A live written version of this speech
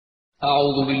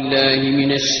اعوذ باللہ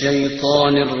من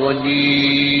الشیطان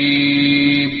الرجیم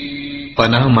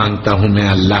پناہ مانگتا ہوں میں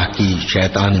اللہ کی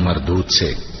شیطان مردود سے۔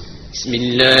 بسم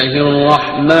اللہ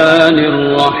الرحمن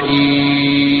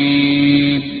الرحیم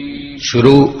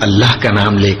شروع اللہ کا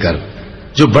نام لے کر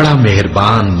جو بڑا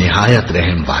مہربان نہایت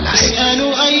رحم والا ہے۔ اسأل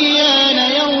ایان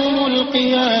یوم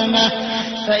القیامہ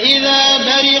فإذا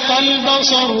برق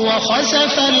البصر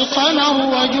وخسف القمر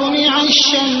وجمع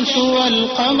الشمس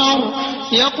والقمر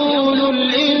يقول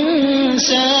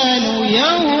الإنسان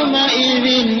يومئذ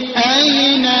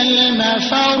أين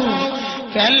المفر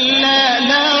كلا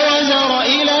لا وزر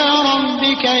إلى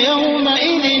ربك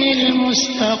يومئذ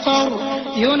المستقر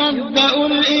ينبأ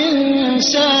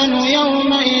الإنسان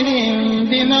يومئذ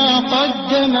بما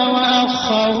قدم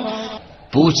وأخر۔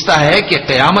 پوچھتا ہے کہ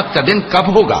قیامت کا دن کب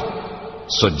ہوگا؟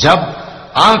 سو جب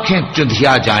آنکھیں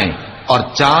چندھیا جائیں اور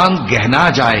چاند گہنا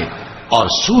جائے اور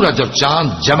سورج اور چاند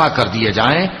جمع کر دیے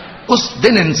جائیں، اس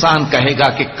دن انسان کہے گا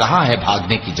کہ کہاں ہے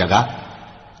بھاگنے کی جگہ؟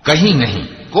 کہیں نہیں،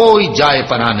 کوئی جائے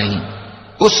پناہ نہیں۔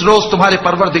 اس روز تمہارے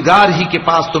پروردگار ہی کے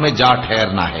پاس تمہیں جا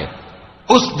ٹھہرنا ہے۔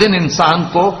 اس دن انسان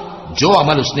کو جو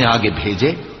عمل اس نے آگے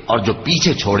بھیجے اور جو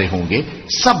پیچھے چھوڑے ہوں گے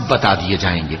سب بتا دیے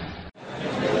جائیں گے۔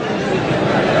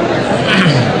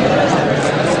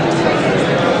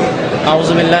 اعوذ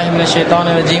باللہ من الشیطان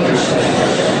الرجیم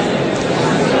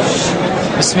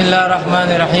بسم اللہ الرحمن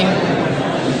الرحیم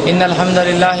ان الحمد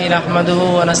للہ نحمده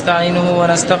ونستعینه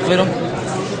ونستغفره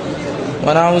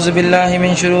ونعوذ باللہ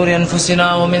من شرور انفسنا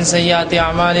ومن سیئات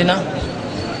اعمالنا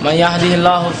من يهده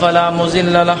الله فلا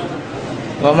مضل له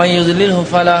ومن يضلل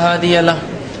فلا هادي له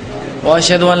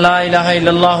واشهد ان لا اله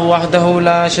الا الله وحده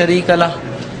لا شريك له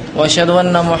واشهد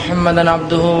ان محمدا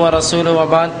عبده ورسوله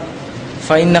وبعد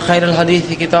فإن خير الحديث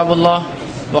كتاب الله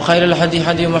وخير الهدي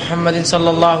هدي محمد صلى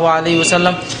الله عليه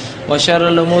وسلم وشر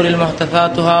الأمور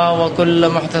محدثاتها وكل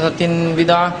محدثة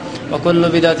بدعة وكل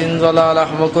بدعة ضلالة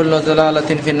وكل ضلالة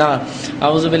في النار۔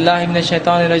 أعوذ بالله من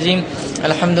الشيطان الرجيم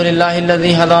الحمد لله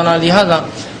الذي هدانا لهذا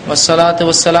والصلاة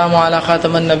والسلام على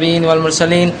خاتم النبيين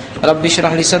والمرسلين رب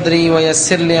اشرح لي صدري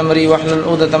ويسر لي أمري واحلل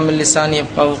عقدة من لساني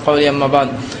يفقهوا قولي أما بعد۔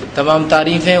 تمام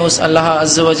تعریفیں اس اللہ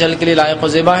عز و جل کے لیے لائق و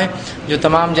زیبا ہے جو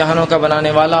تمام جہانوں کا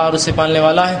بنانے والا اور اسے پالنے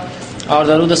والا ہے، اور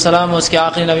درود السلام اس کے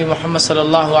آخری نبی محمد صلی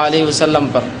اللہ علیہ وسلم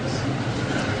پر۔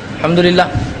 الحمدللہ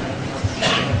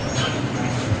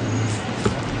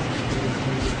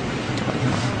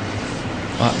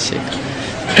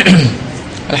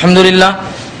الحمدللہ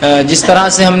جس طرح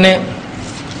سے ہم نے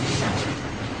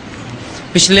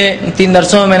پچھلے 3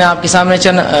 درسوں میں نے آپ کے سامنے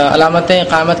چند علامتیں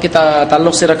قیامت کے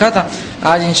تعلق سے رکھا تھا،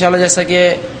 آج انشاءاللہ جیسا کہ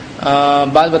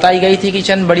بات بتائی گئی تھی کہ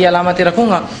چند بڑی علامتیں رکھوں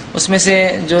گا، اس میں سے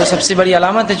جو سب سے بڑی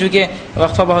علامت ہے، چونکہ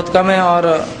وقفہ بہت کم ہے اور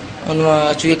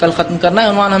چونکہ کل ختم کرنا ہے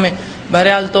عنوان ہمیں،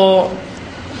 بہرحال تو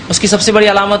اس کی سب سے بڑی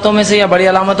علامتوں میں سے یا بڑی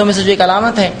علامتوں میں سے جو ایک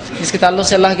علامت ہے جس کے تعلق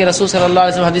سے اللہ کے رسول صلی اللہ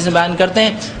علیہ وسلم حدیث میں بیان کرتے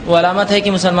ہیں، وہ علامت ہے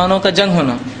کہ مسلمانوں کا جنگ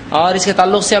ہونا۔ اور اس کے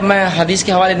تعلق سے اب میں حدیث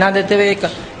کے حوالے نہ دیتے ہوئے ایک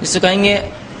جس کو کہیں گے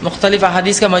مختلف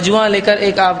احادیث کا مجموعہ لے کر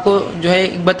ایک آپ کو جو ہے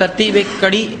ایک بترتیب ایک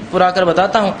کڑی پورا کر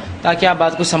بتاتا ہوں تاکہ آپ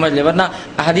بات کو سمجھ لیں، ورنہ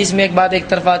احادیث میں ایک بات ایک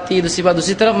طرف آتی ہے، دوسری بات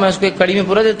دوسری طرف، میں اس کو ایک کڑی میں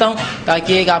پورا دیتا ہوں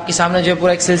تاکہ ایک آپ کے سامنے جو ہے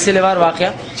پورا ایک سلسلے وار واقعہ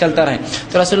چلتا رہے۔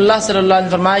 تو رسول اللہ صلی اللہ علیہ وسلم نے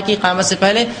فرمایا کہ قیامت سے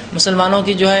پہلے مسلمانوں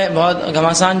کی جو ہے بہت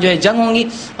گھماسان جو ہے جنگ ہوں گی،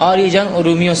 اور یہ جنگ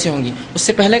رومیوں سے ہوں گی۔ اس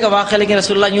سے پہلے کا واقعہ لیکن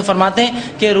رسول اللہ یوں فرماتے ہیں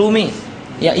کہ رومی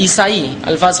یا عیسائی،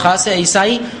 الفاظ خاص ہے،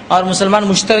 عیسائی اور مسلمان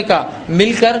مشترکہ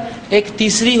مل کر ایک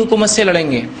تیسری حکومت سے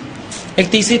لڑیں گے، ایک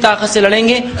تیسری طاقت سے لڑیں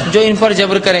گے جو ان پر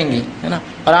جبر کریں گی، ہے نا۔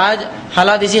 اور آج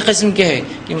حالات اسی قسم کے ہیں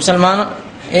کہ مسلمان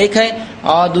ایک ہے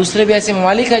اور دوسرے بھی ایسے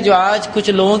ممالک ہیں جو آج کچھ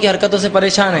لوگوں کی حرکتوں سے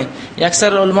پریشان ہیں، یا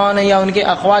اکثر علماء نے یا ان کے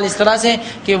اقوال اس طرح سے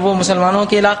کہ وہ مسلمانوں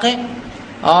کے علاقے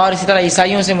اور اسی طرح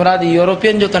عیسائیوں سے مراد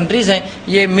یورپین جو کنٹریز ہیں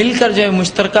یہ مل کر جو ہے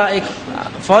مشترکہ ایک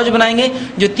فوج بنائیں گے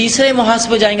جو تیسرے محاذ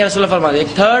پہ جائیں گے۔ رسول اللہ فرماتے ہیں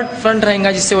ایک تھرڈ فرنٹ رہیں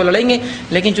گا جس سے وہ لڑیں گے،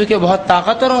 لیکن چونکہ وہ بہت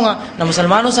طاقتور ہوں گا، نہ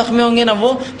مسلمانوں زخمی ہوں گے نہ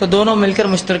وہ، تو دونوں مل کر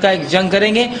مشترکہ ایک جنگ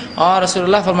کریں گے، اور رسول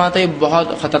اللہ فرماتے ہیں بہت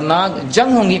خطرناک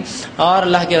جنگ ہوں گی، اور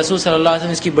اللہ کے رسول صلی اللہ علیہ وسلم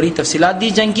نے اس کی بڑی تفصیلات دی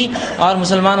جنگ کی، اور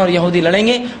مسلمان اور یہودی لڑیں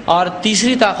گے اور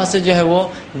تیسری طاقت سے جو ہے وہ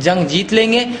جنگ جیت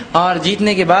لیں گے، اور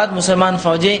جیتنے کے بعد مسلمان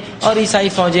فوجیں اور عیسائی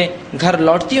فوجیں گھر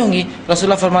لوٹتی ہوں گی۔ رسول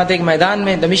اللہ فرماتے ہیں ایک میدان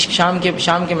میں دمشق شام کے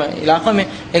علاقوں میں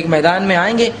ایک میدان میں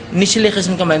آئیں گے، نچلے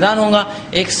قسم کا میدان ہوگا،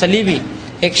 ایک صلیبی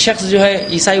ایک شخص جو ہے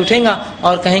عیسائی اٹھیں گا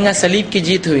اور کہیں گا صلیب کی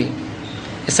جیت ہوئی،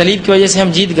 صلیب کی وجہ سے ہم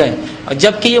جیت گئے، اور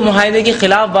جبکہ یہ معاہدے کے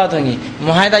خلاف بات ہوگی.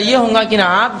 معاہدہ یہ ہوگا کہ نہ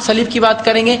آپ صلیب کی بات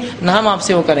کریں گے نہ ہم آپ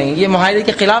سے وہ کریں گے، یہ معاہدے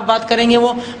کے خلاف بات کریں گے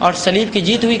وہ، اور صلیب کی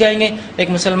جیت ہوئی کہیں گے. ایک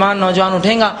مسلمان نوجوان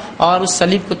اٹھیں گا اور اس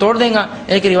صلیب کو توڑ دیں گا.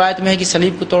 ایک روایت میں ہے کہ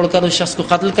صلیب کو توڑ کر اس شخص کو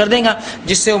قتل کر دیں گا،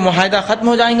 جس سے وہ معاہدہ ختم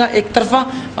ہو جائے گا ایک طرفہ،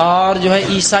 اور جو ہے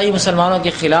عیسائی مسلمانوں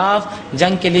کے خلاف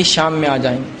جنگ کے لیے شام میں آ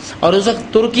جائیں گے. اور اس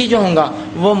وقت ترکی جو ہوگا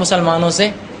وہ مسلمانوں سے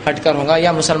ہٹ کر ہوگا،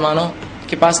 یا مسلمانوں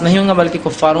کے پاس نہیں ہوگا بلکہ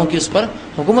کفاروں کی اس پر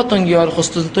حکومت ہوں گی، اور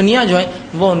قسطنطنیہ جو ہے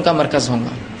وہ ان کا مرکز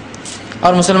ہوگا،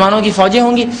 اور مسلمانوں کی فوجیں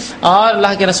ہوں گی. اور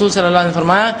اللہ کے رسول صلی اللہ علیہ وسلم نے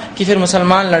فرمایا کہ پھر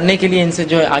مسلمان لڑنے کے لیے ان سے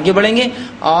جو ہے آگے بڑھیں گے،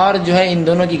 اور جو ہے ان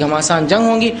دونوں کی گھماسان جنگ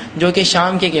ہوں گی، جو کہ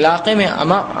شام کے ایک علاقے میں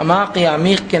عماق یا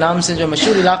عمیق کے نام سے جو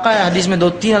مشہور علاقہ ہے. حدیث میں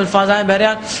 2-3 الفاظ آئے.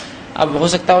 بہرحال اب ہو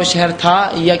سکتا ہے وہ شہر تھا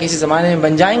یا کسی زمانے میں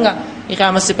بن جائیں گا، یہ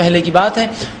قیامت سے پہلے کی بات ہے.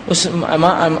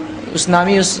 اس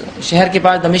نامی اس شہر کے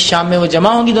پاس دمشق شام میں وہ جمع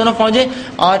ہوں گی دونوں فوجیں.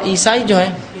 اور عیسائی جو ہے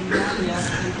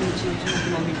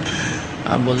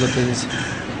آپ بول دو تیزی سے.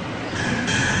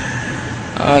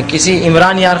 کسی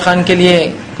عمران یار خان کے لیے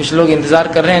کچھ لوگ انتظار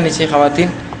کر رہے ہیں نیچے، خواتین،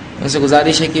 ان سے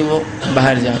گزارش ہے کہ وہ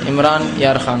باہر جائیں. عمران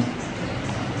یار خان.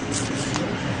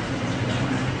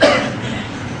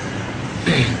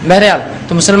 بہرحال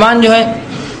تو مسلمان جو ہے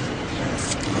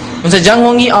ان سے جنگ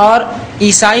ہوں گی، اور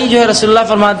عیسائی جو ہے رسول اللہ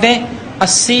فرماتے ہیں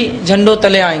 80 جھنڈوں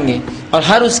تلے آئیں گے، اور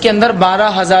ہر اس کے اندر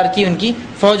 12,000 کی ان کی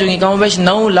فوج ہوگی. کم و بیش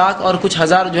 9 لاکھ اور کچھ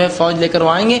ہزار جو ہے فوج لے کر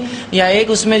وہ آئیں گے. یا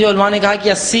ایک اس میں جو علماء نے کہا کہ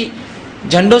 80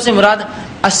 جھنڈوں سے مراد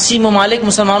 80 ممالک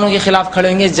مسلمانوں کے خلاف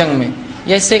کھڑے ہوں گے اس جنگ میں.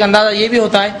 یا اس سے ایک اندازہ یہ بھی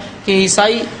ہوتا ہے کہ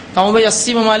عیسائی کم و بیش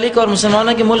 80 ممالک اور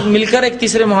مسلمانوں کے ملک مل کر ایک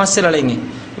تیسرے محاذ سے لڑیں گے.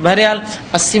 بہرحال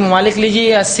 80 ممالک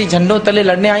لیجیے، 80 جھنڈوں تلے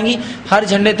لڑنے آئیں گی. ہر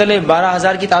جھنڈے تلے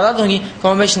 12,000 کی تعداد ہوگی. کم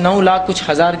و بیش 9 لاکھ کچھ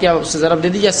ہزار کی آپ سے ضرب دے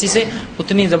دیجیے 80 سے،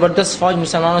 اتنی زبردست فوج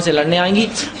مسلمانوں سے لڑنے آئیں گی،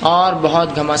 اور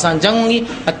بہت گھماسان جنگ ہوں گی.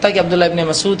 حتیٰ کہ عبداللہ ابن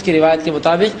مسعود کی روایت کے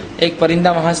مطابق ایک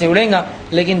پرندہ وہاں سے اڑے گا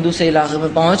لیکن دوسرے علاقے میں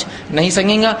پہنچ نہیں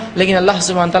سکیں گا. لیکن اللہ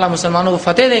سبحانہ تعالیٰ مسلمانوں کو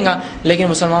فتح دے گا، لیکن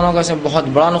مسلمانوں کا اس میں بہت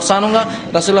بڑا نقصان ہوگا.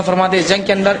 رسول اللہ فرماتے ہیں جنگ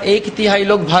کے اندر 1/3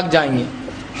 لوگ بھاگ جائیں گے.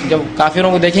 جب کافروں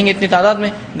کو دیکھیں گے اتنی تعداد میں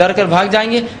ڈر کر بھاگ جائیں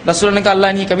گے. رسول اللہ نے کہا اللہ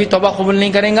انہیں کبھی توبہ قبول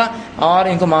نہیں کرے گا اور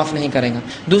ان کو معاف نہیں کرے گا.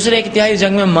 دوسرے 1/3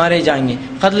 جنگ میں مارے جائیں گے،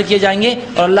 قتل کیے جائیں گے،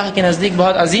 اور اللہ کے نزدیک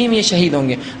بہت عظیم یہ شہید ہوں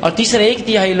گے. اور تیسرے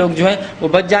 1/3 لوگ جو ہے وہ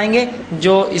بچ جائیں گے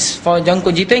جو اس جنگ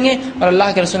کو جیتیں گے. اور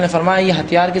اللہ کے رسول نے فرمایا یہ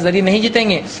ہتھیار کے ذریعے نہیں جیتیں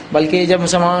گے، بلکہ جب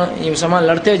مسلمان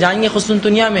لڑتے ہوئے جائیں گے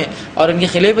قسطنطنیہ میں اور ان کے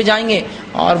قلعے پہ جائیں گے،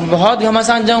 اور بہت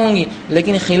گھماسان جنگ ہوں گی،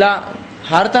 لیکن قلعہ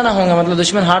ہارتا نہ ہوگا، مطلب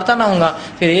دشمن ہارتا نہ ہوگا.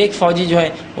 پھر ایک فوجی جو ہے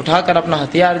اٹھا کر اپنا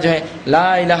ہتھیار جو ہے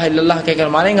لا الہ الا اللہ کہہ کر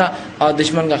مارے گا، اور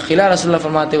دشمن کا قلعہ رسول اللہ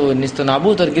فرماتے وہ نیست و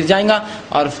نابود اور گر جائیں گا،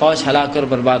 اور فوج ہلاک اور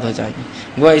برباد ہو جائے گی.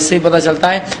 وہ اس سے ہی پتہ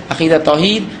چلتا ہے عقیدہ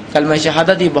توحید کلمہ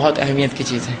شہادت یہ بہت اہمیت کی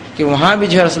چیز ہے، کہ وہاں بھی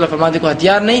جو ہے رسول اللہ فرماتے کو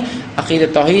ہتھیار نہیں،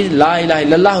 عقیدہ توحید لا الہ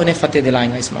الا اللہ انہیں فتح دلائیں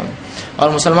گا اس معاملے. اور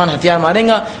مسلمان ہتھیار ماریں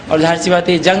گا، اور ظاہر سی بات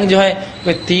ہے جنگ جو ہے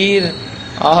کوئی تیر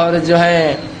اور جو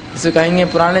ہے اس کو کہیں گے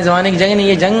پرانے زمانے کی جنگ نہیں،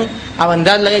 یہ جنگ آپ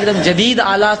انداز لگے ایک دم جدید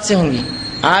آلات سے ہوں گی.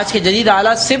 آج کے جدید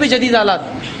آلات سے بھی جدید آلات،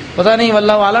 پتہ نہیں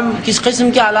واللہ عالم کس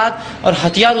قسم کے آلات اور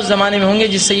ہتھیار اس زمانے میں ہوں گے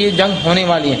جس سے یہ جنگ ہونے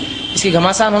والی ہے. اس کی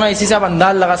گھماسان ہونا اسی سے آپ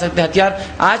انداز لگا سکتے ہیں ہتھیار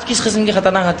آج کس قسم کے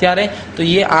خطرناک ہتھیار ہیں. تو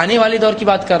یہ آنے والے دور کی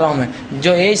بات کر رہا ہوں میں،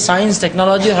 جو ایج سائنس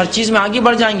ٹیکنالوجی اور ہر چیز میں آگے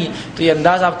بڑھ جائیں گی، تو یہ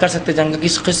انداز آپ کر سکتے ہیں جنگ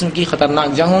کس قسم کی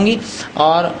خطرناک جنگ ہوں گی.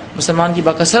 اور مسلمان کی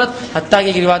بکثرت، حتیٰ کہ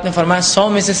ایک روایت میں فرمایا 100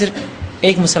 میں سے صرف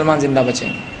 1 مسلمان زندہ بچیں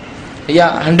گے، یا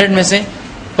 100 میں سے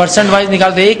پرسنٹ وائز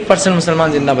نکالتے 1%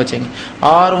 مسلمان زندہ بچیں گے.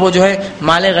 اور وہ جو ہے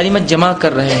مال غنیمت جمع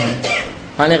کر رہے ہیں،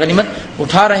 مال غنیمت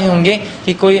اٹھا رہے ہوں گے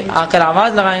کہ کوئی آ کر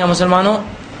آواز لگائے گا مسلمانوں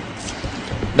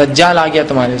دجال آ گیا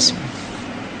تمہارے اس میں،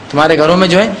 تمہارے گھروں میں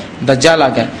جو ہے دجال آ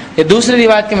گیا. یہ دوسری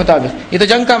روایت کے مطابق یہ تو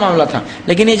جنگ کا معاملہ تھا،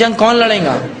 لیکن یہ جنگ کون لڑیں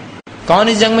گا، کون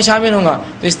اس جنگ میں شامل ہوگا؟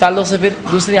 تو اس تعلق سے پھر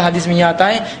دوسری حدیث میں یہ آتا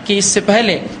ہے کہ اس سے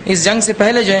پہلے، اس جنگ سے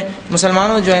پہلے جو ہے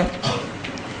مسلمانوں جو ہے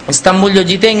استنبول جو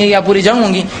جیتیں گے یا پوری جنگ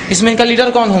ہوں گی، اس میں ان کا لیڈر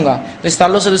کون ہوگا؟ تو اس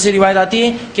تعلق سے دوسری روایت آتی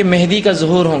ہے کہ مہدی کا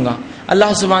ظہور ہوگا.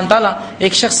 اللہ سبحانہ تعالیٰ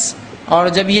ایک شخص، اور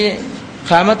جب یہ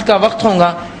قیامت کا وقت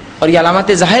ہوگا اور یہ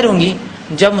علامتیں ظاہر ہوں گی،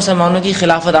 جب مسلمانوں کی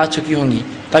خلافت آ چکی ہوں گی،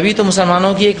 تبھی تو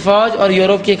مسلمانوں کی ایک فوج اور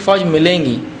یورپ کی ایک فوج ملیں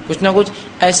گی. کچھ نہ کچھ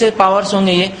ایسے پاورز ہوں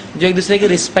گے یہ جو ایک دوسرے کی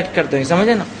رسپیکٹ کرتے ہیں،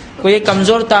 سمجھے نا. کوئی ایک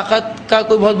کمزور طاقت کا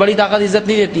کوئی بہت بڑی طاقت عزت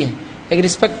نہیں دیتی ہے. ایک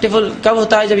رسپیکٹیبل کب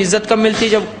ہوتا ہے؟ جب عزت کب ملتی ہے؟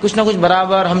 جب کچھ نہ کچھ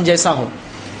برابر ہم جیسا ہو.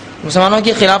 مسلمانوں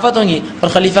کی خلافت ہوں گی اور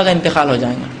خلیفہ کا انتقال ہو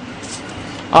جائے گا.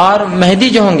 اور مہدی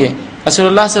جو ہوں گے رسول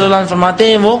اللہ صلی اللہ علیہ وسلم فرماتے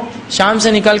ہیں وہ شام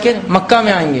سے نکل کے مکہ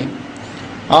میں آئیں گے،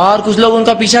 اور کچھ لوگ ان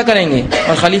کا پیچھا کریں گے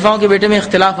اور خلیفاؤں کے بیٹے میں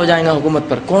اختلاف ہو جائے گا حکومت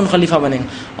پر، کون خلیفہ بنے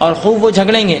گا، اور خوب وہ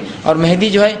جھگڑیں گے، اور مہدی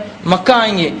جو ہے مکہ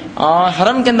آئیں گے اور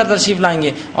حرم کے اندر تشریف لائیں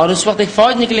گے، اور اس وقت ایک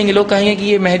فوج نکلیں گے، لوگ کہیں گے کہ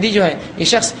یہ مہدی جو ہے، یہ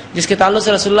شخص جس کے تعلق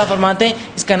سے رسول اللہ فرماتے ہیں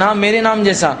اس کا نام میرے نام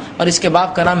جیسا اور اس کے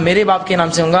باپ کا نام میرے باپ کے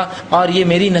نام سے ہوگا اور یہ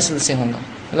میری نسل سے ہوگا،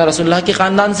 اللہ رسول اللہ کے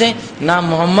خاندان سے، نام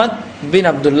محمد بن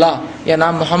عبداللہ یا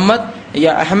نام محمد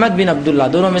یا احمد بن عبداللہ،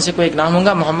 دونوں میں سے کوئی ایک نام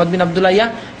ہوگا، محمد بن عبداللہ یا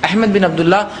احمد بن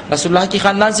عبداللہ، رسول اللہ کی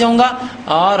خاندان سے ہوگا،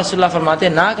 اور رسول اللہ فرماتے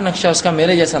ہیں ناک نقشہ اس کا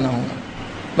میرے جیسا نہ ہوگا،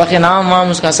 باقی نام وام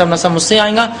اس کا حسب نسب مجھ سے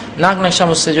آئیں گا، ناک نقشہ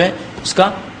مجھ سے جو ہے اس کا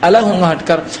الگ ہوگا ہٹ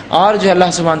کر، اور جو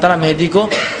اللہ سبحانہ تعالیٰ مہدی کو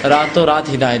راتوں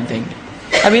رات ہدایت دیں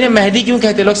گے۔ اب انہیں مہدی کیوں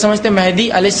کہتے ہیں؟ لوگ سمجھتے ہیں مہدی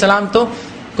علیہ السلام تو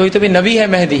کوئی تو بھی نبی ہے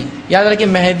مہدی، یاد رکھیں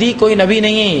مہدی کوئی نبی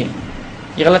نہیں ہے،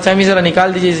 یہ غلط فہمی ذرا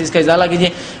نکال دیجیے، اس کا ازالہ کیجیے،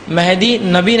 مہدی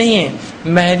نبی نہیں ہے،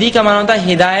 مہدی کا معنی ہوتا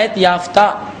ہے ہدایت یافتہ،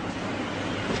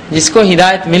 جس کو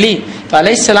ہدایت ملی، تو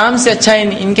علیہ السلام سے اچھا ہے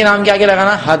ان کے نام کے آگے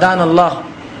لگانا ہدان اللہ،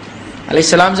 علیہ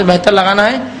السلام سے بہتر لگانا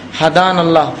ہے ہدان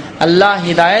اللہ،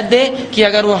 اللہ ہدایت دے کہ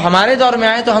اگر وہ ہمارے دور میں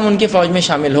آئے تو ہم ان کی فوج میں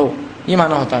شامل ہو، یہ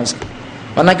معنی ہوتا ہے اس کا،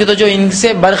 ورنہ کہ تو جو ان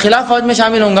سے برخلاف فوج میں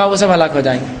شامل ہوں گا وہ سب ہلاک ہو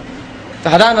جائیں گے، تو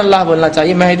حدان اللہ بولنا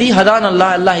چاہیے، مہدی حدان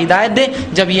اللہ، اللہ ہدایت دے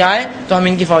جب یہ آئے تو ہم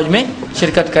ان کی فوج میں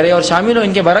شرکت کریں اور شامل ہو،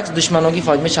 ان کے برعکس دشمنوں کی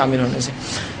فوج میں شامل ہونے سے۔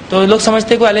 تو لوگ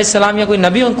سمجھتے کوئی علیہ السلام یا کوئی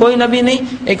نبی، کوئی نبی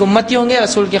نہیں، ایک امتی ہوں گے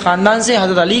رسول کے خاندان سے،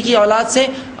 حضرت علی کی اولاد سے،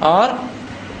 اور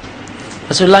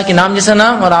رسول اللہ کے نام جیسا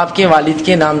نام اور آپ کے والد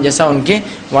کے نام جیسا ان کے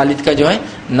والد کا جو ہے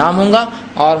نام ہوگا،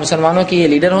 اور مسلمانوں کے یہ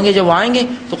لیڈر ہوں گے، جب وہ آئیں گے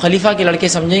تو خلیفہ کے لڑکے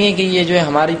سمجھیں گے کہ یہ جو ہے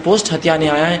ہماری پوسٹ ہتھیانے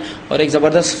آیا ہے، اور ایک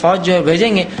زبردست فوج جو ہے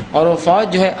بھیجیں گے، اور وہ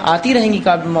فوج جو ہے آتی رہیں گی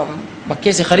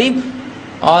مکے سے قریب،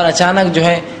 اور اچانک جو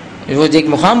ہے وہ ایک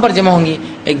مقام پر جمع ہوں گی،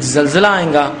 ایک زلزلہ آئے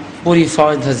گا، پوری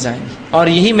فوج دھس جائیں گی، اور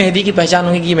یہی مہدی کی پہچان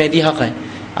ہوگی کہ یہ مہدی حق ہے۔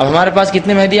 اب ہمارے پاس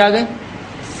کتنے مہدی آ گئے؟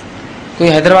 کوئی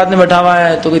حیدرآباد میں بیٹھا ہوا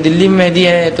ہے، تو کوئی دلی میں مہدی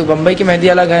ہے، تو بمبئی کے مہدی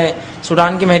الگ ہے،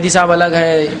 سوڈان کے مہدی صاحب الگ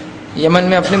ہے، یمن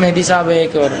میں اپنے مہدی صاحب ہے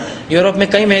ایک، اور یورپ میں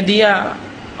کئی مہدی ہے،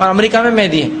 اور امریکہ میں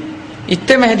مہدی ہے،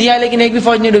 اتنے مہدی ہے لیکن ایک بھی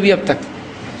فوج نہیں ڈوبی اب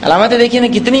تک۔ علامتیں دیکھیے نا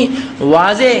کتنی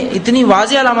واضح، اتنی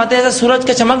واضح علامتیں، ایسا سورج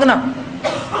کا چمکنا،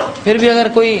 پھر بھی اگر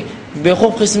کوئی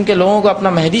بیوقوف قسم کے لوگوں کو اپنا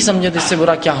مہدی سمجھے تو اس سے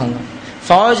برا کیا ہوگا۔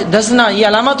 فوج دھسنا یہ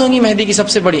علامت ہوگی مہدی کی سب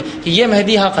سے بڑی کہ یہ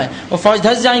مہدی حق ہے، وہ فوج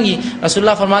دھس جائیں گی، رسول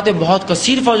اللہ فرماتے بہت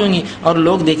کثیر فوج ہوں گی اور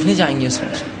لوگ دیکھنے جائیں گے اس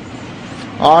فوج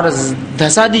اور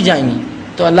دھسا دی جائیں گی۔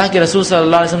 تو اللہ کے رسول صلی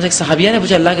اللہ علیہ وسلم سے ایک صحابیہ نے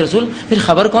پوچھا اللہ کے رسول پھر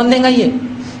خبر کون دیں گا یہ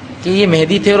کہ یہ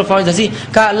مہدی تھے اور فوج دھسی؟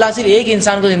 کہا اللہ صرف ایک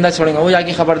انسان کو زندہ چھوڑیں گا، وہ جا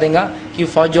کے خبر دیں گا کہ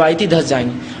فوج جو آئی تھی دھس جائیں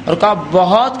گی، اور کہا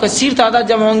بہت کثیر تعداد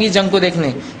جمع ہوں گی جنگ کو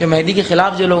دیکھنے، جو مہدی کے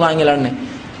خلاف جو لوگ آئیں گے لڑنے،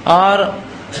 اور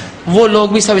وہ لوگ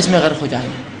بھی سب اس میں غرق ہو جائیں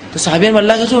گے۔ تو صحابہ نے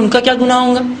اللہ کے رسول ان کا کیا گناہ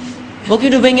ہوگا، وہ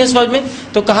کیوں ڈوبیں گے اس فوج میں؟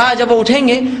 تو کہا جب وہ اٹھیں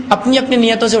گے اپنی اپنی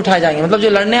نیتوں سے اٹھائے جائیں گے، مطلب جو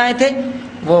لڑنے آئے تھے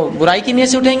وہ برائی کی نیت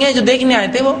سے اٹھیں گے، جو دیکھنے آئے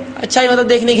تھے وہ اچھائی مطلب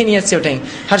دیکھنے کی نیت سے اٹھیں گے،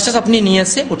 ہر شخص اپنی نیت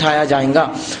سے اٹھایا جائیں گا،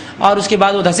 اور اس کے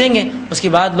بعد وہ دھسیں گے، اس کے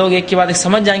بعد لوگ ایک کے بعد ایک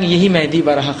سمجھ جائیں گے یہی مہدی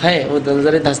برحق ہے، وہ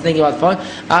زلزلے دھسنے کے بعد فوج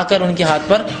آ کر ان کے ہاتھ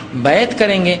پر بیعت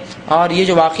کریں گے، اور یہ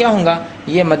جو واقعہ ہوگا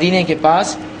یہ مدینے کے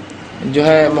پاس جو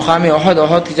ہے مقام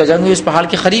احد کی جو جنگ ہوئی اس پہاڑ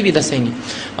کے قریب ہی دھسیں گی،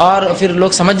 اور پھر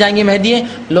لوگ سمجھ جائیں گے مہدی ہے،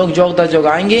 لوگ جوگ در جوگ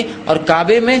آئیں گے، اور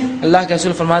کعبے میں اللہ کے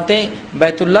رسول فرماتے ہیں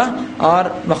بیت اللہ اور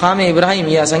مقام ابراہیم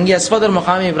یا سنگ اسود اور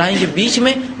مقام ابراہیم کے بیچ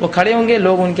میں وہ کھڑے ہوں گے،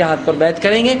 لوگ ان کے ہاتھ پر بیعت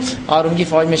کریں گے اور ان کی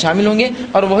فوج میں شامل ہوں گے،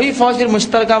 اور وہی فوج پھر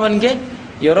مشترکہ بن کے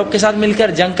یورپ کے ساتھ مل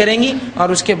کر جنگ کریں گی، اور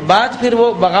اس کے بعد پھر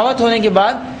وہ بغاوت ہونے کے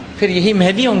بعد پھر یہی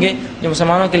مہدی ہوں گے جو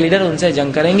مسلمانوں کے لیڈر ان سے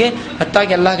جنگ کریں گے، حتیٰ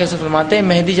کہ اللہ کے رسول فرماتے ہیں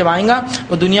مہدی جب آئیں گا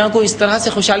وہ دنیا کو اس طرح سے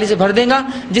خوشحالی سے بھر دے گا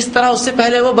جس طرح اس سے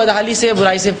پہلے وہ بدحالی سے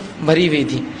برائی سے بھری ہوئی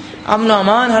تھی، امن و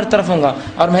امان ہر طرف ہوگا،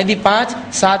 اور مہدی 5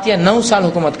 7 یا 9 سال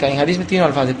حکومت کریں گے، حدیث میں 3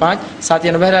 الفاظ ہیں 5 7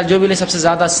 یا 9، بہرحال جو بھی لے سب سے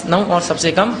زیادہ 9 اور سب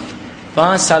سے کم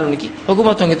 5 سال ان کی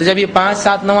حکومت ہوں گی۔ تو جب یہ 5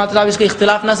 7 9 آتا ہے اس کو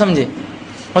اختلاف نہ سمجھے،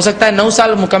 ہو سکتا ہے 9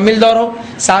 سال مکمل دور ہو،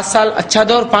 7 سال اچھا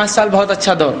دور، 5 سال بہت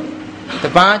اچھا دور، تو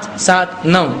 5 7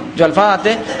 9 جو الفاظ آتے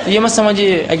ہیں تو یہ مت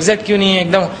سمجھیے ایگزیکٹ کیوں نہیں ہے،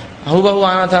 ایک دم ہو بہو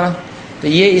آنا تھا نا، تو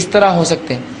یہ اس طرح ہو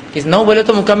سکتے ہیں کہ 9 بولے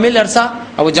تو مکمل عرصہ،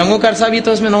 اور وہ جنگوں کا عرصہ بھی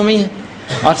تو اس میں 9 میں ہی ہے،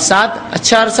 اور 7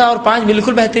 اچھا عرصہ اور 5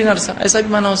 بالکل بہترین عرصہ، ایسا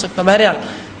بھی معنی ہو سکتا ہے۔ بہرحال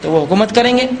تو وہ حکومت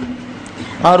کریں گے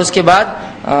اور اس کے بعد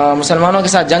مسلمانوں کے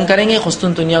ساتھ جنگ کریں گے،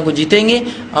 قسطنطنیہ کو جیتیں گے،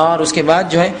 اور اس کے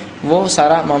بعد جو ہے وہ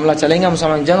سارا معاملہ چلیں گا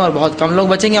مسلمان جنگ، اور بہت کم لوگ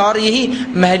بچیں گے، اور یہی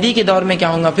مہدی کے دور میں کیا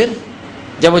ہوگا پھر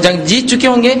جب وہ جنگ جیت چکے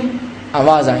ہوں گے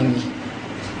آواز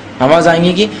آئیں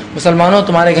گی کہ مسلمانوں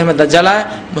تمہارے گھر میں دجال آئے،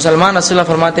 مسلمان رسول اللہ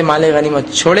فرماتے مال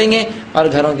غنیمت چھوڑیں گے اور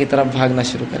گھروں کی طرف بھاگنا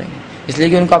شروع کریں گے، اس لیے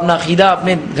کہ ان کو اپنا عقیدہ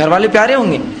اپنے گھر والے پیارے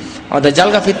ہوں گے، اور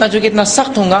دجال کا فتنہ چونکہ اتنا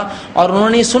سخت ہوگا اور انہوں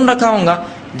نے یہ سن رکھا ہوگا،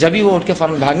 جبھی وہ اٹھ کے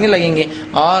فوراً بھاگنے لگیں گے،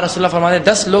 اور رسول اللہ فرماتے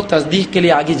 10 لوگ تصدیق کے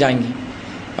لیے آگے جائیں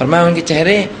گے، اور میں ان کے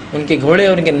چہرے، ان کے گھوڑے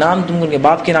اور ان کے نام تم کو ان کے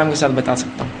باپ کے نام کے ساتھ بتا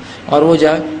سکتا ہوں، اور وہ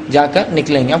جا کر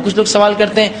نکلیں گے۔ اب کچھ لوگ سوال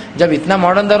کرتے ہیں جب اتنا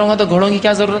ماڈرن دور ہوگا تو گھوڑوں کی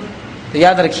کیا ضرورت؟ تو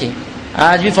یاد رکھیے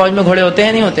آج بھی فوج میں گھوڑے ہوتے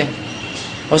ہیں نہیں ہوتے؟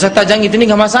 ہو سکتا ہے جنگ اتنی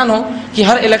گھماسان ہو کہ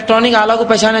ہر الیکٹرانک آلہ کو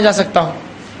پہچانا جا سکتا ہو،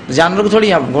 جانور کو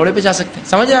تھوڑی آپ گھوڑے پہ جا سکتے ہیں۔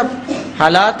 سمجھے آپ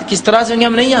حالات کس طرح سے ہوں گے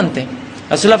ہم نہیں جانتے۔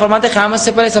 رسول اللہ فرماتے قیامت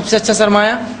سے پہلے سب سے اچھا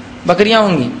سرمایہ بکریاں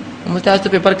ہوں گی۔ بولتے آج تو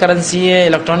پیپر کرنسی ہے،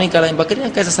 الیکٹرانک کرنسی، بکریاں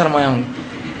کیسا سرمایہ ہوں گی؟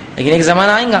 لیکن ایک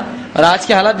زمانہ آئے گا، اور آج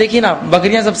کے حالات دیکھیے نا،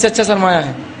 بکریاں سب سے اچھا سرمایہ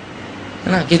ہے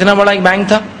نا۔ کتنا بڑا ایک بینک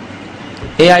تھا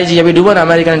AIG، ابھی ڈوبا نا،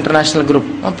 امریکن انٹرنیشنل گروپ،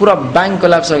 پورا بینک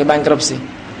کولیپس ہو گیا، بینکرپسی۔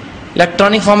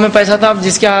 الیکٹرانک فارم میں پیسہ تھا،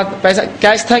 جس کے ہاتھ پیسہ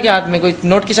کیش تھا کہ ہاتھ میں کوئی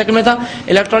نوٹ کی شکل میں تھا،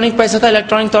 الیکٹرانک پیسہ تھا،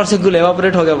 الیکٹرانک طور سے گل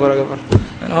ایواپوریٹ ہو گیا پورا کے پورا،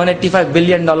 $185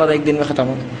 بلین ایک دن میں ختم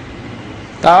ہو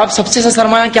گیا۔ تو آپ سب سے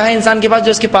سرمایہ کیا ہے انسان کے پاس؟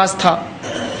 جو اس کے پاس تھا۔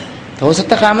 تو ہو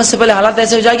سکتا ہے قیامت سے پہلے حالات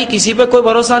ایسے ہو جائے کہ کسی پہ کوئی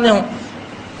بھروسہ نہیں ہو،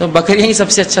 تو بکریاں ہی سب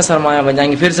سے اچھا سرمایہ بن جائیں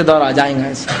گی، پھر سے دور آ جائیں گا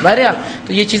اس بہرحال۔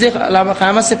 تو یہ چیزیں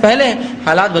قیامت سے پہلے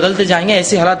حالات بدلتے جائیں گے،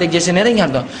 ایسے حالات ایک جیسے نہیں رہیں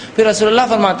گے۔ پھر رسول اللہ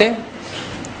فرماتے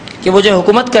کہ وہ جو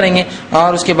حکومت کریں گے،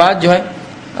 اور اس کے بعد جو ہے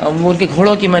وہ ان کے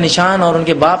گھوڑوں کی میں نشان اور ان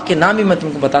کے باپ کے نام بھی میں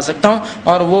تم کو بتا سکتا ہوں،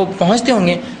 اور وہ پہنچتے ہوں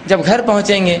گے، جب گھر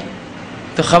پہنچیں گے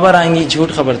تو خبر آئیں گی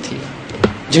جھوٹ خبر تھی،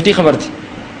 جھوٹی خبر تھی،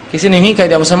 کسی نے نہیں کہہ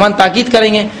دیا۔ مسلمان تاکید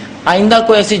کریں گے آئندہ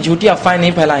کوئی ایسی جھوٹی افواہیں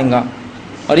نہیں پھیلائیں گا،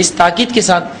 اور اس تاکید کے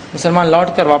ساتھ مسلمان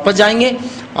لوٹ کر واپس جائیں گے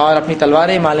اور اپنی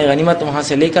تلواریں مال غنیمت وہاں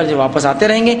سے لے کر جو واپس آتے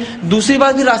رہیں گے۔ دوسری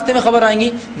بار بھی راستے میں خبر آئیں گی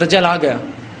دجال آ گیا،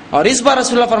 اور اس بار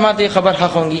رسول اللہ فرماتے یہ خبر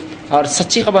حق ہوں گی اور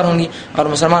سچی خبر ہوں گی، اور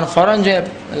مسلمان فوراً جو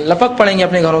ہے لپک پڑیں گے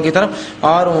اپنے گھروں کی طرف،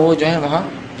 اور وہ جو ہے وہاں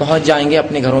پہنچ جائیں گے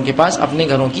اپنے گھروں کے پاس، اپنے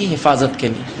گھروں کی حفاظت کے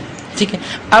لیے۔ ٹھیک ہے،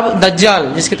 اب دجال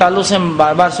جس کے تعلق سے ہم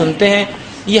بار بار سنتے ہیں،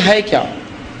 یہ ہے کیا؟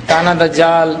 کانا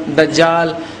دجال،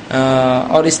 دجال،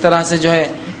 اور اس طرح سے جو ہے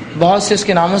بہت سے اس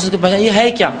کے ناموں سے اس کو پہچان، یہ ہے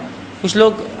کیا؟ کچھ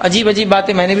لوگ عجیب عجیب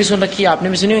باتیں میں نے بھی سن رکھی ہے، آپ نے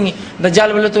بھی سنی ہوں گی۔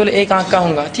 دجال بولے تو بولے ایک آنکھ کا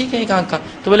ہوں گا، ٹھیک ہے ایک آنکھ کا،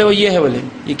 تو بولے وہ یہ ہے، بولے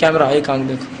یہ کیمرہ ایک آنکھ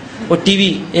دیکھو، وہ ٹی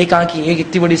وی ایک آنکھ کی، یہ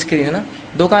کتنی بڑی اسکرین ہے نا،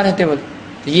 دو کان رہتے بولے،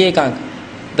 تو یہ ایک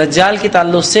آنکھ۔ دجال کے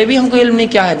تعلق سے بھی ہم کو علم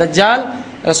نہیں کیا ہے۔ دجال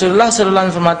رسول اللہ صلی اللہ علیہ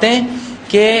وسلم فرماتے ہیں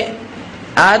کہ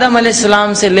آدم علیہ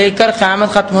السلام سے لے کر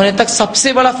قیامت ختم ہونے تک سب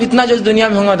سے بڑا فتنہ جو اس دنیا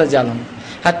میں ہوگا دجال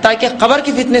ہوگا، حتیٰ کہ قبر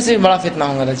کے فتنے سے بھی بڑا فتنہ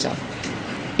ہوگا دجال۔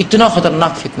 اتنا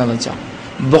خطرناک فتنہ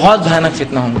دجال، بہت بھیانک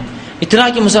فتنہ ہوگا، اتنا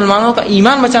کہ مسلمانوں کا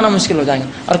ایمان بچانا مشکل ہو جائے گا،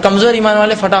 اور کمزور ایمان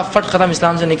والے فٹافٹ ختم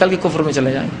اسلام سے نکل کے کفر میں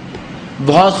چلے جائیں گے۔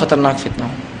 بہت خطرناک فتنہ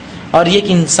ہوگا، اور یہ ایک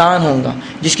انسان ہوگا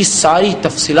جس کی ساری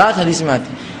تفصیلات حدیث میں آتی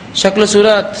ہیں، شکل و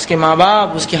صورت، اس کے ماں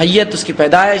باپ، اس کی حیت، اس کی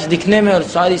پیدائش، دکھنے میں، اور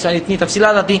ساری اتنی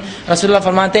تفصیلات آتی ہیں۔ رسول اللہ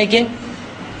فرماتے ہیں کہ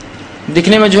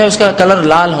دکھنے میں جو ہے اس کا کلر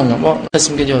لال ہوگا، وہ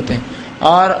قسم کے جو ہوتے ہیں،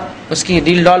 اور اس کی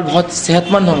ڈیل ڈال بہت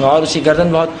صحت مند ہوگا، اور اس کی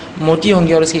گردن بہت موٹی ہوں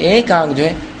گی، اور اس کی ایک آنکھ جو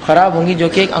ہے خراب ہوں گی، جو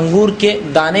کہ ایک انگور کے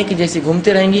دانے کی جیسی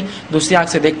گھومتے رہیں گی، دوسری آنکھ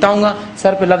سے دیکھتا ہوں گا،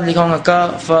 سر پہ لفظ لکھا ہوں گا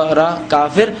کافر،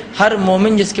 کافر۔ ہر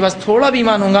مومن جس کے پاس تھوڑا بھی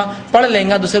ایمان ہوگا پڑھ لیں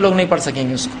گا، دوسرے لوگ نہیں پڑھ سکیں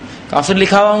گے اس کو، کافر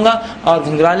لکھا ہوا ہوں گا، اور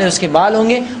گھنگرالے اس کے بال ہوں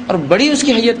گے، اور بڑی اس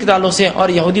کی حیت کے تعلق سے، اور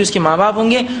یہودی اس کے ماں باپ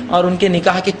ہوں گے، اور ان کے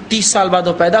نکاح کے 30 سال بعد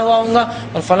وہ پیدا ہوا ہوں گا،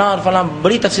 اور فلاں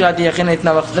بڑی تفصیلات، یقیناً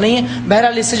اتنا وقت نہیں ہے۔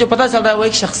 بہرحال اس سے جو پتہ چل رہا ہے وہ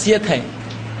ایک شخصیت ہے،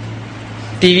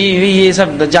 ٹی وی یہ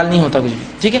سب دجال نہیں ہوتا کچھ بھی،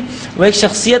 ٹھیک ہے، وہ ایک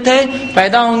شخصیت ہے،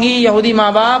 پیدا ہوں گی، یہودی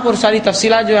ماں باپ، اور ساری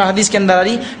تفصیلات جو حدیث کے اندر آ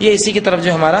رہی، یہ اسی کی طرف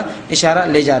جو ہمارا اشارہ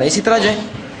لے جا رہا ہے۔ اسی طرح جو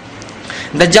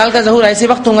ہے دجال کا ظہور ایسے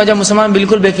وقت ہوگا جب مسلمان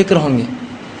بالکل بے فکر ہوں گے۔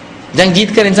 جنگ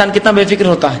جیت کر انسان کتنا بے فکر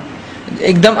ہوتا ہے،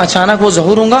 ایک دم اچانک وہ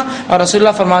ظہور ہوگا، اور رسول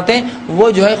اللہ فرماتے ہیں وہ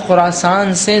جو ہے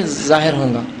خراسان سے ظاہر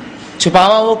ہوگا، چھپا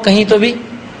ہوا وہ کہیں تو بھی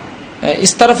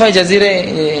اس طرف ہے، جزیرے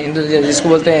جس کو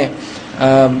بولتے ہیں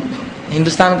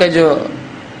ہندوستان کا جو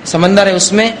سمندر ہے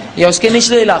اس میں، یا اس کے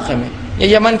نچلے علاقے میں، یا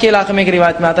یمن کے علاقے میں ایک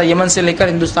روایت میں آتا ہے، یمن سے لے کر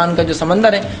ہندوستان کا جو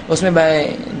سمندر ہے اس میں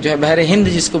جو ہے بحر ہند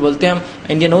جس کو بولتے ہیں ہم،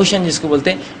 انڈین اوشن جس کو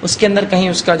بولتے ہیں، اس کے اندر کہیں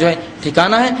اس کا جو ہے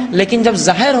ٹھکانہ ہے۔ لیکن جب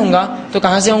ظاہر ہوں گا تو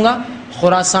کہاں سے ہوں گا؟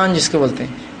 خراسان جس کو بولتے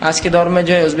ہیں۔ آج کے دور میں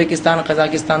جو ہے ازبکستان،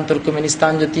 قزاقستان،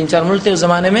 ترکمانستان، جو 3-4 ملک تھے اس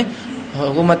زمانے میں،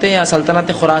 حکومتیں یا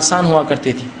سلطنت خراسان ہوا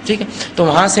کرتی تھی، ٹھیک ہے، تو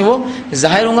وہاں سے وہ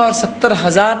ظاہر ہوں گا، اور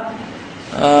 70,000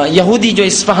 یہودی جو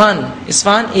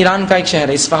اصفہان ایران کا ایک شہر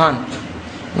ہے اصفہان،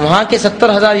 وہاں کے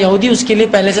 70,000 یہودی اس کے لیے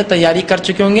پہلے سے تیاری کر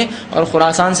چکے ہوں گے، اور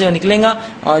خراسان سے وہ نکلیں گا،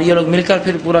 اور یہ لوگ مل کر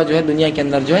پھر پورا جو ہے دنیا کے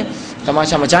اندر جو ہے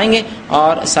تماشا مچائیں گے،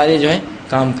 اور سارے جو ہے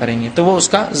کام کریں گے، تو وہ اس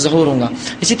کا ظہور ہوگا۔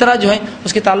 اسی طرح جو ہے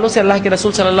اس کے تعلق سے اللہ کے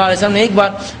رسول صلی اللہ علیہ وسلم نے ایک بار،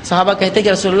 صحابہ کہتے ہیں کہ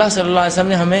رسول اللہ صلی اللہ علیہ وسلم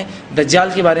نے ہمیں دجال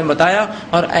کے بارے میں بتایا،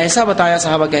 اور ایسا بتایا،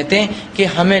 صحابہ کہتے ہیں کہ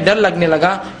ہمیں ڈر لگنے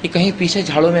لگا کہ کہیں پیچھے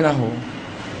جھاڑوں میں نہ ہو،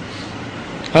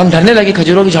 ہم ڈرنے لگے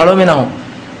کھجوروں کی جھاڑوں میں نہ ہو۔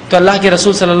 تو اللہ کے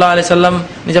رسول صلی اللہ علیہ وسلم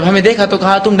نے جب ہمیں دیکھا تو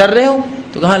کہا تم ڈر رہے ہو؟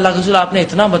 تو کہا اللہ کے رسول آپ نے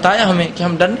اتنا بتایا ہمیں کہ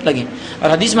ہم ڈرنے لگے. اور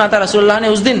حدیث میں آتا ہے رسول اللہ نے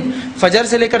اس دن فجر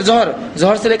سے لے کر ظہر،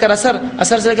 ظہر سے لے کر عصر،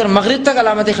 عصر سے لے کر مغرب تک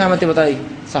علامت قیامت بتائی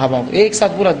صحابہ کو. ایک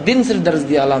ساتھ پورا دن صرف درس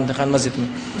دیا علامت قیامت مسجد میں.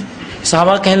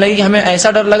 صحابہ کہنے لگے کہ ہمیں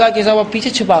ایسا ڈر لگا کہ صاحب پیچھے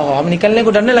چھپا ہو، ہم نکلنے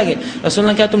کو ڈرنے لگے. رسول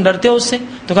اللہ کیا تم ڈرتے ہو اس سے؟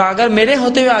 تو کہا اگر میرے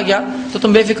ہوتے ہوئے آ گیا تو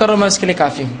تم بے فکر ہو، میں اس کے لیے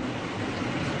کافی ہوں.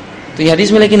 تو یہ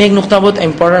حدیث میں لیکن ایک نقطہ بہت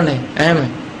امپورٹنٹ ہے، اہم ہے،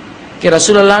 کہ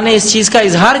رسول اللہ نے اس چیز کا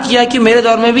اظہار کیا کہ میرے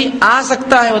دور میں بھی آ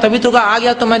سکتا ہے. وہ تبھی تو کہا آ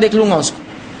گیا تو میں دیکھ لوں گا اس کو،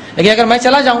 لیکن اگر میں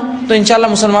چلا جاؤں تو انشاءاللہ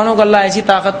مسلمانوں کو اللہ ایسی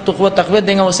طاقت قوت تقویت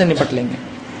دیں گا، اس سے نپٹ لیں گے.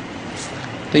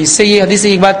 تو اس سے یہ حدیث سے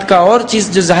ایک بات کا اور چیز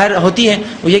جو ظاہر ہوتی ہے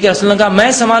وہ یہ کہ رسول اللہ کا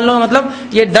میں سنبھال لوں گا، مطلب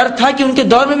یہ ڈر تھا کہ ان کے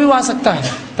دور میں بھی وہ آ سکتا ہے.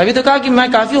 تبھی تو کہا کہ میں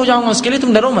کافی ہو جاؤں گا اس کے لیے،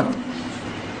 تم ڈرو مت.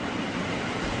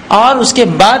 اور اس کے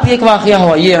بعد ایک واقعہ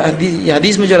ہوا، یہ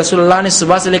حدیث میں جو رسول اللہ نے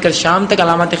صبح سے لے کر شام تک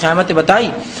علامات قیامت بتائی،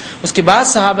 اس کے بعد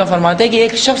صحابہ فرماتے ہیں کہ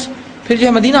ایک شخص پھر جو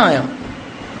ہے مدینہ آیا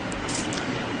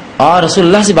اور رسول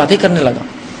اللہ سے باتیں کرنے لگا.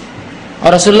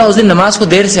 اور رسول اللہ اس دن نماز کو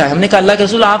دیر سے آئے. ہم نے کہا اللہ کے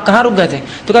رسول آپ کہاں رک گئے تھے؟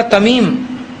 تو کہا تمیم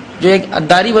جو ایک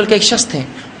اداری بول کے ایک شخص تھے،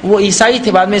 وہ عیسائی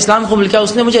تھے، بعد میں اسلام قبول کیا،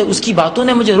 اس نے مجھے اس کی باتوں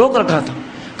نے مجھے روک رکھا تھا.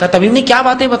 کہا تمیم نے کیا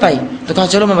باتیں بتائی؟ تو کہا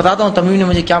چلو میں بتاتا ہوں تمیم نے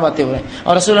مجھے کیا باتیں ہو رہی.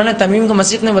 اور رسول اللہ نے تمیم کو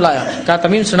مسجد میں بلایا. کہا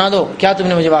تمیم سنا دو، کیا تم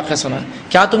نے مجھے واقعہ سنا،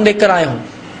 کیا تم دیکھ کر آئے ہو؟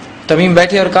 تمیم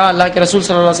بیٹھے اور کہا اللہ کے رسول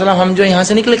صلی اللہ علیہ وسلم ہم جو یہاں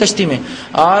سے نکلے کشتی میں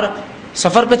اور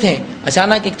سفر پہ تھے،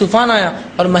 اچانک ایک طوفان آیا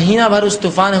اور مہینہ بھر اس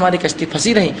طوفان ہماری کشتی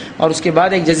پھنسی رہی، اور اس کے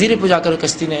بعد ایک جزیرے پہ جا کر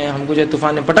کشتی نے ہم کو جو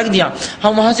طوفان نے پٹک دیا.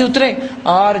 ہم وہاں سے اترے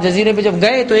اور جزیرے پہ جب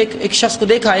گئے تو ایک شخص کو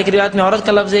دیکھا. ایک روایت میں عورت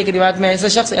کا لفظ ہے، ایک روایت میں ایسا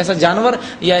شخص، ایسا جانور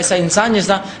یا ایسا انسان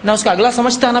جیسا نہ اس کا اگلا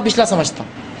سمجھتا نہ پچھلا سمجھتا،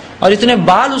 اور اتنے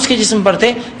بال اس کے جسم پر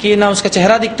تھے کہ نہ اس کا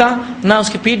چہرہ دکھتا نہ اس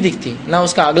کی پیٹھ دکھتی، نہ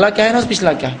اس کا اگلا کیا ہے نہ اس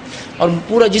پچھلا کیا ہے، اور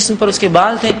پورا جسم پر اس کے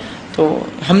بال تھے. تو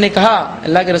ہم نے کہا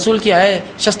اللہ کے رسول کی اے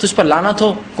شخص تجھ پر لعنت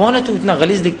ہو، کون ہے تو اتنا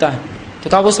غلیظ دکھتا ہے؟ تو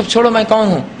کہا وہ سب چھوڑو، میں کون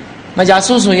ہوں؟ میں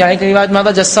جاسوس ہوں. یا ایک روایت میں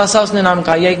آتا جساسا اس نے نام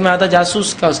کہا، یا ایک میں آتا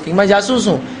جاسوس کا، اس کی میں جاسوس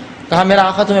ہوں. کہا میرا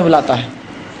آقا تمہیں بلاتا ہے.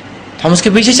 ہم اس کے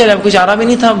پیچھے چلے، اب کچھ آ رہا بھی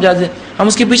نہیں تھا، ہم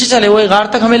اس کے پیچھے چلے. وہ ایک غار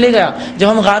تک ہمیں لے گیا.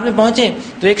 جب ہم غار میں پہنچے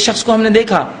تو ایک شخص کو ہم نے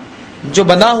دیکھا جو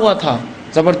بندھا ہوا تھا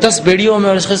زبردست بیڑیوں میں،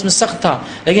 اور اس قسم سخت تھا،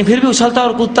 لیکن پھر بھی اچھلتا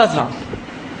اور کودتا تھا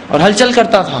اور ہلچل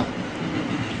کرتا تھا.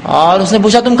 اور اس نے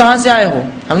پوچھا تم کہاں سے آئے ہو؟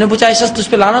 ہم نے پوچھا شخص تجھ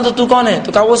پہ لانا تو کون ہے؟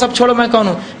 تو کہا وہ سب چھوڑو، میں کون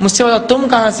ہوں؟ مجھ سے بتا تم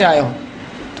کہاں سے آئے ہو؟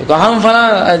 تو کہا ہم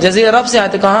فلاں جزیرہ عرب سے آئے.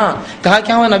 تو کہا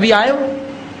کیا ہوا نبی آئے ہو؟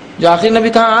 جو آخری نبی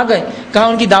کہاں آ گئے؟ کہا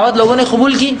ان کی دعوت لوگوں نے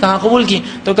قبول کی. کہاں قبول کی؟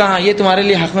 تو کہا یہ تمہارے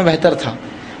لیے حق میں بہتر تھا.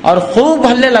 اور خوب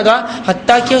ہلنے لگا،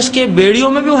 حتیٰ کہ اس کے بیڑیوں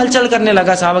میں بھی وہ ہلچل کرنے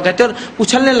لگا. صحابہ کہتے اور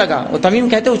اچھلنے لگا، وہ تمیم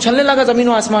کہتے اچھلنے لگا زمین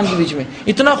و آسمان کے بیچ میں،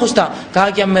 اتنا خوش تھا. کہا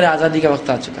کہ اب میرے آزادی کا وقت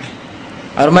آ چکا ہے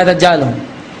اور میں دجال ہوں،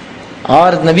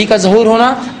 اور نبی کا ظہور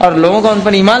ہونا اور لوگوں کا ان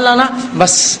پر ایمان لانا،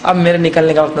 بس اب میرے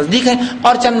نکلنے کا وقت نزدیک ہے.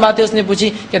 اور چند باتیں اس نے پوچھی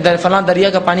کہ فلاں دریا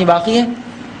کا پانی باقی ہے؟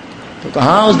 تو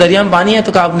کہا اس دریا میں پانی ہے.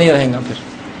 تو کہا اب نہیں رہیں گا. پھر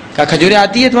کہا کھجوریں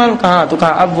آتی ہے تمہارے؟ کہاں؟ تو کہا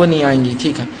اب وہ نہیں آئیں گی.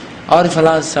 ٹھیک ہے. اور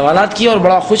فلاں سوالات کیے اور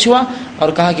بڑا خوش ہوا اور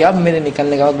کہا کہ اب میرے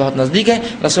نکلنے کا وقت بہت نزدیک ہے.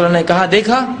 رسول اللہ نے کہا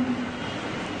دیکھا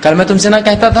کل میں تم سے نہ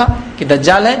کہتا تھا کہ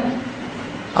دجال ہے؟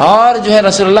 اور جو ہے رسول اللہ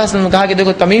صلی اللہ علیہ وسلم نے کہا کہ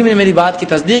دیکھو تمیم نے میری بات کی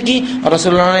تصدیق کی. اور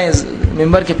رسول اللہ نے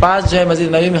ممبر کے پاس جو ہے مسجد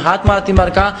نبوی میں ہاتھ مارتی مار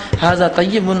کہا ھذا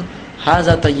طیب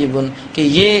ھذا طیب، کہ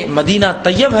یہ مدینہ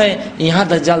طیب ہے، یہاں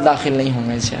دجال داخل نہیں ہوں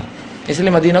گے. اس لیے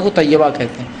مدینہ کو طیبہ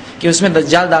کہتے ہیں کہ اس میں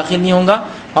دجال داخل نہیں ہوگا،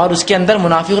 اور اس کے اندر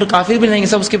منافق اور کافر بھی نہیں،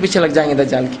 سب اس کے پیچھے لگ جائیں گے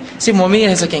دجال کی، صرف مومن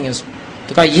رہ سکیں گے اس میں.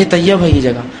 تو کہا یہ طیب ہے یہ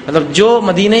جگہ، مطلب جو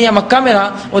مدینہ یا مکہ میں رہا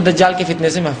وہ دجال کے فتنے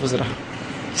سے محفوظ رہا،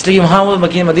 اس لیے وہاں وہ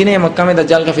مدینہ یا مکہ میں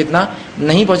دجال کا فتنہ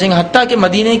نہیں پہنچیں گا. حتیٰ کہ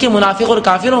مدینہ کے منافق اور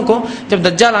کافروں کو جب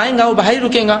دجال آئیں گا وہ باہر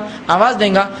رکیں گا، آواز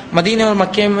دیں گا، مدینہ اور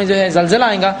مکہ میں جو ہے زلزلہ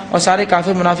آئیں گا اور سارے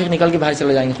کافر منافق نکل کے باہر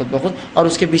چلے جائیں گے خود بخود، اور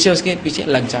اس کے پیچھے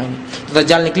لگ جائیں گے. تو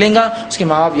دجال نکلیں گا، اس کے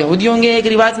ماں باپ یہودی ہوں گے. ایک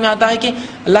روایت میں آتا ہے کہ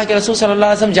اللہ کے رسول صلی اللہ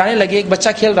علیہ وسلم جانے لگے، ایک بچہ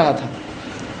کھیل رہا تھا.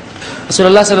 رسول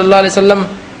اللہ صلی اللہ علیہ وسلم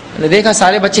نے دیکھا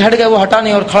سارے بچے ہٹ گئے، وہ ہٹا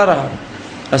نہیں اور کھڑا رہا.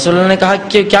 رسول اللہ نے کہا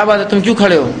کہ کیا بات ہے تم کیوں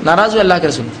کھڑے ہو؟ ناراض ہوئے اللہ کے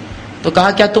رسول. تو کہا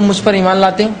کیا تم مجھ پر ایمان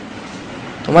لاتے ہو؟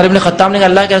 تو عمر ابن خطاب نے کہا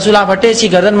اللہ کے رسول آپ ہٹے، اس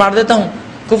کی گردن مار دیتا ہوں.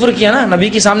 کفر کیا نا، نبی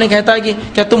کے سامنے کہتا ہے کہ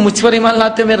کیا تم مجھ پر ایمان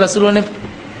لاتے ہو؟ میرے رسول نے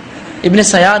ابن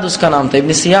سیاد اس کا نام تھا،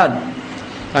 ابن سیاد،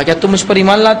 کہا کیا تم مجھ پر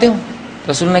ایمان لاتے ہو؟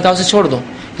 رسول نے کہا اسے چھوڑ دو،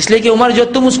 اس لیے کہ عمر جو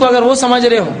تم اس کو اگر وہ سمجھ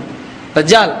رہے ہو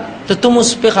دجال تو تم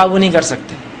اس پہ قابو نہیں کر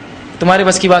سکتے، تمہارے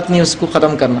بس کی بات نہیں اس کو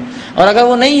ختم کرنا، اور اگر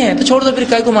وہ نہیں ہے تو چھوڑ دو، پھر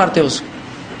کاہے کو مارتے ہو اس کو.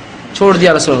 چھوڑ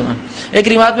دیا رسول اللہ. ایک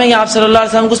روایت میں آپ صلی اللہ علیہ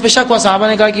وسلم کو اس پہ شک ہوا، صحابہ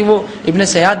نے کہا کہ وہ ابن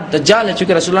سیاد دجال ہے،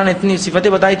 چونکہ رسول اللہ نے اتنی صفتیں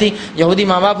بتائی تھی. یہودی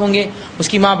ماں باپ ہوں گے، اس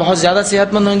کی ماں بہت زیادہ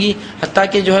صحت مند ہوں گی، حتیٰ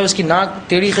کہ جو ہے اس کی ناک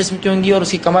ٹیڑھی قسم کی ہوں گی اور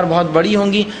اس کی کمر بہت بڑی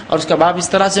ہوں گی، اور اس کا باپ اس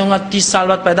طرح سے ہوگا، 30 سال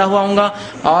بعد پیدا ہوا ہوں گا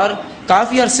اور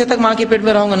کافی عرصے تک ماں کے پیٹ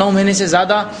میں رہوں گا، 9 مہینے سے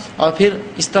زیادہ، اور پھر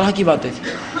اس طرح کی باتیں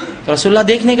تھیں. تو رسول اللہ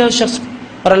دیکھنے گئے اس شخص کو،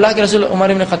 اور اللہ کے رسول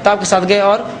عمر بن خطاب کے ساتھ گئے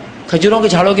اور کھجوروں کے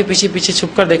جھاڑوں کے پیچھے پیچھے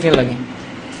چھپ کر دیکھنے لگے.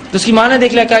 تو اس کی ماں نے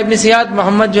دیکھ لیا کہ ابن سیاد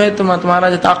محمد جو ہے تمہارا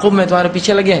جو تعاقب میں تمہارے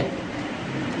پیچھے لگے ہیں.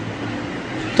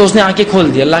 تو اس نے آنکھیں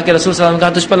کھول دی. اللہ کے رسول صلی اللہ علیہ وسلم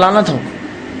نے کہا تجھ پر لعنت ہو.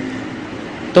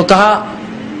 تو کہا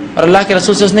اور اللہ کے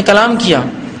رسول سے اس نے کلام کیا.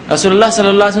 رسول اللہ صلی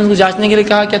اللہ علیہ وسلم کو جانچنے کے لیے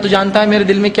کہا کیا تو جانتا ہے میرے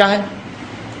دل میں کیا ہے؟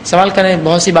 سوال کرنے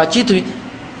بہت سی بات چیت ہوئی.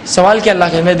 سوال کیا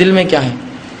اللہ کے میرے دل میں کیا ہے؟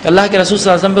 تو اللہ کے رسول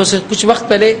صلی اللہ علیہ وسلم پہ اسے کچھ وقت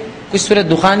پہلے کچھ سورۃ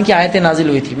دخان کی آیتیں نازل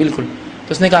ہوئی تھی بالکل.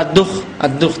 تو اس نے کہا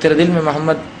الدخ تیرے دل میں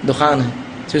محمد دخان ہے.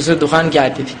 سورۃ دخان کی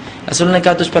آیتیں تھی. رسول نے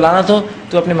کہا تجھ پہ لعنت ہو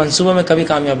تو اپنے منصوبوں میں کبھی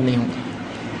کامیاب نہیں ہوگا.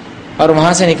 اور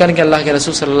وہاں سے نکل کے اللہ کے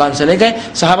رسول صلی اللہ علیہ وسلم چلے گئے.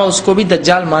 صحابہ اس کو بھی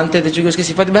دجال مانتے تھے چونکہ اس کی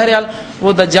صفت بہرحال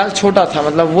وہ دجال چھوٹا تھا,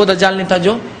 مطلب وہ دجال نہیں تھا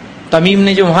جو تمیم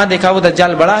نے جو وہاں دیکھا, وہ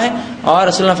دجال بڑا ہے. اور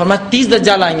رسول اللہ نے فرمایا 30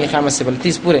 دجال آئیں گے قیامت سے پہلے,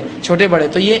 30 پورے چھوٹے بڑے.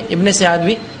 تو یہ ابن سیاد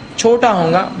بھی چھوٹا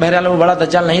ہوگا, بہرحال وہ بڑا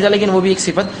دجال نہیں تھا لیکن وہ بھی ایک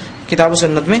صفت کتاب و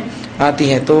سنت میں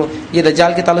آتی ہے. تو یہ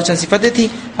دجال کے تعلق چند صفتیں تھیں.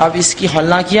 اب اس کی حل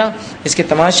نہ کیا, اس کے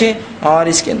تماشے اور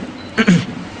اس کے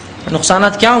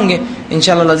نقصانات کیا ہوں گے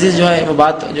انشاءاللہ العزیز جو ہے وہ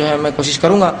بات جو ہے میں کوشش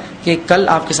کروں گا کہ کل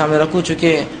آپ کے سامنے رکھوں,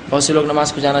 چونکہ بہت سے لوگ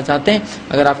نماز کو جانا چاہتے ہیں.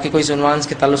 اگر آپ کے کوئی اس عنوان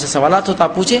کے تعلق سے سوالات ہو تو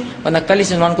آپ پوچھیں, ورنہ کل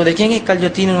اس عنوان کو دیکھیں گے. کل جو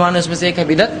 3 عنوان ہیں اس میں سے ایک ہے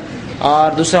بدعت,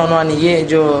 اور دوسرا عنوان یہ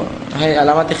جو ہے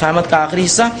علامات قیامت کا آخری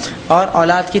حصہ, اور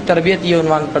اولاد کی تربیت, یہ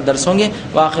عنوان پر درس ہوں گے.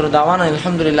 وآخر دعوانا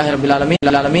الحمدللہ رب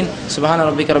العالمین. سبحان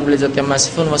ربک رب العزت عما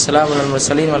یصفون وسلام علی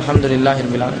المرسلین والحمدللہ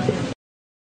رب العالمین.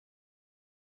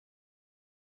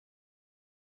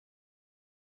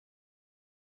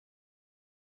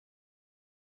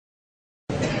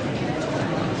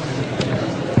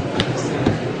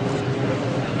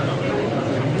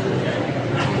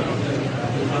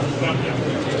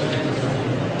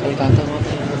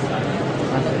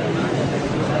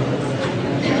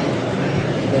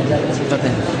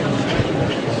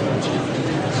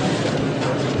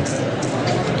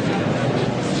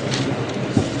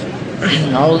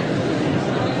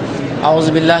 اعوذ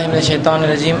باللہ من الشیطان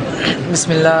الرجیم.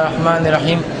 بسم اللہ الرحمن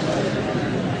الرحیم.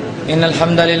 ان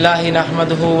الحمد للہ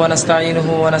نحمده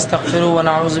ونستعینه ونستغفره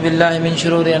ونعوذ باللہ من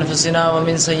شرور انفسنا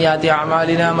ومن سیئات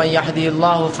اعمالنا من يهده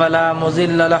الله فلا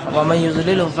مضل له ومن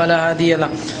يضلل فلا هادي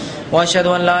له واشهد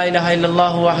ان لا اله الا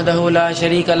الله وحده لا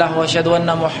شريك له واشهد ان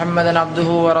محمدا عبده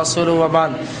ورسوله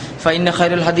وبعد فإن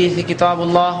خير الحديث كتاب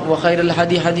الله وخير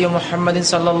الهدي هدي محمد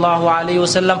صلى الله عليه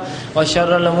وسلم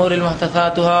وشر الأمور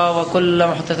محدثاتها وكل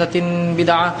محدثة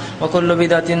بدعة وكل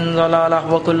بدعة ضلالة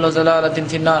وكل ضلالة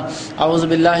في النار. أعوذ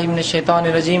بالله من الشيطان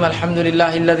الرجيم. الحمد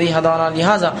لله الذي هدانا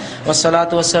لهذا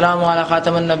والصلاة والسلام على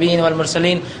خاتم النبيين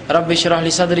والمرسلين. رب اشرح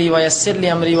لي صدري ويسر لي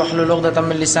أمري واحلل عقدة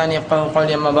من لساني يفقهوا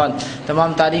قولي. أما بعد,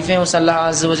 تمام تعریفیں اس اللہ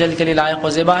عز و جل کے لیے لائق و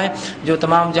زیبا ہے جو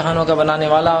تمام جہانوں کا بنانے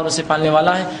والا اور اسے پالنے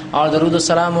والا ہے, اور درود و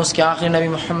سلام اس کے آخری نبی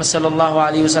محمد صلی اللہ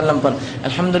علیہ وسلم پر.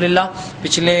 الحمدللہ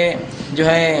پچھلے جو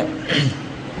ہے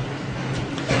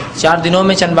 4 دنوں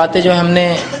میں چند باتیں جو ہم نے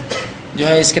جو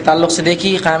ہے اس کے تعلق سے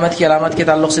دیکھی, قیامت کی علامت کے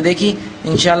تعلق سے دیکھی.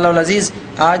 انشاءاللہ العزیز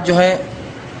آج جو ہے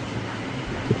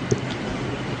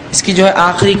اس کی جو ہے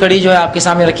آخری کڑی جو ہے آپ کے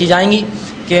سامنے رکھی جائیں گی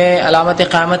کہ علامت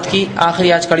قیامت کی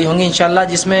آخری آج کڑی ہوں گی انشاءاللہ,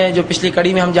 جس میں جو پچھلی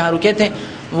کڑی میں ہم جہاں رکے تھے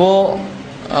وہ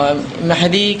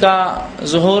مہدی کا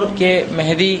ظہور کے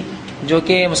مہدی جو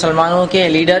کہ مسلمانوں کے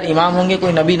لیڈر امام ہوں گے,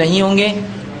 کوئی نبی نہیں ہوں گے,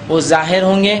 وہ ظاہر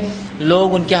ہوں گے,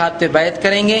 لوگ ان کے ہاتھ پہ بیعت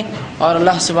کریں گے, اور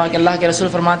اللہ کے رسول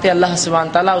فرماتے ہیں اللہ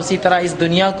سبحانہ تعالیٰ اسی طرح اس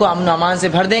دنیا کو امن و امان سے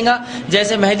بھر دے گا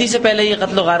جیسے مہدی سے پہلے یہ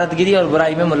قتل و غارت گری اور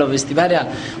برائی میں ملوث تھی. بہرحال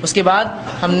اس کے بعد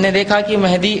ہم نے دیکھا کہ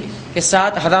مہدی کے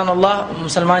ساتھ ہدان اللہ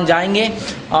مسلمان جائیں گے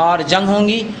اور جنگ ہوں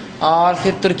گی, اور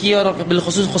پھر ترکی اور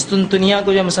بالخصوص قسطنطنیہ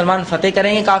کو جو مسلمان فتح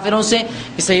کریں گے کافروں سے.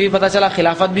 اس سے یہ بھی پتہ چلا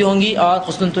خلافت بھی ہوں گی اور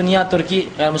قسطنطنیہ ترکی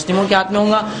غیر مسلموں کے ہاتھ میں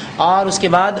ہوں گا. اور اس کے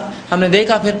بعد ہم نے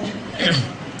دیکھا پھر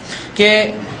کہ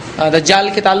دجال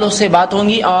کے تعلق سے بات ہوں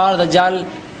گی, اور دجال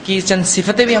کی چند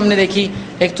صفتیں بھی ہم نے دیکھی.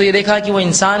 ایک تو یہ دیکھا کہ وہ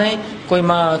انسان ہے, کوئی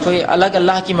الگ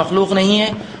اللہ کی مخلوق نہیں ہے,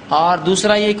 اور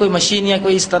دوسرا یہ کوئی مشین یا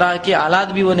کوئی اس طرح کے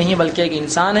آلات بھی وہ نہیں, بلکہ ایک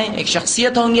انسان ہے, ایک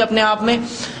شخصیت ہوں گی اپنے آپ میں,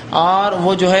 اور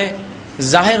وہ جو ہے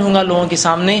ظاہر ہوں گا لوگوں کے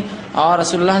سامنے. اور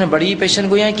رسول اللہ نے بڑی پیشن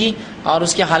گوئیاں کی, اور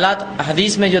اس کے حالات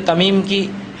حدیث میں جو تمیم کی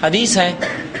حدیث ہے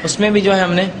اس میں بھی جو ہے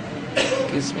ہم نے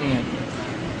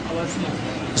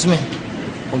اس میں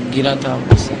وہ گرا تھا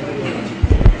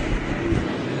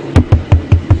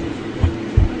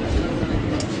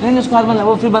نہیں, اس کو ہاتھ بند,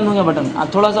 وہ پھر بند ہو گیا بٹن,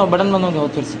 تھوڑا سا بٹن بند ہو گیا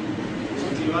پھر سے.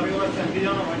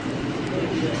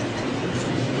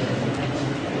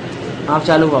 آپ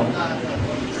چالو ہوا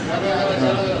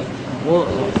وہ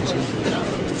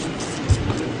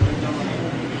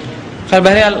خیر.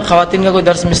 بہرحال خواتین کا کوئی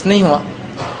درس مس نہیں ہوا,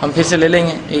 ہم پھر سے لے لیں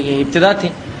گے. یہ ابتدا تھی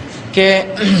کہ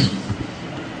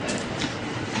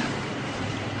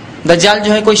دجال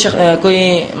جو ہے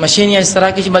کوئی مشین یا اس طرح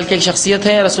کی بلکہ ایک شخصیت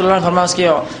ہے. رسول اللہ نے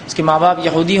فرمایا اس کے ماں باپ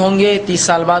یہودی ہوں گے، 30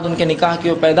 سال بعد ان کے نکاح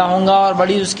کے وہ پیدا ہوں گا اور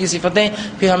بڑی اس کی صفتیں.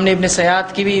 پھر ہم نے ابن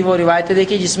سیاد کی بھی وہ روایتیں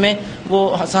دیکھی جس میں وہ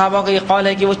صحابہ کا یہ قول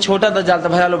ہے کہ وہ چھوٹا دجال تھا،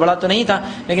 بہرحال وہ بڑا تو نہیں تھا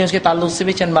لیکن اس کے تعلق سے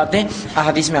بھی چند باتیں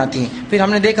احادیث میں آتی ہیں. پھر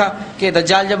ہم نے دیکھا کہ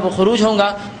دجال جب خروج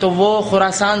ہوگا تو وہ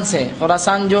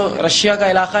خراسان جو رشیا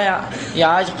کا علاقہ ہے یا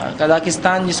آج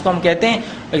قزاقستان جس کو ہم کہتے ہیں،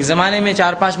 ایک زمانے میں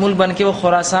 4-5 ملک بن کے وہ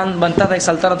خراسان بنتا تھا، ایک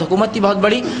سلطنت حکومت تھی بہت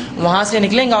بڑی، وہاں سے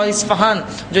نکلیں گا. اور اصفہان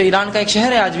جو ایران کا ایک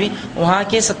شہر ہے آج بھی، وہاں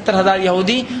کے 70,000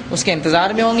 یہودی اس کے انتظار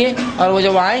میں ہوں گے اور وہ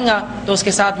جب آئیں گا تو اس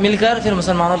کے ساتھ مل کر پھر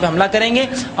مسلمانوں پہ حملہ کریں گے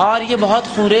اور یہ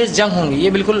بہت خونریز جنگ ہوں گی. یہ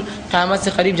بالکل قیامت سے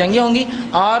قریب جنگیں ہوں گی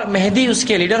اور مہدی اس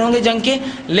کے لیڈر ہوں گے جنگ کے،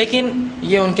 لیکن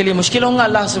یہ ان کے لیے مشکل ہوں گا.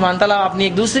 اللہ سبحانہ تعالیٰ اپنی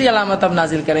ایک دوسری علامت اب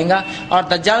نازل کریں گا اور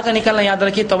دجال کا نکلنا یاد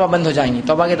رکھیے توبہ بند ہو جائیں گی.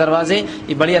 توبہ کے دروازے،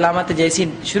 یہ بڑی علامت جیسی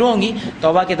شروع ہوں گی،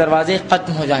 توبہ کے دروازے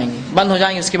ختم ہو جائیں گے، بند ہو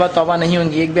جائیں گے، اس کے بعد توبہ نہیں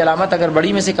ہوں گی. ایک بھی علامت اگر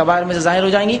بڑی میں سے کبائر میں سے ظاہر ہو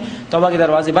جائیں گی، توبہ کے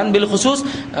دروازے بند. بالخصوص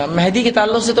مہدی کے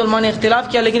تعلق سے تو علماء نے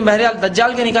اختلاف کیا، لیکن بہرحال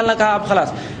دجال کے نکلنا کہا اب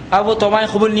خلاص، اب وہ توبائیں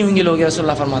قبول نہیں ہوں گی، لوگ رسول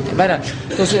اللہ فرماتے ہیں.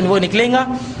 بہرحال تو وہ نکلیں گا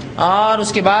اور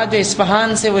اس کے بعد جو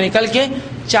اصفہان سے وہ نکل کے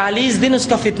 40 دن اس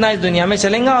کا فتنہ اس دنیا میں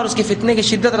چلیں گا. اور اس کے فتنے کی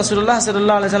شدت رسول اللہ صلی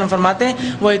اللہ علیہ وسلم فرماتے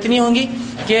ہیں وہ اتنی ہوں گی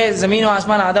کہ زمین و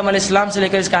آسمان آدم علیہ السلام سے لے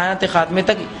کر اس کائنات خاتمے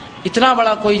تک اتنا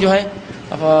بڑا کوئی جو ہے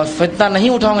فتنہ نہیں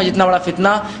اٹھاؤں گا جتنا بڑا فتنہ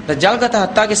دجال کا تھا.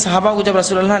 حتیٰ کہ صحابہ کو جب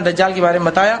رسول اللہ نے دجال کے بارے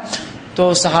میں بتایا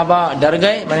تو صحابہ ڈر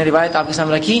گئے. میں نے روایت آپ کے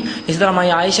سامنے رکھی. اسی طرح ماں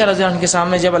عائشہ رضی اللہ عنہ کے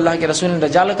سامنے جب اللہ کے رسول نے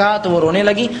دجال کہا تو وہ رونے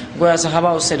لگی، گویا صحابہ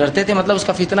اس سے ڈرتے تھے. مطلب اس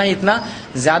کا فتنہ ہی اتنا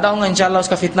زیادہ ہوگا. انشاءاللہ اس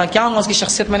کا فتنہ کیا ہوگا، اس کی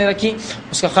شخصیت میں نے رکھی.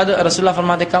 اس کا قد رسول اللہ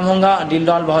فرماتے کم ہوگا، ڈیل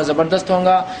ڈال بہت زبردست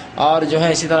ہوگا اور جو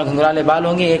ہے اسی طرح گھنگرالے بال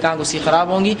ہوں گے، ایک آنکھ اس کی خراب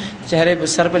ہوں گی، چہرے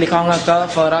سر پہ لکھا ہوگا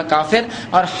کفر کافر.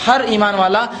 اور ہر ایمان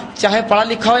والا چاہے پڑھا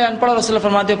لکھا ہو یا ان پڑھ، رسول اللہ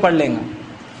فرماتے پڑھ لیں گا.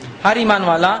 ہر ایمان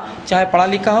والا چاہے پڑھا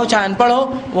لکھا ہو چاہے ان پڑھ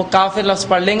ہو، وہ کافر لفظ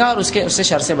پڑھ لیں گا اور اس سے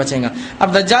شر سے بچیں گا.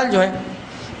 اب دجال جو ہے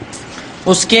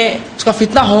اس کا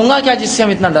فتنہ ہوگا کیا جس سے ہم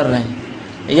اتنا ڈر رہے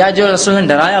ہیں، یا جو رسول نے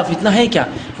ڈرایا فتنہ ہے کیا؟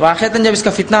 واقعتاً جب اس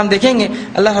کا فتنہ ہم دیکھیں گے،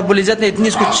 اللہ رب العزت نے اتنی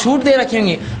اس کو چھوٹ دے رکھی ہوں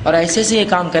گی اور ایسے سے یہ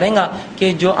کام کریں گا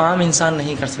کہ جو عام انسان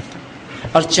نہیں کر سکتا.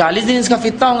 اور 40 دن اس کا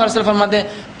فتنہ ہوگا. رسول فرماتے ہیں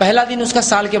پہلا دن اس کا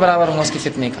سال کے برابر ہوگا اس کے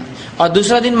فتنے کا، اور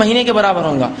دوسرا دن مہینے کے برابر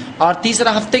ہوگا، اور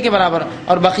تیسرا ہفتے کے برابر،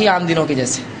 اور باقی عام دنوں کے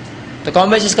جیسے. تو کم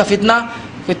بیش اس کا فتنہ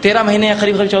کوئی 13 مہینے یا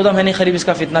قریب 14 مہینے قریب اس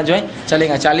کا فتنہ جو ہے چلے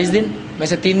گا. 40 دن میں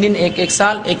سے 3 دن، ایک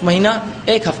سال، 1 مہینہ،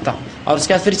 1 ہفتہ، اور اس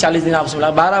کے بعد پھر 40 دن آپ سے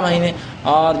 12 مہینے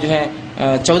اور جو ہے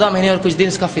 14 مہینے اور کچھ دن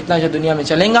اس کا فتنہ جو دنیا میں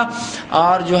چلیں گا.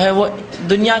 اور جو ہے وہ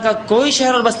دنیا کا کوئی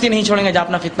شہر اور بستی نہیں چھوڑیں گا جہاں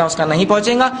اپنا فتنہ اس کا نہیں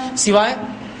پہنچے گا، سوائے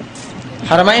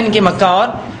حرمین کے مکہ اور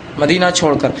مدینہ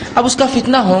چھوڑ کر. اب اس کا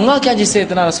فتنہ ہوگا کیا جس سے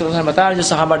اتنا رسول اللہ نے بتایا، جو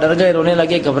صحابہ ڈر گئے، رونے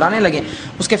لگے، گھبرانے لگے.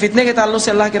 اس کے فتنے کے تعلق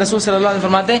سے اللہ کے رسول صلی اللہ علیہ وسلم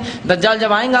فرماتے ہیں دجال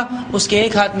جب آئیں گا اس کے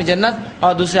ایک ہاتھ میں جنت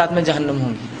اور دوسرے ہاتھ میں جہنم ہوں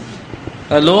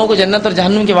گی. لوگوں کو جنت اور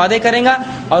جہنم کے وعدے کریں گا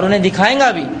اور انہیں دکھائیں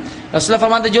گا بھی. رسول اللہ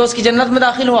فرماتے جو اس کی جنت میں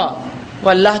داخل ہوا وہ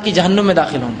اللہ کی جہنم میں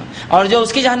داخل ہوگا، اور جو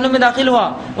اس کی جہنم میں داخل ہوا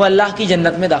وہ اللہ کی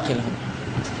جنت میں داخل ہوگا.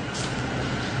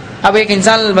 اب ایک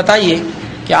انسان بتائیے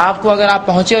کہ آپ کو اگر آپ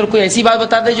پہنچے اور کوئی ایسی بات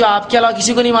بتا دے جو آپ کے علاوہ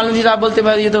کسی کو نہیں معلوم تھی، آپ بولتے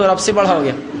بھائی یہ تو رب سے بڑا ہو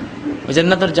گیا. وہ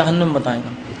جنت اور جہنم بتائیں گا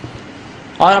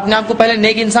اور اپنے آپ کو پہلے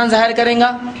نیک انسان ظاہر کریں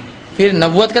گا، پھر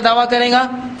نبوت کا دعویٰ کریں گا،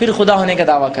 پھر خدا ہونے کا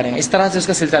دعویٰ کریں گا. اس طرح سے اس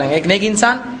کا سلسلہ رہیں گا. ایک نیک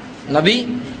انسان، نبی،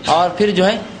 اور پھر جو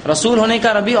ہے رسول ہونے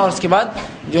کا نبی، اور اس کے بعد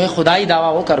جو ہے خدائی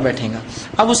دعویٰ وہ کر بیٹھیں گا.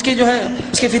 اب اس کے جو ہے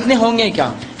اس کے فتنے ہوں گے کیا؟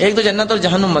 ایک تو جنت اور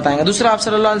جہنم بتائیں گا. دوسرا آپ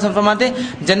صلی اللہ علیہ وسلم فرماتے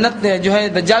جنت جو ہے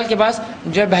دجال کے پاس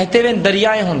جو ہے بہتے ہوئے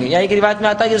دریائے ہوں گے، یا ایک روایت میں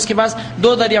آتا ہے کہ اس کے پاس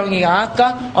 2 دریا ہوں گے، آنکھ کا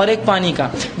اور ایک پانی کا.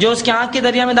 جو اس کے آنکھ کے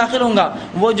دریا میں داخل ہوں گا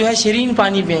وہ جو ہے شیرین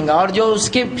پانی پئیں گا، اور جو اس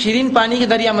کے شیرین پانی کے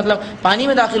دریا مطلب پانی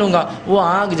میں داخل ہوں گا وہ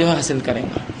آنکھ جو ہے حاصل کریں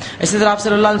گا. اسی طرح آپ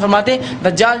صلی اللہ علیہ وسلم فرماتے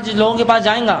دجال جو لوگوں کے پاس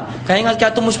جائیں گا کہیں گا کیا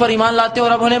تم مجھ پر ایمان لاتے ہو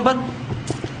رب ہونے پر؟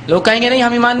 لوگ کہیں گے نہیں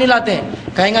ہم ایمان نہیں لاتے ہیں.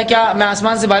 کہیں گا کیا میں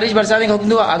آسمان سے بارش برسا دیں گا حکم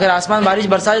دوں گا، اگر آسمان بارش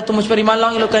برسا دے تو مجھ پر ایمان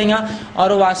لاؤں گے؟ لوگ کہیں گا.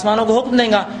 اور وہ آسمانوں کو حکم دیں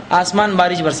گا، آسمان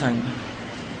بارش برسائیں گے.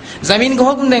 زمین کو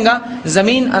حکم دیں گا،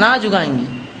 زمین اناج اگائیں گی.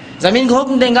 زمین کو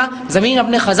حکم دیں گا، زمین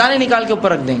اپنے خزانے نکال کے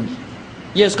اوپر رکھ دیں گی.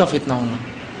 یہ اس کا فتنہ ہوگا.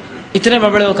 اتنے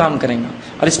بڑے وہ کام کریں گا.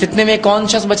 اور اس فتنے میں کون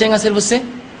شخص بچیں گا صرف اس سے؟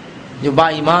 جو با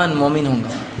ایمان مومن ہوں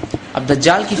گا. اب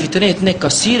دجال کی فتنے اتنے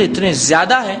کثیر، اتنے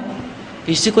زیادہ ہیں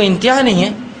کہ اس سے کوئی انتہا نہیں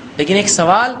ہے. لیکن ایک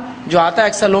سوال جو آتا ہے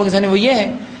اکثر لوگوں کے ذہن میں وہ یہ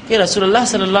ہے کہ رسول اللہ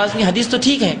صلی اللہ علیہ وسلم کی حدیث تو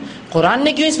ٹھیک ہے، قرآن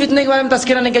نے کیوں اس فتنے کے بارے میں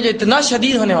تذکرہ نہیں کیا جو اتنا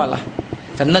شدید ہونے والا ہے؟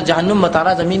 جنت جہنم بتا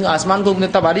رہا، زمین آسمان کو حکم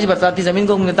دیتا بارش برساتی، زمین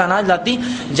کو حکم دیتا اناج لاتی،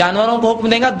 جانوروں کو حکم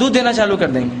دے گا دودھ دینا چالو کر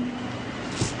دیں گے.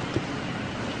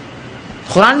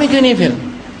 قرآن میں کیوں نہیں؟ پھر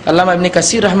علامہ ابن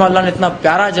کثیر رحمہ اللہ نے اتنا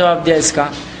پیارا جواب دیا اس کا.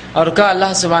 اور کہا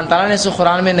اللہ سبحانہ تعالیٰ نے اس کو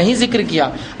قرآن میں نہیں ذکر کیا،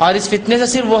 اور اس فتنے سے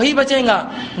صرف وہی بچیں گا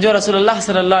جو رسول اللہ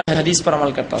صلی اللہ علیہ وسلم حدیث پر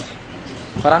عمل کرتا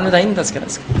تھا۔ قرآن میں نہیں تذکرہ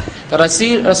اس کا، تو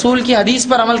رسول کی حدیث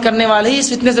پر عمل کرنے والے ہی اس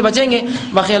فتنے سے بچیں گے،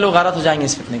 باقی لوگ غارت ہو جائیں گے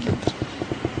اس فتنے کے اندر،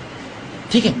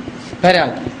 ٹھیک ہے۔ بہرحال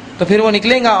تو پھر وہ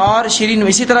نکلیں گا، اور شیرین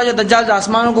اسی طرح جو دجال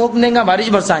آسمانوں کو حکم دیں گا بارش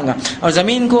برسائیں گا، اور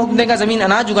زمین کو حکم دیں گا زمین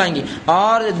اناج اگائیں گی،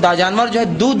 اور جانور جو ہے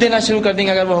دودھ دینا شروع کر دیں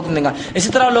گے اگر وہ حکم دیں گا۔ اسی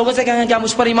طرح لوگوں سے کہیں گے کیا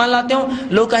مجھ پر ایمان لاتے ہو؟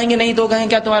 لوگ کہیں گے نہیں، تو کہیں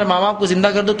کیا تمہارے ماں باپ کو زندہ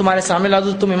کر دو، تمہارے سامنے لا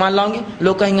دو، تم ایمان لاؤ گے؟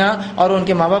 لوگ کہیں گے ہاں، اور ان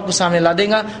کے ماں باپ کو سامنے لا دیں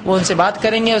گا، وہ ان سے بات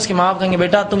کریں گے، اس کے ماں باپ کہیں گے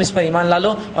بیٹا تم اس پر ایمان لا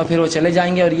لو، اور پھر وہ چلے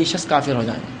جائیں گے اور یہ شخص کافر ہو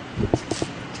جائیں گے۔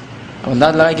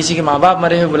 انداز لگائے کسی کے ماں باپ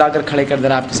مرے ہوئے بلا کر کھڑے کر دے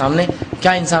رہا آپ کے سامنے،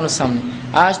 کیا انسان اس سامنے؟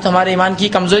 آج تو ہمارے ایمان کی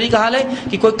کمزوری کا حال ہے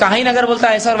کہ کوئی کہیں اگر بولتا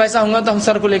ہے ایسا اور ویسا ہوں گا تو ہم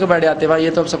سر کو لے کے بیٹھ جاتے ہیں، بھائی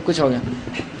یہ تو اب سب کچھ ہو گیا،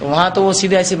 تو وہاں تو وہ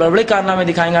سیدھے ایسے بڑے بڑے کارنامے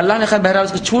دکھائیں گے۔ اللہ نے خیر بہرحال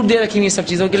اس کو چھوٹ دے رکھی ہے سب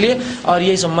چیزوں کے لیے، اور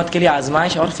یہ اس امت کے لیے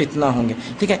آزمائش اور فتنہ ہوں گے،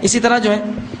 ٹھیک ہے۔ اسی طرح جو ہے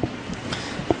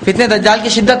فتنے دجال کی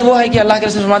شدت وہ ہے کہ اللہ کے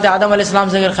رسول فرماتے ہیں آدم علیہ السلام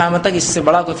سے اگر قیامت تک اس سے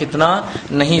بڑا کوئی فتنہ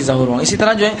نہیں ظہور ہو۔ اسی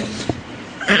طرح جو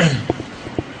ہے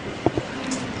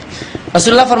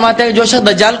رسول اللہ فرماتے ہیں جو شخص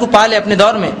دجال کو پالے اپنے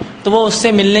دور میں تو وہ اس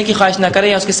سے ملنے کی خواہش نہ کرے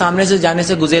یا اس کے سامنے سے جانے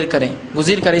سے گزیر کرے،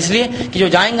 اس لیے کہ جو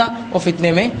جائیں گا وہ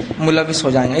فتنے میں ملوث ہو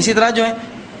جائیں گا۔ اسی طرح جو ہے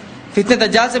فتنے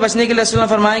دجال سے بچنے کے لیے رسول اللہ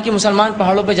فرمائے کہ مسلمان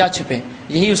پہاڑوں پہ جا چھپے،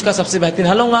 یہی اس کا سب سے بہترین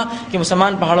حل ہوگا کہ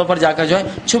مسلمان پہاڑوں پر جا کر جو ہے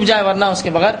چھپ جائے، ورنہ اس کے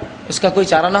بغیر اس کا کوئی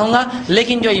چارہ نہ ہوگا۔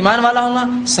 لیکن جو ایمان والا ہوگا،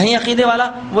 صحیح عقیدے والا،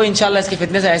 وہ انشاءاللہ اس کے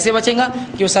فتنے سے ایسے بچیں گا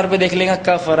کہ وہ سر پہ دیکھ لے گا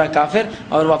کفر کافر،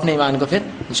 اور وہ اپنے ایمان کو پھر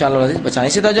انشاءاللہ بچائیں۔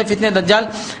 اسی طرح جو فتنے دجال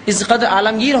اس قدر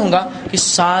عالمگیر ہوں گا کہ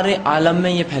سارے عالم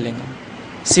میں یہ پھیلیں گا،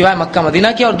 سوائے مکہ مدینہ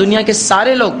کے، اور دنیا کے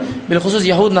سارے لوگ بالخصوص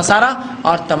یہود نصارہ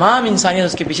اور تمام انسانیت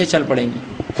اس کے پیچھے چل پڑیں گی۔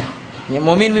 یہ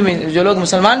مومن بھی، جو لوگ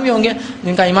مسلمان بھی ہوں گے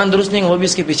جن کا ایمان درست نہیں وہ بھی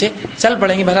اس کے پیچھے چل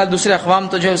پڑیں گے۔ بہرحال دوسرے اقوام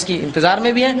تو جو ہے اس کی انتظار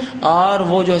میں بھی ہیں اور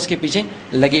وہ جو ہے اس کے پیچھے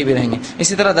لگے بھی رہیں گے۔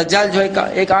 اسی طرح دجال جو ہے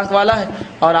ایک آنکھ والا ہے،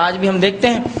 اور آج بھی ہم دیکھتے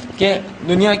ہیں کہ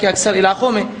دنیا کے اکثر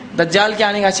علاقوں میں دجال کے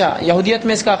آنے کا، اچھا یہودیت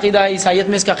میں اس کا عقیدہ ہے، عیسائیت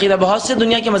میں اس کا عقیدہ، بہت سے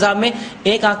دنیا کے مذہب میں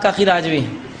ایک آنکھ کا عقیدہ آج بھی ہے،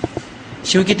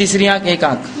 شیو کی تیسری آنکھ ایک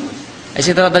آنکھ،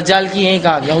 اسی طرح دجال کی ایک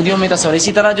آنکھ یہودیوں میں تصور۔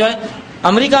 اسی طرح جو ہے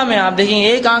امریکہ میں آپ دیکھیں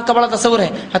ایک آنکھ کا بڑا تصور ہے،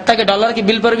 حتیٰ کہ ڈالر کے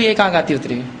بل پر بھی ایک آنکھ آتی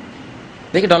اتری ہوئی،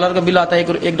 دیکھیں ڈالر کا بل آتا ہے،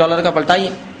 ایک ڈالر کا پلٹائیے،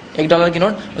 ایک ڈالر کی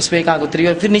نوٹ، اس پہ ایک آنکھ اتری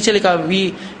اور پھر نیچے لکھا وی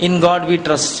ان گاڈ وی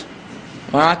ٹرسٹ،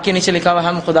 وہاں آنکھ کے نیچے لکھا ہوا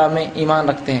ہم خدا میں ایمان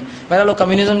رکھتے ہیں۔ بہرحال لوگ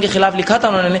کمیونزم کے خلاف لکھا تھا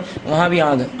انہوں نے، وہاں بھی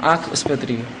آنکھ اس پہ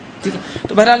اتری ہوئی، ٹھیک ہے۔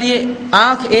 تو بہرحال یہ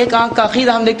ایک آنکھ کا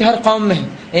عقیدہ ہم دیکھتے ہیں ہر قوم میں،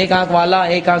 ایک آنکھ والا،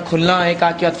 ایک آنکھ کھلنا، ایک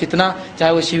آنکھ کے بعد فتنہ،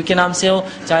 چاہے وہ شیو کے نام سے ہو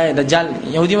چاہے دجال،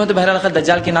 یہودیوں میں تو بہرحال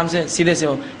دجال کے نام سے سیدھے سے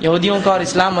ہو، یہودیوں کا اور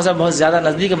اسلام مذہب بہت زیادہ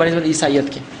نزدیک ہے بنسبت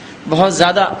عیسائیت کے، بہت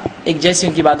زیادہ ایک جیسی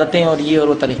ان کی عبادتیں اور یہ اور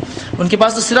وہ طریقے، ان کے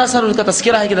پاس تو سراسر ان کا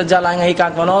تذکرہ ہے کہ دجال آئیں گا ایک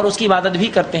آنکھ والا، اور اس کی عبادت بھی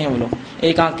کرتے ہیں وہ لوگ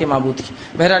ایک آنکھ کے معبود کی۔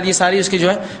 بہرحال یہ ساری اس کی جو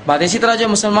ہے بات۔ اسی طرح جو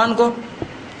مسلمان کو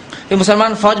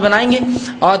مسلمان فوج بنائیں گے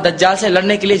اور دجال سے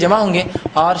لڑنے کے لیے جمع ہوں گے،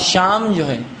 اور شام جو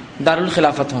ہے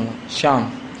دارالخلافت ہوں گا، شام،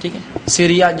 ٹھیک ہے،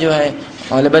 سیریا جو ہے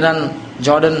اور لبنان،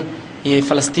 جارڈن، یہ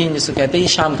فلسطین جس کو کہتے ہیں یہ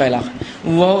شام کا علاقہ،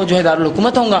 وہ جو ہے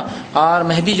دارالحکومت ہوں گا، اور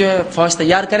مہدی جو ہے فوج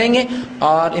تیار کریں گے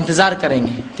اور انتظار کریں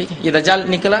گے، ٹھیک ہے۔ یہ دجال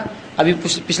نکلا، ابھی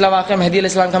پچھلا واقعہ مہدی علیہ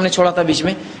السلام کا ہم نے چھوڑا تھا بیچ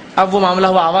میں، اب وہ معاملہ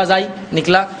ہوا، آواز آئی،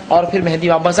 نکلا، اور پھر مہدی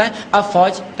واپس آئے، اب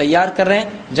فوج تیار کر رہے ہیں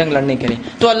جنگ لڑنے کے لیے۔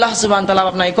 تو اللہ سبحانہ تعالیٰ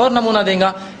اپنا ایک اور نمونہ دیں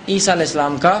گا، عیسیٰ علیہ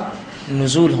السلام کا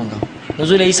نزول ہوگا۔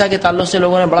 نزول عیسیٰ کے تعلق سے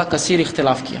لوگوں نے بڑا کثیر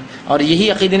اختلاف کیا، اور یہی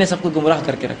عقیدے نے سب کو گمراہ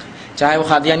کر کے رکھا، چاہے وہ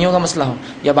قادیانیوں کا مسئلہ ہو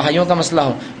یا بہائیوں کا مسئلہ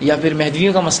ہو یا پھر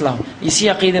مہدویوں کا مسئلہ ہو، اسی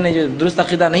عقیدے نے جو درست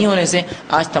عقیدہ نہیں ہونے سے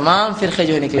آج تمام فرقے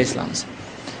جو ہے نکلے اسلام سے۔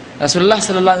 رسول اللہ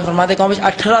صلی اللہ علیہ وسلم فرماتے ہیں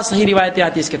 18 صحیح روایتیں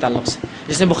آتی ہیں اس کے تعلق سے،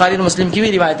 جس میں بخاری اور مسلم کی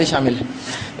بھی روایتیں شامل ہیں۔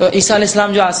 عیسیٰ علیہ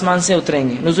السلام جو آسمان سے اتریں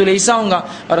گے، نزول عیسیٰ ہوں گا،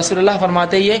 اور رسول اللہ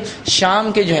فرماتے ہیں یہ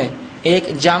شام کے جو ہے ایک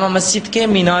جامع مسجد کے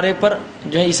مینارے پر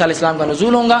جو ہے عیسیٰ علیہ السلام کا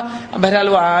نزول ہوگا۔ بہرحال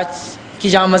وہ آج کی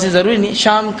جامع مسجد ضروری نہیں،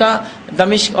 شام کا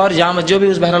دمشق اور جامع جو بھی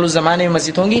اس بہرحال اس زمانے میں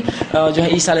مسجد ہوں گی، جو ہے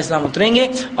عیسیٰ علیہ السلام اتریں گے،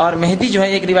 اور مہدی جو ہے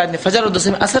ایک روایت میں فجر اور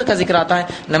دوسرے میں عصر کا ذکر آتا ہے،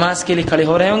 نماز کے لیے کھڑے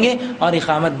ہو رہے ہوں گے اور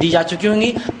اقامت دی جا چکی ہوں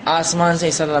گی، آسمان سے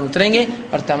عیسیٰ علیہ السلام اتریں گے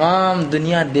اور تمام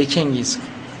دنیا دیکھیں گی اس کو،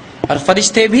 اور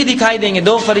فرشتے بھی دکھائی دیں گے،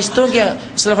 دو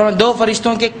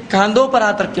فرشتوں کے کاندھوں پر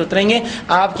ہاتھ رکھ کے اتریں گے،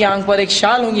 آپ کی آنکھ پر ایک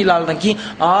شال ہوں گی لال رنگ کی،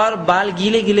 اور بال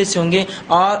گیلے گیلے سے ہوں گے،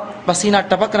 اور پسینہ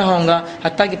ٹپک رہا ہوگا،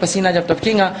 حتیٰ کہ پسینہ جب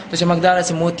ٹپکے گا تو چمکدار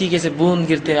ایسے موتی کے سے بوند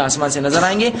گرتے آسمان سے نظر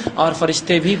آئیں گے، اور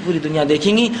فرشتے بھی پوری دنیا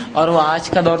دیکھیں گی، اور وہ آج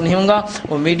کا دور نہیں ہوگا،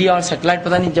 وہ میڈیا اور سیٹلائٹ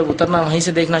پتہ نہیں جب اترنا وہیں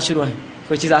سے دیکھنا شروع ہے،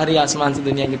 کوئی چیز آ رہی ہے آسمان سے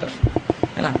دنیا کی طرف،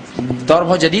 ہے نا، دور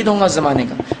بہت جدید ہوگا اس زمانے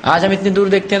کا۔ آج ہم اتنی دور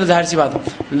دیکھتے ہیں تو ظاہر سی بات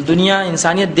ہے دنیا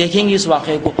انسانیت دیکھیں گی اس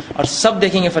واقعے کو، اور سب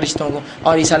دیکھیں گے فرشتوں کو،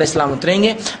 اور عیسیٰ علیہ السلام اتریں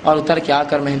گے اور اتر کے آ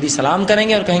کر مہدی سلام کریں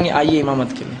گے اور کہیں گے آئیے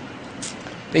امامت کے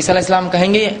لیے، تو عیسیٰ علیہ السلام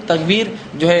کہیں گے تکبیر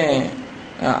جو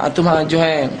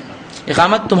ہے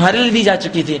اقامت تمہارے لیے دی جا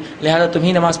چکی تھی، لہذا تم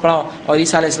ہی نماز پڑھاؤ. اور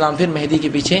عیسیٰ علیہ السلام پھر مہدی کے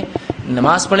پیچھے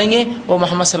نماز پڑھیں گے. وہ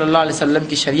محمد صلی اللہ علیہ وسلم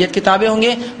کی شریعت کے تابع ہوں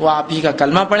گے، وہ آپ ہی کا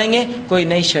کلمہ پڑھیں گے، کوئی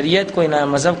نئی شریعت، کوئی نیا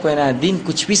مذہب، کوئی نیا دین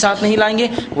کچھ بھی ساتھ نہیں لائیں گے،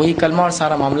 وہی کلمہ اور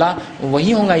سارا معاملہ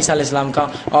وہی ہوگا عیسیٰ علیہ السلام کا.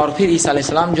 اور پھر عیسیٰ علیہ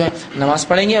السلام جو ہے نماز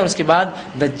پڑھیں گے اور اس کے بعد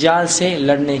دجال سے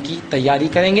لڑنے کی تیاری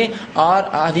کریں گے. اور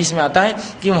حدیث میں آتا ہے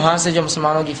کہ وہاں سے جو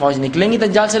مسلمانوں کی فوج نکلیں گی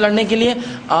دجال سے لڑنے کے لیے،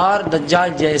 اور دجال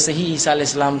جیسے ہی عیسیٰ علیہ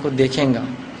السلام کو دیکھیں گا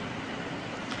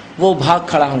وہ بھاگ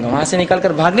کھڑا ہوگا، وہاں سے نکل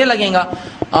کر بھاگنے لگیں گا.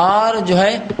 اور جو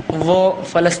ہے وہ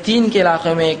فلسطین کے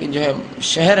علاقے میں ایک جو ہے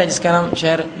شہر ہے جس کا نام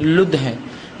شہر لد ہے،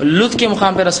 لد کے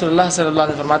مقام پہ رسول اللہ صلی اللہ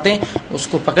علیہ وسلم فرماتے ہیں اس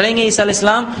کو پکڑیں گے عیسیٰ علیہ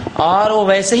السلام، اور وہ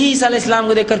ویسے ہی عیسیٰ علیہ السلام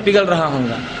کو دیکھ کر پگھل رہا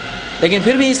ہوگا، لیکن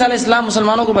پھر بھی عیسیٰ علیہ السلام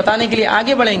مسلمانوں کو بتانے کے لیے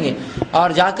آگے بڑھیں گے اور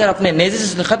جا کر اپنے نیزے سے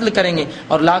اسے قتل کریں گے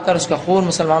اور لا کر اس کا خون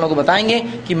مسلمانوں کو بتائیں گے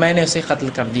کہ میں نے اسے قتل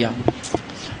کر دیا.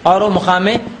 اور وہ مقام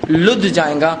لد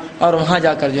جائیں گا اور وہاں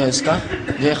جا کر جو ہے اس کا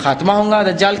جو ہے خاتمہ ہوگا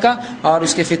دجال کا. اور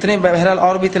اس کے فتنے بہرحال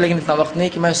اور بھی تھے لیکن اتنا وقت نہیں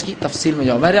کہ میں اس کی تفصیل میں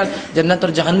جاؤں. بہرحال جنت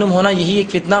اور جہنم ہونا یہی ایک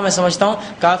فتنہ میں سمجھتا ہوں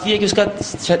کافی ہے کہ اس کا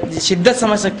شدت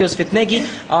سمجھ سکتے اس فتنے کی،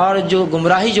 اور جو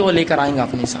گمراہی جو وہ لے کر آئیں گا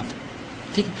اپنے ساتھ،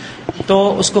 ٹھیک، تو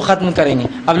اس کو ختم کریں گے.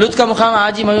 اب لد کا مقام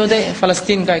آج ہی موجود ہے،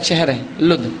 فلسطین کا ایک شہر ہے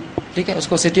لد، ٹھیک ہے، اس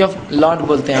کو سٹی آف لارڈ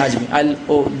بولتے ہیں آج بھی،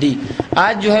 LOD.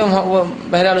 آج جو ہے وہ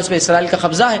بہرحال اس پہ اسرائیل کا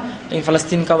قبضہ ہے، لیکن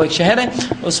فلسطین کا وہ ایک شہر ہے،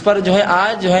 اس پر جو ہے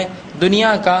آج جو ہے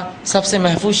دنیا کا سب سے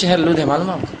محفوظ شہر لد ہے. معلوم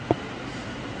ہے آپ کو؟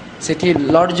 سٹی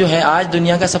لارڈ جو ہے آج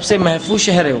دنیا کا سب سے محفوظ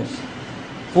شہر ہے. وہ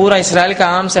پورا اسرائیل کا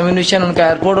عام ایمونیشن، ان کا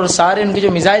ایئرپورٹ اور سارے ان کے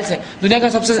جو میزائلس ہیں دنیا کا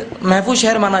سب سے محفوظ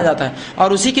شہر مانا جاتا ہے.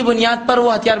 اور اسی کی بنیاد پر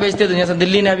وہ ہتھیار بیچتے دنیا سے.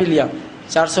 دلی نے ابھی لیا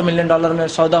 $400 ملین میں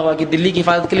سودا ہوا کہ دلی کی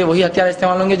حفاظت کے لیے وہی ہتھیار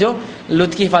استعمال ہوں گے جو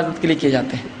لد کی حفاظت کے لیے کیے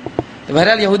جاتے ہیں. تو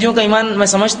بہرحال یہودیوں کا ایمان میں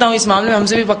سمجھتا ہوں اس معاملے میں ہم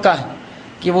سے بھی پکا ہے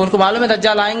کہ وہ ان کو معلوم ہے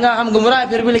دجال آئیں گا، ہم گمراہ ہیں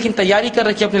پھر بھی لیکن تیاری کر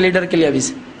رکھی اپنے لیڈر کے لیے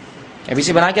ابھی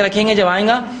سے بنا کے رکھیں گے، جب آئیں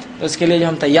گا تو اس کے لیے جو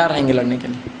ہم تیار رہیں گے لڑنے کے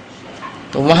لیے.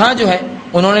 تو وہاں جو ہے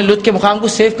انہوں نے لد کے مقام کو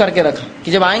سیو کر کے رکھا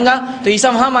کہ جب آئیں گا تو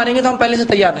عیسیٰ وہاں ماریں گے تو ہم پہلے سے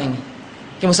تیار رہیں گے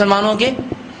کہ مسلمانوں کے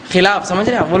خلاف، سمجھ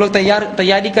رہے ہیں وہ لوگ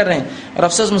تیاری کر رہے ہیں. اور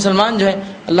افسوس مسلمان جو ہے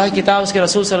اللہ کی کتاب اس کے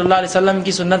رسول صلی اللہ علیہ وسلم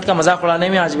کی سنت کا مذاق اڑانے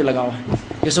میں آج بھی لگا ہوا ہے.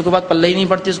 اس کو بات پلے ہی نہیں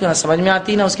پڑتی، اس کو نہ سمجھ میں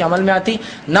آتی، نہ اس کے عمل میں آتی،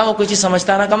 نہ وہ کوئی چیز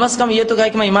سمجھتا، نہ کم از کم یہ تو کہے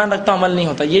کہ میں ایمان رکھتا ہوں عمل نہیں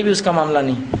ہوتا. یہ بھی اس کا معاملہ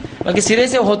نہیں، بلکہ سرے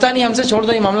سے ہوتا نہیں، ہم سے چھوڑ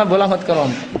دو یہ معاملہ، بولا مت کرو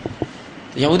ہم.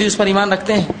 یہودی اس پر ایمان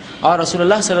رکھتے ہیں اور رسول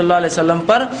اللہ صلی اللہ علیہ وسلم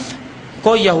پر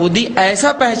کو یہودی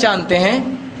ایسا پہچانتے ہیں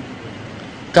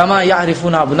کما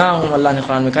یعرفون ابناءہم. اللہ نے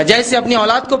قرآن میں کہا جیسے اپنی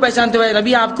اولاد کو پہچانتے ہوئے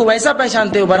نبی آپ کو ویسا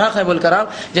پہچانتے ہو، برحق ہے بول کر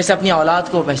آپ جیسے اپنی اولاد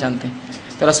کو پہچانتے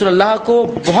ہیں. تو رسول اللہ کو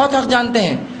بہت حق جانتے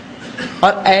ہیں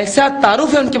اور ایسا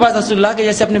تعارف ہے ان کے پاس رسول اللہ کے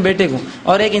جیسے اپنے بیٹے کو.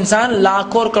 اور ایک انسان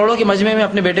لاکھوں اور کروڑوں کے مجمع میں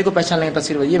اپنے بیٹے کو پہچان لیں گے،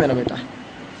 تصویر یہ میرا بیٹا ہے،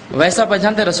 ویسا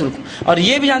پہچانتے رسول کو. اور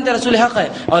یہ بھی جانتے رسول حق ہے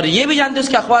اور یہ بھی جانتے اس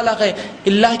کے اقوال حق ہے.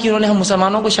 اللہ کی انہوں نے ہم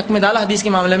مسلمانوں کو شک میں ڈالا حدیث کے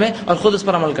معاملے میں اور خود اس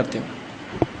پر عمل کرتے ہو.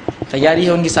 تیاری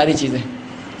ہے ان کی ساری چیزیں،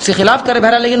 اس کے خلاف کرے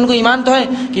بہرحال، لیکن ان کو ایمان تو ہے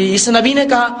کہ اس نبی نے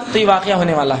کہا تو یہ واقعہ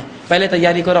ہونے والا ہے. پہلے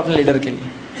تیاری کرو اپنے لیڈر کے لیے،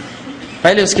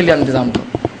 پہلے اس کے لیے انتظام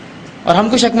کرو. اور ہم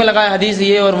کو شک میں لگائے حدیث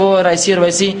یہ اور وہ اور ایسی اور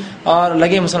ویسی، اور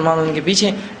لگے مسلمان ان کے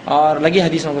پیچھے اور لگے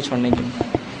حدیثوں کو چھوڑنے کے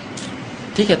لیے.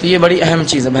 ٹھیک ہے، تو یہ بڑی اہم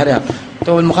چیز ہے. بہرحال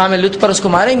تو مقام لطف پر اس کو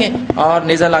ماریں گے اور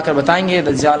نیزہ لا کر بتائیں گے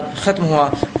دجال ختم ہوا.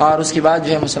 اور اس کے بعد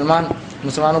جو ہے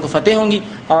مسلمانوں کو فتح ہوں گی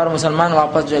اور مسلمان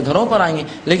واپس جو ہے گھروں پر آئیں گے.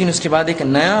 لیکن اس کے بعد ایک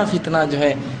نیا فتنہ جو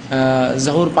ہے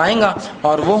ظہور پائیں گا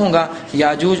اور وہ ہوگا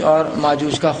یاجوج اور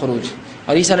ماجوج کا خروج.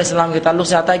 اور عیسیٰ علیہ السلام کے تعلق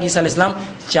سے آتا ہے کہ عیسیٰ علیہ السلام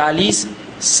 40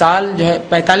 سال جو ہے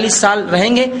 45 سال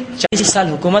رہیں گے، 40 سال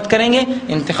حکومت کریں گے،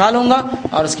 انتقال ہوں گا.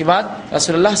 اور اس کے بعد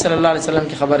رسول اللہ صلی اللہ علیہ وسلم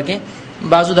کی خبر کے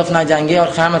بازو دفنا جائیں گے. اور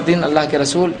قیامت دن اللہ کے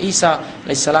رسول عیسیٰ علیہ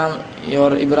السلام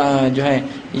اور ابراہیم جو ہے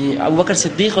ابوبکر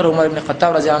صدیق اور عمر بن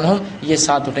خطاب رضی اللہ عنہم یہ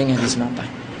ساتھ اٹھیں گے، حدیث میں آتا ہے.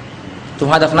 تو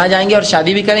وہاں دفنا جائیں گے اور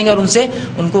شادی بھی کریں گے اور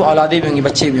ان کو اولادیں بھی ہوں گی،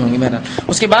 بچے بھی ہوں گے. بہرحال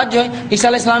اس کے بعد جو ہے عیسیٰ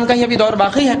علیہ السلام کا ہی ابھی دور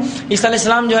باقی ہے. عیسیٰ علیہ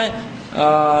السلام جو ہے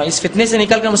اس فتنے سے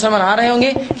نکل کر مسلمان آ رہے ہوں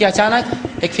گے کہ اچانک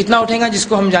ایک فتنہ اٹھے گا جس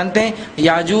کو ہم جانتے ہیں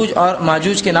یاجوج اور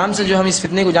ماجوج کے نام سے، جو ہم اس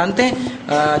فتنے کو جانتے ہیں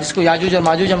جس کو یاجوج اور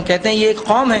ماجوج ہم کہتے ہیں. یہ ایک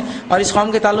قوم ہے اور اس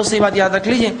قوم کے تعلق سے یہ بات یاد رکھ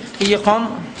لیجئے کہ یہ قوم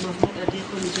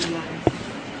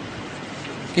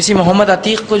کسی محمد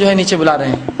عتیق کو جو ہے نیچے بلا رہے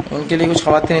ہیں، ان کے لیے کچھ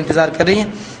خواتین انتظار کر رہی ہیں،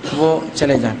 وہ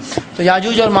چلے جائیں. تو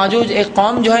یاجوج اور ماجوج ایک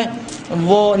قوم جو ہے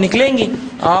وہ نکلیں گی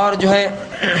اور جو ہے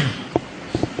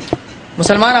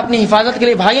مسلمان اپنی حفاظت کے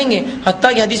لیے بھاگیں گے،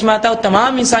 حتیٰ کہ حدیث میں آتا ہے وہ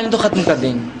تمام انسانیت کو ختم کر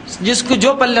دیں گے، جس کو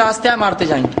جو پلے راستے آئے مارتے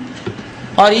جائیں گے.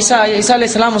 اور عیسیٰ علیہ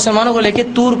السلام مسلمانوں کو لے کے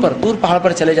طور پہاڑ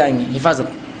پر چلے جائیں گے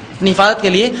اپنی حفاظت کے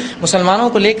لیے. مسلمانوں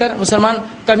کو لے کر، مسلمان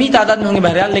کم ہی تعداد میں ہوں گے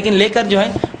بہرحال، لیکن لے کر جو ہے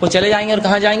وہ چلے جائیں گے. اور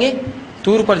کہاں جائیں گے؟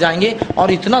 طور پر جائیں گے اور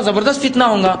اتنا زبردست فتنہ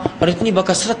ہوگا اور اتنی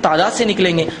بکثرت تعداد سے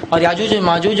نکلیں گے، اور یاجوج و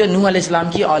ماجوج نوح علیہ السلام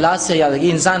کی اولاد سے یاد ہے،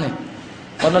 یہ انسان ہے،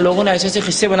 ورنہ لوگوں نے ایسے ایسے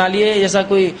قصے بنا لیے جیسا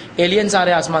کوئی ایلینز آ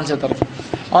رہے آسمان سے اتر کے،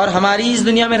 اور ہماری اس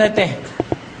دنیا میں رہتے ہیں.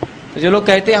 تو جو لوگ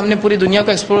کہتے ہیں ہم نے پوری دنیا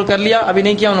کو ایکسپلور کر لیا، ابھی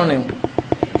نہیں کیا انہوں نے،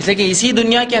 اس لیے کہ اسی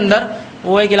دنیا کے اندر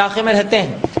وہ ایک علاقے میں رہتے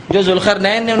ہیں جو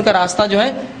ذوالقرنین نے ان کا راستہ جو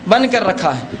ہے بند کر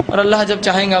رکھا ہے، اور اللہ جب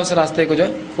چاہیں گا اس راستے کو جو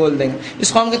ہے کھول دیں گے.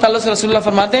 اس قوم کے تعلق سے رسول اللہ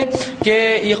فرماتے ہیں کہ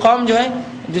یہ قوم جو ہے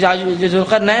جو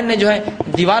ذوالقرنین نے جو ہے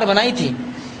دیوار بنائی تھی،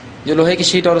 جو لوہے کی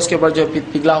شیٹ اور اس کے اوپر جو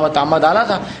پگھلا ہوا تانبا ڈالا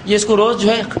تھا، یہ اس کو روز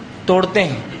جو ہے توڑتے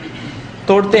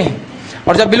ہیں،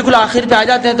 اور جب بالکل آخر پہ آ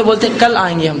جاتے ہیں تو بولتے ہیں کل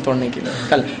آئیں گے ہم توڑنے کے لیے،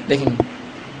 کل دیکھیں گے.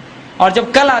 اور جب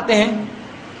کل آتے ہیں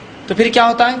تو پھر کیا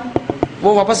ہوتا ہے،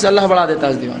 وہ واپس اللہ بڑھا دیتا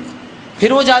ہے اس دیوار کو،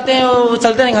 پھر وہ جاتے ہیں، وہ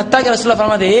چلتے رہیں گے، حتیٰ کہ رسول اللہ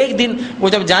فرماتے ہیں ایک دن وہ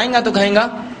جب جائیں گا تو کہیں گا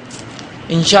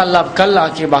انشاءاللہ اب کل آ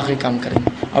کے باقی کام کریں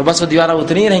گے، اور بس وہ دیوار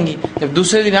اتنی ہی رہیں گی. جب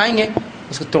دوسرے دن آئیں گے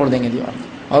اس کو توڑ دیں گے دیوار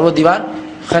کو، اور وہ دیوار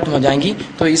ختم ہو جائیں گی.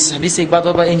 تو اس حدیث سے ایک بات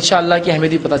اور انشاءاللہ کی اہمیت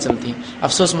بھی پتہ چلتی ہے.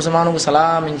 افسوس مسلمانوں کو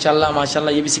سلام، انشاءاللہ،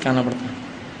 ماشاءاللہ یہ بھی سکھانا پڑتا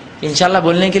ہے. انشاءاللہ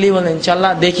بولنے کے لیے بولیں، انشاءاللہ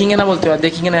دیکھیں گے نہ بولتے ہو،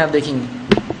 دیکھیں گے نہ یار دیکھیں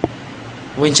گے،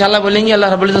 وہ انشاءاللہ بولیں گے،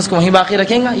 اللہ رب العزت اس کو وہیں باقی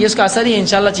رکھیں گا. یہ اس کا اثر ہی ہے،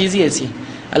 انشاءاللہ چیز ہی ایسی ہے،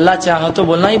 اللہ چاہا تو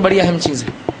بولنا ہی بڑی اہم چیز ہے.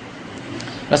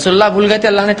 رسول اللہ بھول گئے تھے،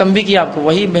 اللہ نے تنبیہ کیا آپ کو،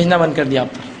 وہی بھیجنا بند کر دیا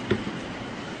آپ پر.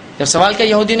 جب سوال کیا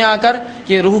یہودی نے آ کر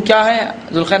کہ روح کیا ہے،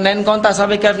 ذوالقرنین کون تھا،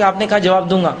 صحابہ کہا کہ آپ نے کہا جواب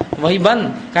دوں گا، وہی بند.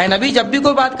 کہا نبی جب بھی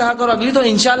کوئی بات کہا کرو اگلی تو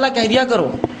انشاءاللہ کہہ دیا کرو.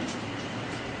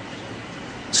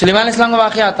 سلیمان علیہ السلام کا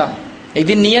واقعہ آتا، ایک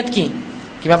دن نیت کی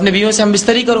کہ میں اپنے بیویوں سے ہم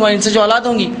بستری کروں گا، ان سے جو اولاد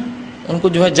ہوں گی ان کو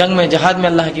جو ہے جنگ میں جہاد میں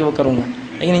اللہ کی وہ کروں گا،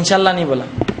 لیکن انشاءاللہ نہیں بولا.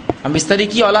 ہم بستری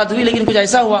کی، اولاد ہوئی، لیکن کچھ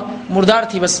ایسا ہوا مردار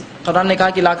تھی، بس قرآن نے کہا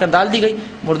کہ لا کر ڈال دی گئی،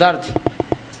 مردار تھی.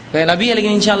 کہ نبی ہے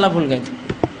لیکن انشاءاللہ بھول گئے تھے.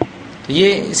 تو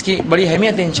یہ اس کی بڑی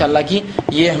اہمیت ہے انشاءاللہ کی،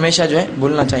 یہ ہمیشہ جو ہے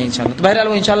بھولنا چاہیے انشاءاللہ. تو بہرحال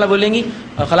وہ انشاءاللہ بولیں گی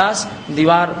اور خلاص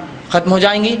دیوار ختم ہو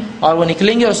جائیں گی اور وہ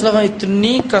نکلیں گے. اور اس وقت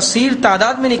اتنی کثیر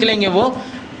تعداد میں نکلیں گے وہ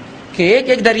کہ ایک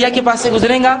ایک دریا کے پاس سے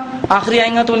گزریں گا، آخری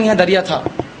آئیں گا تو یہاں دریا تھا،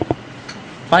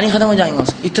 پانی ختم ہو جائیں گا،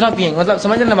 اس اتنا پیئیں گے. مطلب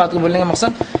سمجھ لینا بات کو، بولنے کا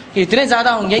مقصد کہ اتنے زیادہ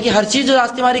ہوں گے کہ ہر چیز جو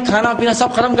راستے ہماری کھانا پینا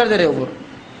سب ختم کر دے رہے اوپر،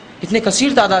 اتنے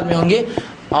کثیر تعداد میں ہوں گے.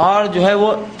 اور جو ہے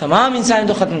وہ تمام انسان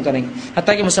تو ختم کریں گے،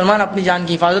 حتیٰ کہ مسلمان اپنی جان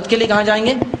کی حفاظت کے لیے کہاں جائیں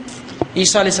گے،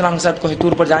 عیسیٰ علیہ السلام کے ساتھ کوہ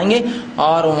طور پر جائیں گے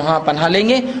اور وہاں پناہ لیں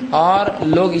گے. اور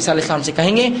لوگ عیسیٰ علیہ السلام سے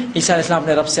کہیں گے، عیسیٰ علیہ السلام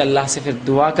اپنے رب سے اللہ سے پھر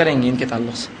دعا کریں گے ان کے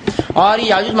تعلق سے. اور یہ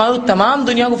یاجوج ماجوج تمام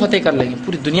دنیا کو فتح کر لیں گے،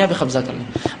 پوری دنیا پہ قبضہ کر لیں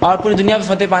گے. اور پوری دنیا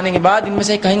پہ فتح پانے کے بعد ان میں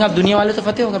سے کہیں گے اب دنیا والے تو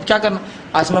فتح ہوگا، اب کیا کرنا،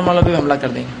 آسمان والوں پہ حملہ کر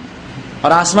دیں گے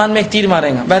اور آسمان میں ایک تیر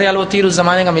ماریں گا. بہرحال وہ تیر اس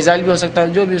زمانے کا میزائل بھی ہو سکتا ہے،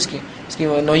 جو بھی اس کی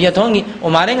نوعیت ہوں گی وہ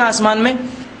ماریں گا آسمان میں.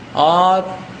 اور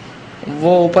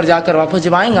وہ اوپر جا کر واپس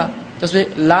جب آئیں گا تو اس پہ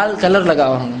لال کلر لگا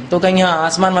ہوا ہوگا، تو کہیں ہاں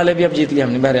آسمان والے بھی اب جیت لیا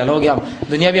ہم نے، بہرحال ہو گیا،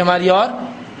 دنیا بھی ہماری اور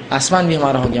آسمان بھی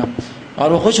ہمارا ہو گیا.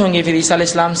 اور وہ خوش ہوں گے. پھر عیسیٰ علیہ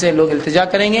السلام سے لوگ التجا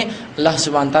کریں گے، اللہ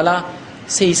سبحانہ تعالیٰ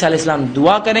سے عیسیٰ علیہ السلام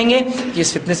دعا کریں گے کہ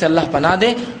اس فتنے سے اللہ پناہ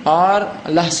دے، اور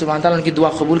اللہ سبحانہ تعالیٰ ان کی دعا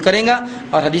قبول کریں گا.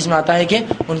 اور حدیث میں آتا ہے کہ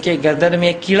ان کے گردن میں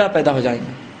ایک کیڑا پیدا ہو جائیں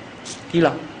گے،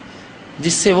 کیڑا،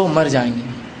 جس سے وہ مر جائیں گے.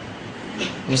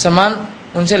 مسلمان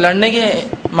ان سے لڑنے کے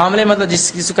معاملے مطلب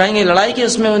جس کو کہیں گے لڑائی کے،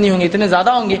 اس میں وہ نہیں ہوں گے، اتنے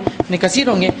زیادہ ہوں گے، اتنے کثیر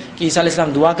ہوں گے کہ عیسیٰ علیہ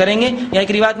السلام دعا کریں گے. یا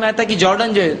ایک روایت میں آتا ہے کہ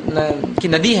جارڈن جو کی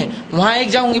ندی ہے وہاں ایک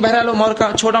جگہ ہوں گی، بہرحال وہ مور کا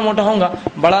چھوٹا موٹا ہوگا،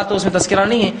 بڑا تو اس میں تذکرہ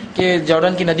نہیں ہے کہ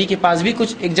جارڈن کی ندی کے پاس بھی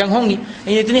کچھ ایک جنگ ہوں گی،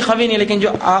 یہ اتنی خبی نہیں، لیکن جو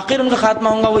آخر ان کا خاتمہ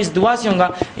ہوگا وہ اس دعا سے ہوگا.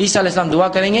 عیسیٰ علیہ السلام دعا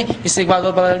کریں گے. اس سے ایک بات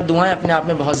اور دعائیں اپنے آپ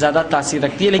میں بہت زیادہ تاثیر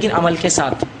رکھتی ہے، لیکن عمل کے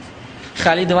ساتھ.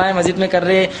 خالی دعائیں مسجد میں کر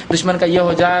رہے، دشمن کا یہ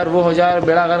ہو جائے اور وہ ہو جائے اور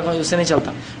بیڑا غرق ہو، اس سے نہیں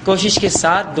چلتا. کوشش کے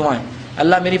ساتھ دعائیں،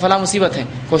 اللہ میری فلاں مصیبت ہے،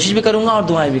 کوشش بھی کروں گا اور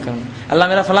دعائیں بھی کروں گا. اللہ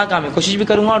میرا فلاں کام ہے، کوشش بھی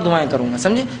کروں گا اور دعائیں کروں گا.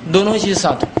 سمجھے، دونوں ہی چیزیں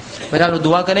ساتھ. بہرحال وہ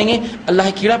دعا کریں گے، اللہ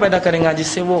کیڑا پیدا کریں گا جس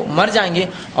سے وہ مر جائیں گے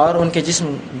اور ان کے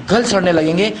جسم گل سڑنے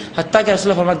لگیں گے، حتیٰ کہ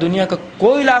رسول اللہ فرمایا دنیا کا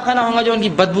کوئی علاقہ نہ ہوگا جو ان کی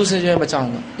بدبو سے جو ہے بچا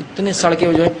ہوگا، اتنے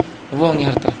سڑکیں جو ہے وہ ہوں گی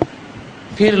ہر طرف.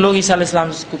 پھر لوگ عیسیٰ علیہ السلام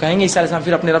کو کہیں گے، عیسیٰ علیہ السلام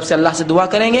پھر اپنے رب سے اللہ سے دعا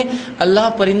کریں گے. اللہ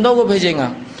پرندوں کو بھیجیں گا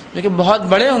جو کہ بہت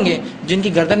بڑے ہوں گے، جن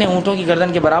کی گردنیں اونٹوں کی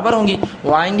گردن کے برابر ہوں گی.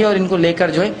 وہ آئیں گے اور ان کو لے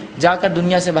کر جو ہے جا کر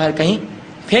دنیا سے باہر کہیں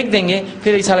پھینک دیں گے.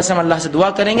 پھر عیسیٰ علیہ السلام اللہ سے دعا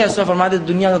کریں گے. رسول فرماتے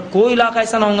دنیا کا کوئی علاقہ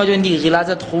ایسا نہ ہوگا جو ان کی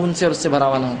غلاظت خون سے اور اس سے بھرا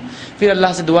ہوا نہ ہو. پھر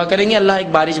اللہ سے دعا کریں گے، اللہ ایک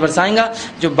بارش برسائیں گا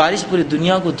جو بارش پوری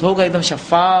دنیا کو دھو کر ایک دم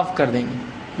شفاف کر دیں گے،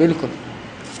 بالکل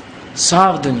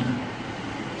صاف دنیا.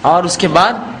 اور اس کے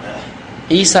بعد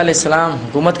عیسیٰ علیہ السلام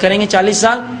حکومت کریں گے 40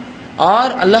 سال، اور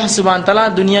اللہ سبحانہ تعالیٰ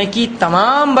دنیا کی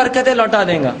تمام برکتیں لوٹا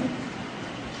دیں گا،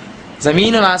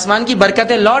 زمین اور آسمان کی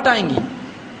برکتیں لوٹ آئیں گی.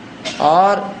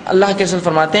 اور اللہ کے رسول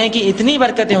فرماتے ہیں کہ اتنی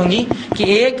برکتیں ہوں گی کہ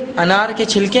ایک انار کے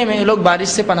چھلکے میں لوگ بارش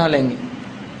سے پناہ لیں گے.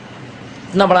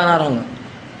 اتنا بڑا انار ہوگا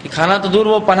کہ کھانا تو دور،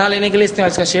 وہ پناہ لینے کے لیے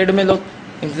استعمال، اس کا شیڈ میں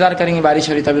لوگ انتظار کریں گے بارش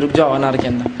ہو رہی تو ابھی رک جاؤ انار کے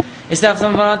اندر. اس طرح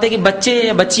فرماتے ہیں کہ بچے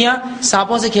یا بچیاں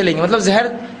سانپوں سے کھیلیں گے, مطلب زہر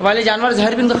والے جانور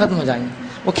زہر بھی ان کا ختم ہو جائیں گے,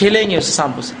 وہ کھیلیں گے اس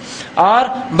سانپوں سے. اور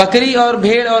بکری اور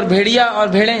بھیڑ اور بھیڑیا اور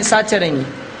بھیڑیں ساتھ چریں گی,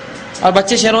 اور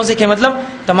بچے شہروں سے مطلب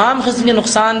تمام قسم کے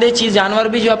نقصان دہ چیز جانور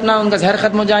بھی جو اپنا ان کا زہر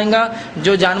ختم ہو جائیں گا.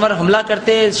 جو جانور حملہ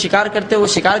کرتے شکار کرتے وہ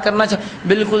شکار کرنا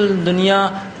بالکل دنیا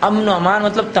امن و امان,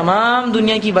 مطلب تمام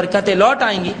دنیا کی برکتیں لوٹ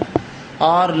آئیں گی,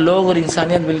 اور لوگ اور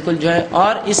انسانیت بالکل جو ہے.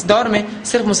 اور اس دور میں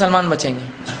صرف مسلمان بچیں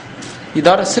گے, یہ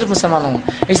دور صرف مسلمان ہوں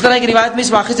گے. اس طرح کی روایت میں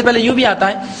اس واقعے سے پہلے یوں بھی آتا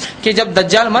ہے کہ جب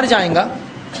دجال مر جائیں گا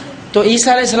تو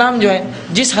عیسیٰ علیہ السلام جو ہے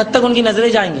جس حد تک ان کی نظریں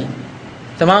جائیں گی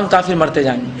تمام کافر مرتے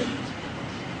جائیں گے.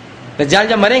 دجال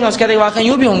جب مریں گا اس کے بعد واقعہ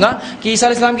یوں بھی ہوگا کہ عیسیٰ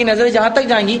علیہ السلام کی نظریں جہاں تک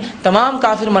جائیں گی تمام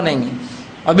کافر مریں گے,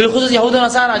 اور بالخصوص یہود و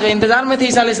نصارہ جو انتظار میں تھے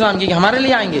عیسیٰ علیہ السلام کی کہ ہمارے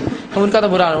لیے آئیں گے, تو ان کا تو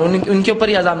برا, ان کے اوپر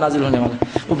ہی عذاب نازل ہونے والا.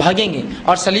 وہ بھاگیں گے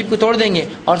اور صلیب کو توڑ دیں گے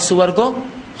اور سور کو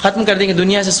ختم کر دیں گے,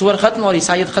 دنیا سے سور ختم اور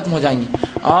عیسائیت ختم ہو جائیں گی,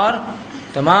 اور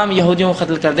تمام یہودیوں کو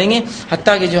قتل کر دیں گے.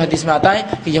 حتیٰ کہ جو حدیث میں آتا ہے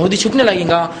کہ یہودی چھپنے لگیں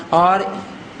گا, اور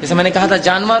جیسے میں نے کہا تھا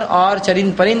جانور اور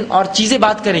چرند پرند اور چیزیں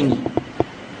بات کریں گی,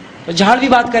 تو جھاڑ بھی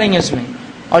بات کریں گے اس میں.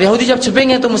 اور یہودی جب چھپیں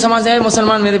گے تو مسلمان سے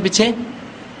مسلمان میرے پیچھے,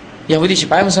 یہودی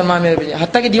چھپائے مسلمان میرے پیچھے,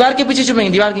 حتیٰ کہ دیوار کے پیچھے چھپیں گے,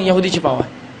 دیوار کے یہودی چھپا ہوا ہے.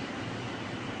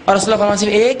 اور رسول اللہ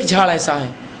صرف ایک جھاڑ ایسا ہے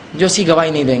جو اس کی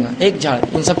گواہی نہیں دے گا, ایک جھاڑ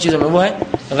ان سب چیزوں میں, وہ ہے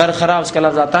غرخرا, اس کا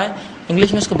لفظ آتا ہے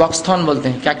انگلش میں اس کو باکس تھون بولتے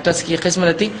ہیں, کیکٹس کی قسم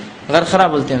رہتی, غرخرا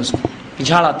بولتے ہیں اس کو,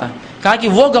 جھاڑ آتا ہے. کہا کہ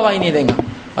وہ گواہی نہیں دیں گا.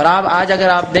 اور آپ آج اگر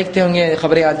آپ دیکھتے ہوں گے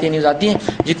خبریں آتی ہیں, نیوز آتی ہیں,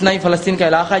 جتنا ہی فلسطین کا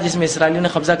علاقہ ہے جس میں اسرائیلیوں نے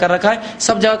قبضہ کر رکھا ہے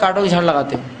سب جگہ کانٹوں کے جھاڑ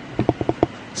لگاتے ہیں,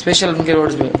 اسپیشل ان کے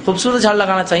روڈز پہ. خوبصورت جھاڑ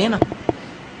لگانا چاہیے نا,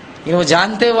 یہ وہ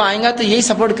جانتے وہ آئیں گا تو یہی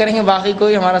سپورٹ کریں گے, باقی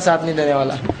کوئی ہمارا ساتھ نہیں دینے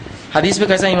والا. حدیث پہ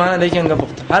کیسا ایمان ہے دیکھیے ان کا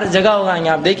پختہ, ہر جگہ ہوگا آئیں گے.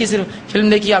 آپ دیکھیے صرف فلم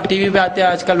دیکھیے, آپ ٹی وی پہ آتے ہیں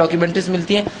آج کل ڈاکیومنٹریز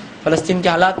ملتی ہیں, فلسطین کے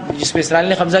حالات جس پہ اسرائیل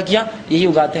نے قبضہ کیا یہی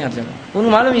اگاتے ہیں ہر جگہ. ان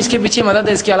معلوم اس کے پیچھے مدد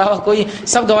ہے, اس کے علاوہ کوئی,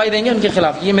 سب گواہی دیں گے ان کے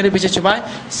خلاف, یہ میرے پیچھے چھپائے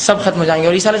سب ختم ہو جائیں گے.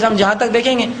 اور عیسیٰ علیہ السلام جہاں تک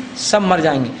دیکھیں گے سب مر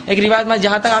جائیں گے. ایک روایت میں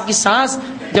جہاں تک آپ کی سانس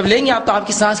جب لیں گے آپ تو آپ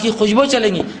کی سانس کی خوشبو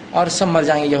چلیں گی اور سب مر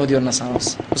جائیں گے یہودی اور نصارہ,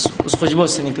 اس خوشبو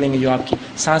سے نکلیں گے جو آپ کی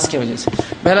سانس کی وجہ سے.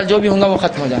 بہرحال جو بھی ہوں گا وہ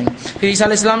ختم ہو جائیں گے. پھر عیسیٰ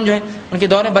علیہ السلام جو ہے ان کے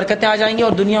دور میں برکتیں آ جائیں گی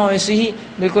اور دنیا ایسی ہی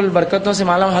بالکل برکتوں سے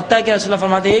مالا. حتیٰ کہ رسول اللہ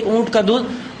فرماتے ہیں ایک اونٹ کا دودھ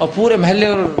اور پورے محلے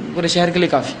اور پورے شہر کے لیے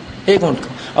کافی, ایک اونٹ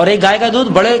کا, اور ایک گائے کا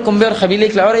دودھ بڑے کنبے اور قبیلے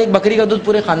کے لیے, اور ایک بکری کا دودھ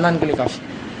پورے خاندان کے لیے کافی.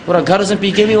 پورا گھر اسے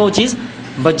پی کے بھی وہ چیز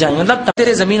بچ جائیں گے. مطلب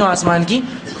تیرے زمین و آسمان کی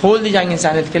کھول دی جائیں گے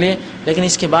انسانیت کے لیے. لیکن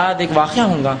اس کے بعد ایک واقعہ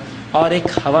ہوگا اور ایک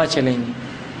ہوا چلیں گی.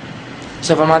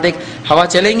 اسے فرماتے ایک ہوا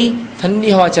چلیں گی,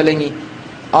 ٹھنڈی ہوا چلیں گی,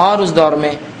 اور اس دور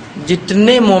میں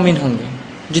جتنے مومن ہوں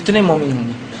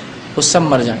گے وہ سب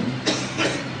مر جائیں گے.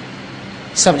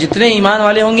 سب جتنے ایمان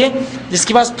والے ہوں گے, جس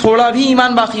کے پاس تھوڑا بھی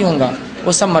ایمان باقی ہوگا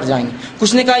وہ سب مر جائیں گے.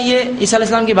 کچھ نے کہا یہ عیسیٰ علیہ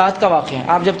السلام کی بات کا واقعہ ہے,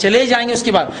 آپ جب چلے جائیں گے اس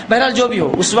کے بعد, بہرحال جو بھی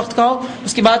ہو اس وقت کا ہو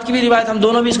اس کی بات کی بھی روایت, ہم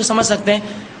دونوں بھی اس کو سمجھ سکتے ہیں.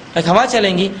 ایک ہوا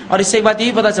چلیں گی, اور اس سے ایک بات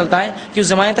یہ بھی پتہ چلتا ہے کہ اس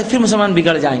زمانے تک پھر مسلمان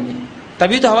بگڑ جائیں گے.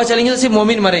 تبھی تو ہوا چلیں گے تو صرف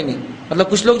مومن مریں گے, مطلب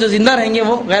کچھ لوگ جو زندہ رہیں گے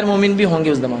وہ غیر مومن بھی ہوں گے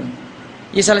اس زمانے میں.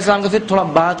 عیسیٰ علیہ السلام کا پھر تھوڑا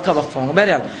بعد کا وقفہ ہوگا.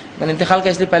 بہرحال میں نے انتقال کا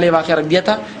اس لیے پہلے واقعہ رکھ دیا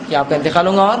تھا کہ آپ کا انتقال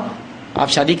ہوگا اور آپ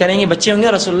شادی کریں گے, بچے ہوں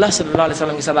گے, رسول اللہ صلی اللہ علیہ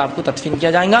وسلم کے ساتھ آپ کو تدفین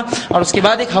کیا جائے گا. اور اس کے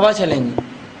بعد ایک ہوا چلیں گی,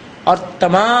 اور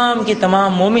تمام کے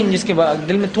تمام مومن جس کے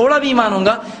دل میں تھوڑا بھی ایمان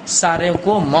ہوگا سارے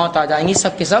کو موت آ جائیں گی,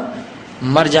 سب کے سب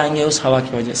مر جائیں گے اس ہوا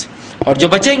کی وجہ سے. اور جو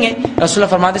بچیں گے رسول اللہ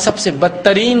فرماتے سب سے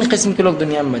بدترین قسم کے لوگ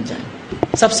دنیا میں بچ جائیں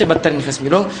گے, سب سے بدترین قسم کے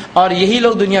لوگ, اور یہی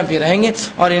لوگ دنیا پہ رہیں گے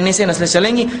اور انہیں سے نسلیں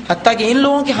چلیں گی. حتیٰ کہ ان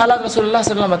لوگوں کے حالات رسول اللہ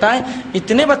صلی اللہ علیہ وسلم بتائیں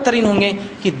اتنے بدترین ہوں گے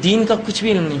کہ دین کا کچھ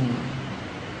بھی علم نہیں ہوگا,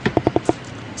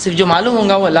 صرف جو معلوم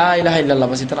ہوگا وہ لا الہ الا اللہ,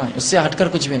 بس اتنا ہے, اس سے ہٹ کر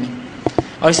کچھ بھی نہیں.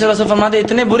 اور اس سے رسول فرماتے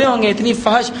اتنے برے ہوں گے, اتنی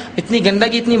فحش, اتنی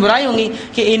گندگی, اتنی برائی ہوں گی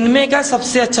کہ ان میں کا سب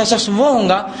سے اچھا شخص وہ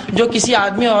ہوگا جو کسی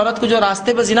آدمی اور عورت کو جو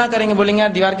راستے پہ زنا کریں گے بولیں گے یار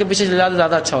دیوار کے پیچھے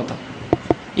زیادہ اچھا ہوتا,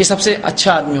 یہ سب سے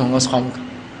اچھا آدمی ہوگا اس قوم کا.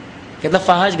 مطلب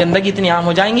فحش گندگی اتنی عام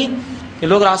ہو جائیں گی کہ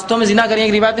لوگ راستوں میں زنا کریں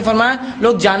گے. روایت نے فرمایا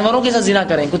لوگ جانوروں کے ساتھ زنا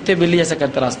کریں, کتے بلی جیسا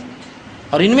کرتے راستے.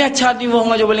 اور ان میں اچھا آدمی وہ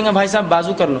ہوگا جو بولیں گے بھائی صاحب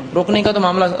بازو کر لو, روکنے کا تو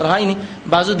معاملہ رہا ہی نہیں,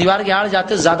 بازو دیوار کے آڑ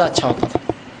جاتے زیادہ اچھا ہوتا تھا.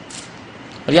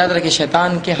 اور یاد رکھیں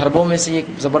شیطان کے حربوں میں سے ایک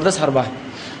زبردست حربہ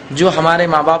ہے جو ہمارے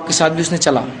ماں باپ کے ساتھ بھی اس نے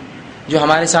چلا, جو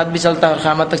ہمارے ساتھ بھی چلتا ہے اور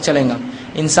قیامت تک چلے گا.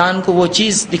 انسان کو وہ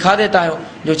چیز دکھا دیتا ہے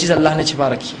جو چیز اللہ نے چھپا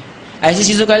رکھی ہے, ایسی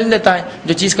چیزوں کا علم دیتا ہے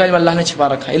جو چیز کا علم اللہ نے چھپا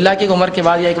رکھا ہے, اللہ کی ایک عمر کے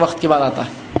بعد یا ایک وقت کے بعد آتا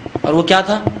ہے. اور وہ کیا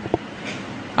تھا,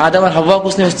 آدم اور حوا کو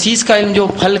اس نے اس چیز کا علم جو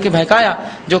پھل کے بہکایا,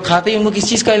 جو کھاتے ہی ان کو کس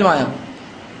چیز کا علم آیا.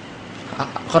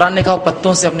 قرآن نے کہا وہ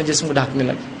پتوں سے اپنے جسم کو ڈھانکنے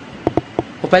لگے,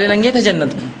 وہ پہلے ننگے تھے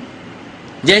جنت میں,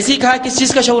 جیسے ہی کھایا کس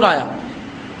چیز کا شعور آیا,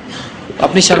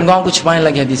 اپنی شرمگاہوں کو چھپانے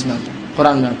لگے. حدیث میں آتا,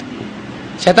 قرآن میں آتا.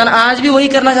 شیطان آج بھی وہی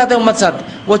کرنا چاہتا ہے امت ساتھ,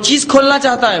 وہ چیز کھولنا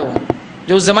چاہتا ہے وہ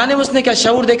جو اس زمانے میں اس نے کیا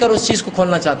شعور دے کر اس چیز کو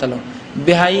کھولنا چاہتا لو.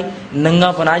 بہائی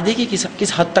ننگا پن آج دیکھیے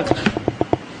کس حد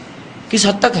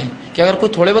تک ہے کہ اگر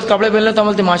کوئی تھوڑے بہت کپڑے پہن لے تو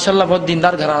بولتے ماشاء اللہ بہت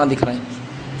دیندار گھرانہ دکھ رہا ہے.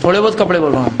 تھوڑے بہت کپڑے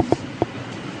بول رہا ہوں.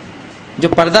 جو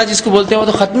پردہ جس کو بولتے ہیں وہ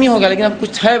تو ختم ہی ہو گیا, لیکن اب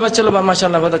کچھ ہے بس چلو ماشاء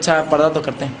اللہ بہت اچھا ہے, پردہ تو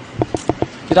کرتے ہیں.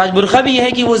 پھر آج برقع بھی یہ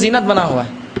ہے کہ وہ زینت بنا ہوا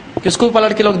ہے کہ اس کو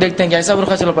پلٹ کے لوگ دیکھتے ہیں کہ ایسا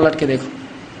برقع, چلو پلٹ کے دیکھو.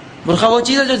 برقع وہ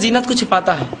چیز ہے جو زینت کو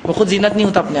چھپاتا ہے, وہ خود زینت نہیں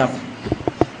ہوتا اپنے آپ.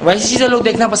 ویسی چیزیں لوگ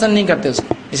دیکھنا پسند نہیں کرتے اس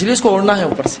کو, اس لیے اس کو اوڑھنا ہے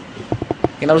اوپر سے.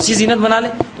 لیکن اگر اسی زینت بنا لے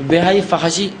تو بے حیائی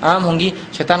فحاشی عام ہوں گی.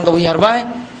 شیطان کا وہی حربہ ہے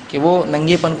کہ وہ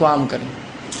ننگے پن کو عام کرے.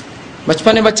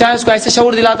 بچپن میں بچہ ہے, اس کو ایسے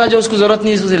شعور دلاتا ہے جو اس کو ضرورت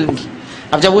نہیں اس علم کی.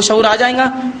 اب جب وہ شعور آ جائے گا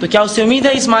تو کیا اس سے امید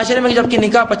ہے اس معاشرے میں کہ جب کہ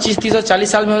نکاح 25, 30 اور 40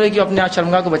 سال میں ہو رہی کہ وہ اپنے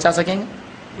شرمگاہ کو بچا سکیں گے؟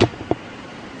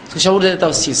 اس کو شعور دے دیتا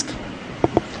ہے اس چیز کا.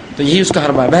 تو یہی اس کا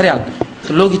حربہ ہے. بہرحال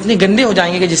تو لوگ اتنے گندے ہو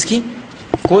جائیں گے کہ جس کی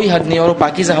کوئی حد نہیں, اور وہ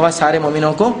پاکیزہ ہوا سارے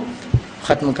مومنوں کو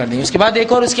ختم کر دیں گے. اس کے بعد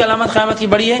ایک اور اس کی علامت قیامت کی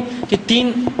بڑی ہے کہ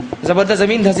 3 زبردست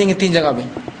زمین دھسیں گی 3 جگہ پہ.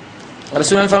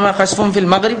 رسول اللہ نے فرمایا خسف فی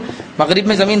المغرب, مغرب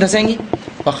میں زمین دھسیں گی,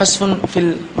 وخسف فی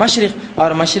المشرق,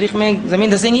 اور مشرق میں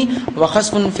زمین دھسیں گی,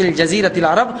 وخسف فی الجزیرۃ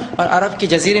العرب, اور عرب کے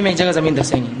جزیرے میں ایک جگہ زمین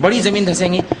دھسیں گی. بڑی زمین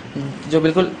دھسیں گی جو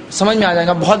بالکل سمجھ میں آ جائے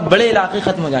گا, بہت بڑے علاقے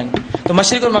ختم ہو جائیں گے. تو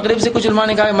مشرق اور مغرب سے کچھ علماء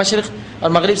نے کہا ہے مشرق اور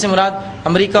مغرب سے مراد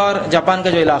امریکہ اور جاپان کا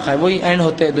جو علاقہ ہے وہی اینڈ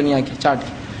ہوتے ہیں دنیا کے چارٹ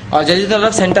کے, اور جزیرۃ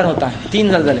العرب سینٹر ہوتا ہے.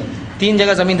 3 زلزلے 3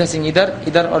 جگہ زمین دھسیں گی,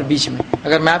 ادھر اور بیچ میں.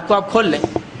 اگر میپ کو آپ کھول لیں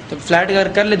تو فلیٹ اگر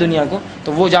کر لے دنیا کو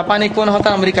تو وہ جاپان ایک کونا ہوتا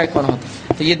ہے, امریکہ ایک کونا ہوتا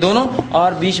ہے. تو یہ دونوں,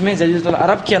 اور بیچ میں جزیرۃ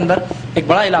العرب کے اندر ایک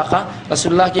بڑا علاقہ,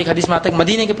 رسول اللہ کی ایک حدیث میں آتا ہے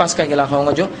مدینے کے پاس کا ایک علاقہ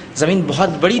ہوگا جو زمین بہت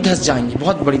بڑی دھس جائیں گی,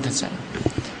 بہت بڑی دھس جائیں گی.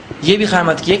 یہ بھی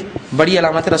قیامت کی ایک بڑی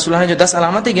علامت ہے. رسول اللہ نے جو 10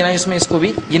 علامتیں گنائیں اس میں اس کو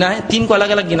بھی گنا ہے, 3 کو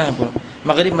الگ الگ گنا ہے پورا,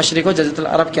 مغرب, مشرق اور جزیرۃ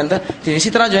العرب کے اندر. اسی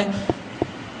طرح جو ہے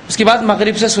اس کے بعد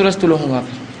مغرب سے سورج طلوع ہوگا.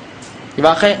 پھر یہ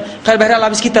واقعہ خیر بہرحال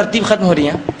اب اس کی ترتیب ختم ہو رہی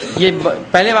ہے. یہ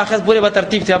پہلے واقعات پورے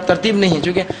بترتیب تھے, اب ترتیب نہیں ہے,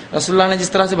 چونکہ رسول اللہ نے جس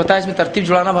طرح سے بتایا اس میں ترتیب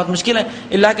جڑانا بہت مشکل ہے.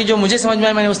 اللہ کی جو مجھے سمجھ میں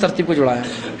آئے میں نے اس ترتیب کو جڑایا.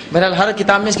 بہرحال ہر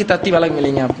کتاب میں اس کی ترتیب الگ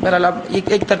ملیں گے آپ. بہرحال اب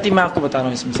ایک ترتیب میں آپ کو بتا رہا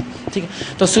ہوں اس میں سے, ٹھیک ہے.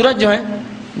 تو سورج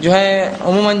جو ہے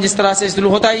عموماً جس طرح سے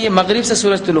طلوع ہوتا ہے, یہ مغرب سے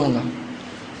سورج طلوع ہوگا,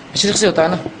 مشرق سے ہوتا ہے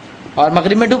نا, اور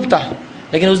مغرب میں ڈوبتا ہے.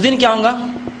 لیکن اس دن کیا ہوگا,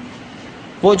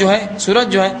 وہ جو ہے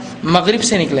سورج جو ہے مغرب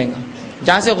سے نکلیں گا,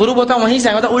 جہاں سے غروب ہوتا ہے وہیں سے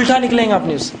آئے گا, الٹا نکلیں گا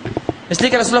اپنے اس سے. اس لیے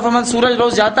کہ رسول اللہ فرماتے سورج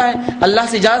روز جاتا ہے, اللہ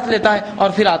سے اجازت لیتا ہے اور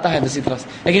پھر آتا ہے دوسری طرف سے.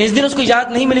 لیکن اس دن اس کو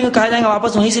اجازت نہیں ملے گی, کہا جائے گا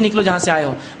واپس وہیں سے نکلو جہاں سے آئے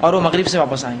ہو, اور وہ مغرب سے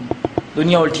واپس آئیں گے.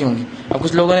 دنیا الٹی ہوں گی. اب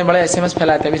کچھ لوگوں نے بڑے SMS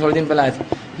پھیلائے تھے, ابھی تھوڑے دن پہلائے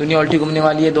تھے, دنیا الٹی گھومنے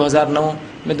والی ہے, 2009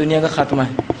 میں دنیا کا خاتمہ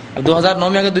ہے. اب 2009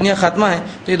 میں اگر دنیا خاتمہ ہے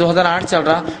تو یہ 2008 چل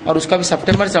رہا, اور اس کا بھی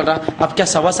سپٹمبر چل رہا. اب کیا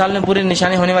 1.25 سال میں پوری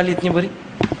نشانی ہونے والی اتنی بری,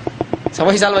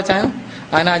 1.25 سال بچا ہے نا,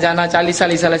 آنا جانا 40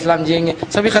 سال عیسیٰ علیہ السلام جئیں گے,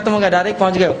 سبھی ختم ہو گیا, ڈائریکٹ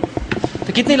پہنچ گئے.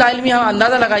 تو کتنی لا علمی ہم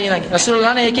اندازہ لگائیے نا کہ رسول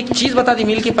اللہ نے ایک ایک چیز بتا دی,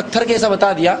 میل کے پتھر کے ایسا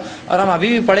بتا دیا, اور ہم ابھی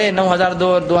بھی پڑھے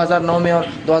 9002 2009 میں اور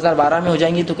 2012 میں ہو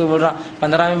جائیں گی. تو کوئی بول رہا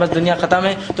 15 میں بس دنیا ختم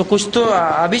ہے. تو کچھ تو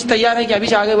ابھی تیار ہے کہ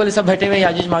ابھی آ گئے, بولے سب بیٹھے ہوئے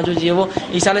یاجوج ماجوج یہ وہ,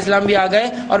 عیسیٰ علیہ السلام بھی آ گئے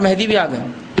اور مہدی بھی آ گئے.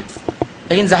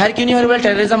 لیکن ظاہر کیوں نہیں ہو رہے, بولے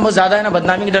ٹیررزم بہت زیادہ ہے نا,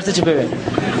 بدنامی کے ڈر سے چھپے ہوئے.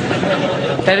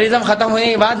 ٹیررزم ختم ہونے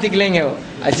کے بعد نکلیں گے وہ.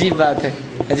 عجیب بات ہے,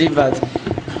 عجیب بات ہے.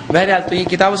 بہرحال تو یہ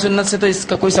کتاب و سنت سے تو اس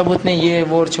کا کوئی ثبوت نہیں یہ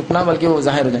وہ چھپنا, بلکہ وہ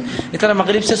ظاہر ہو جائے. اس طرح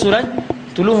مغرب سے سورج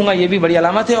طلوع ہوگا, یہ بھی بڑی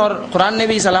علامت ہے, اور قرآن نے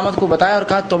بھی اس علامت کو بتایا اور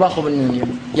کہا توبہ قبول نہیں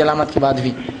ہوئی یہ علامت کے بعد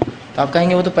بھی. تو آپ کہیں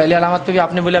گے وہ تو پہلی علامت پہ بھی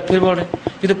آپ نے بولا, پھر بول رہے ہیں.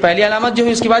 یہ تو پہلی علامت جو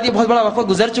ہے اس کے بعد یہ بہت بڑا وقفہ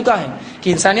گزر چکا ہے کہ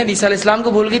انسانیت عیسیٰ علیہ السلام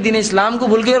کو بھول گئی, دین اسلام کو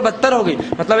بھول گئی اور بدتر ہو گئی.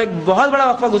 مطلب ایک بہت بڑا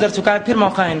وقفہ گزر چکا ہے, پھر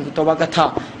موقع ہے ان کو توبہ کا تھا,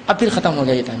 اب پھر ختم ہو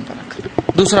گیا یہ ٹائم پر,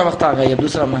 دوسرا وقت آ گیا,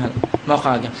 دوسرا موقع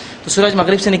آ گیا. تو سورج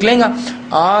مغرب سے نکلیں گا,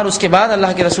 اور اس کے بعد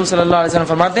اللہ کے رسول صلی اللہ علیہ وسلم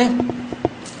فرماتے ہیں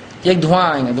کہ ایک دھواں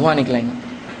آئیں گا, دھواں نکلیں گا,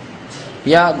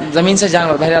 یا زمین سے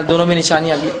جانور. بہرحال دونوں میں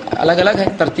نشانیاں الگ الگ ہے,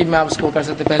 ترتیب میں آپ اس کو کر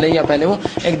سکتے, پہلے یا پہلے وہ.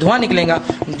 ایک دھواں نکلیں گا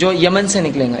جو یمن سے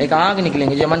نکلیں گا, ایک آگ نکلیں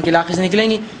گی جو یمن کے علاقے سے نکلیں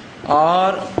گی,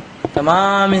 اور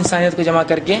تمام انسانیت کو جمع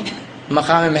کر کے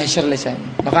مقام محشر لے جائیں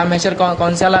گے. مقام محشر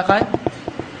کون سا علاقہ ہے؟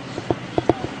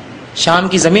 شام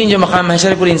کی زمین جو مقام محشر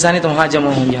ہے, پوری انسانیت وہاں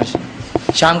جمع ہوں گی.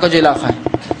 شام کا جو علاقہ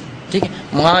ہے, ٹھیک ہے,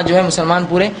 وہاں جو ہے مسلمان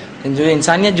پورے جو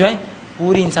انسانیت جو ہے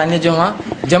پوری انسانیت جو وہاں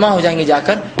جمع ہو جائیں گے جا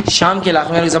کر شام کے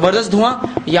علاقے میں. زبردست دھواں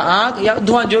یا آگ یا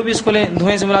دھواں جو بھی اس کو لے,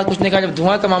 دھوئیں سے مراد کچھ نہیں کہا, جب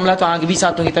دھواں کا معاملہ تو آگ بھی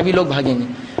ساتھ ہوگی, تبھی لوگ بھاگیں گے.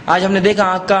 آج ہم نے دیکھا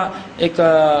آگ کا ایک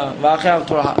واقعہ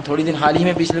تھوڑی دن حال ہی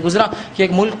میں پچھلے گزرا کہ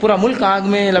ایک ملک, پورا ملک آگ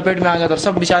میں لپیٹ میں آ گیا, اور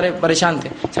سب بیچارے پریشان تھے.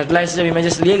 سیٹلائٹ سے جب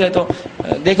امیجز لیے گئے تو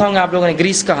دیکھا ہوں گے آپ لوگوں نے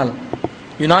گریس کا حال,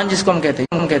 یونان جس کو ہم کہتے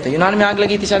ہیں, یونان میں آگ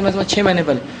لگی تھی شاید 6 مہینے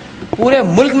پہلے, پورے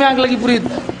ملک میں آگ لگی, پوری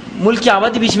ملک کی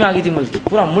آبادی بیچ میں آ گئی تھی, ملک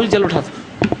پورا ملک جل اٹھا تھا.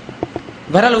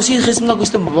 بہرحال اسی قسم کا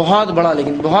کچھ تو بہت بڑا,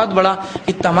 لیکن بہت بڑا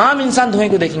کہ تمام انسان دھوئیں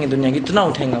کو دیکھیں گے دنیا کی, اتنا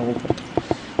اٹھیں گا وہ اوپر,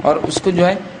 اور اس کو جو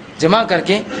ہے جمع کر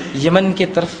کے یمن کی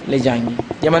طرف لے جائیں گے،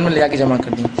 یمن میں لے جا کے جمع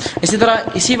کر دیں گے۔ اسی طرح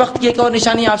اسی وقت کی ایک اور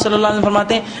نشانی آپ صلی اللہ علیہ وسلم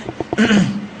فرماتے ہیں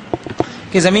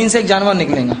کہ زمین سے ایک جانور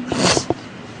نکلے گا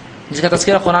جس کا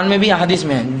تذکرہ قرآن میں بھی احادیث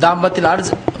میں ہے، دابۃ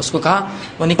الارض اس کو کہا،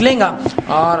 وہ نکلیں گا۔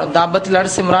 اور دابۃ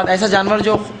الارض سے مراد ایسا جانور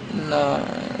جو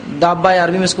دابہ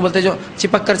عربی میں اس کو بولتے ہیں جو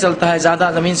چپک کر چلتا ہے، زیادہ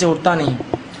زمین سے اٹھتا نہیں،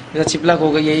 جیسا چپلک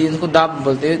ہو گئی ہے، ان کو داب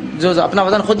بولتے ہیں، جو اپنا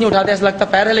وزن خود نہیں اٹھاتے، ایسا لگتا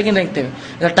پیر ہے لیکن رینگتے ہوئے،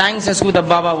 جیسا ٹینک سے اس کو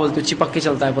دبابہ بولتے ہیں، چپک کے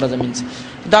چلتا ہے پورا زمین سے۔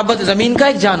 دابت زمین کا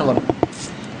ایک جانور،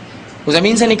 وہ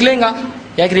زمین سے نکلیں گا،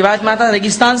 یا ایک روایت میں آتا ہے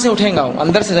ریگستان سے اٹھیں گا، وہ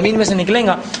اندر سے زمین میں سے نکلیں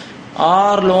گا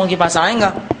اور لوگوں کے پاس آئیں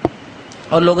گا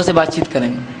اور لوگوں سے بات چیت کریں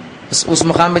گے۔ اس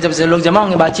مقام پہ جب سے لوگ جمع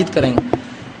ہوں گے بات چیت کریں گے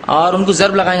اور ان کو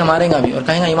ضرب لگائیں گے، ماریں گا بھی، اور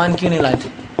کہیں گا ایمان کیوں نہیں لائے تھے،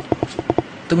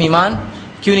 تم ایمان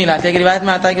کیوں نہیں لاتے۔ ایک روایت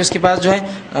میں آتا ہے کہ اس کے پاس جو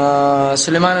ہے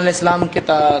سلیمان علیہ السلام کے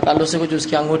تعلق سے کچھ اس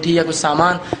کی انگوٹھی یا کچھ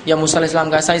سامان یا موسیٰ علیہ السلام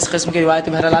کا ایسا اس قسم کی روایت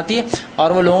بہرحال آتی ہے،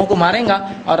 اور وہ لوگوں کو ماریں گا،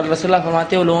 اور رسول اللہ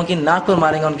فرماتے ہیں وہ لوگوں کی ناک پر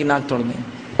ماریں گا، ان کی ناک توڑ دیں گے،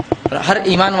 اور ہر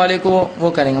ایمان والے کو وہ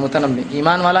کریں گے متنبع،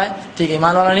 ایمان والا ہے ٹھیک ہے،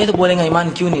 ایمان والا نہیں تو بولیں گے ایمان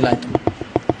کیوں نہیں لائے تم۔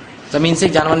 زمین سے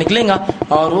ایک جانور نکلیں گا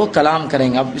اور وہ کلام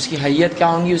کریں گا، اب اس کی حیت کیا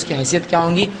ہوں گی، اس کی حیثیت کیا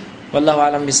ہوں گی، واللہ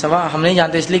عالم بالصواب، ہم نہیں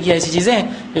جانتے، اس لیے کہ ایسی چیزیں ہیں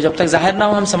جو جب تک ظاہر نہ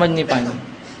ہو ہم سمجھ نہیں پائیں گے،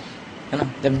 ہے نا،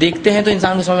 جب دیکھتے ہیں تو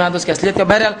انسان کو سمجھ میں آتا ہے اس کی اصلیت کا۔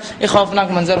 بہرحال ایک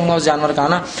خوفناک منظر ہوگا اس جانور کا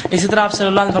آنا۔ اسی طرح آپ صلی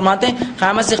اللہ علیہ وسلم فرماتے ہیں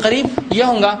قیامت سے قریب یہ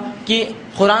ہوگا کہ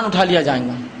قرآن اٹھا لیا جائے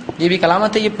گا، یہ بھی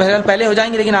علامت ہے، یہ بہرحال پہلے ہو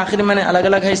جائیں گے لیکن آخر میں نے الگ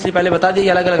الگ ہے اس لیے پہلے بتا دیا،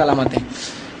 یہ الگ الگ علامت ہے۔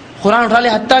 قرآن اٹھا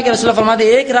لیا، حتیٰ کہ رسول اللہ فرماتے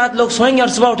ہیں ایک رات لوگ سوئیں گے اور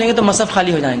صبح اٹھیں گے تو مصحف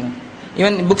خالی ہو جائیں گے،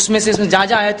 ایون بکس میں سے اس میں جہاں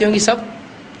جہاں آیتیں ہوں گی سب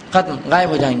ختم، غائب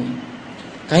ہو جائیں گی،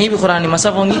 کہیں بھی قرآن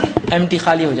مصحف ہوں گی ایمٹی،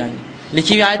 خالی ہو جائیں گی،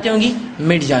 لکھی ہوئی آیتیں ہوں گی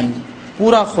مٹ جائیں گی،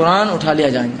 پورا قرآن اٹھا لیا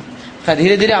جائیں گا۔ خیر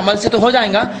دھیرے دھیرے عمل سے تو ہو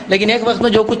جائیں گا لیکن ایک وقت میں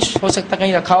جو کچھ ہو سکتا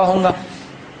کہیں رکھا ہوا ہوگا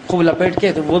خوب لپیٹ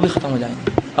کے تو وہ بھی ختم ہو جائیں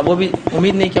گے، اب وہ بھی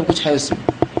امید نہیں کہ اب کچھ ہے اس میں،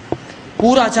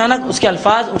 پورا اچانک اس کے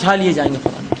الفاظ اٹھا لیے جائیں گے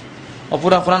قرآن کے اور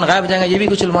پورا قرآن غائب ہو جائے گا، یہ بھی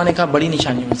کچھ علماء نے کہا بڑی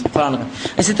نشانی ہے قرآن کا۔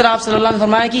 اسی طرح آپ صلی اللہ علیہ وسلم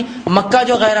نے فرمایا کہ مکہ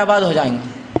جو غیر آباد ہو جائیں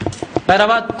گا، غیر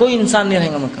آباد کوئی انسان نہیں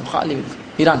رہے گا مکہ، خالی بالکل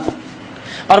ایران،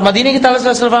 اور مدینہ کی تعلق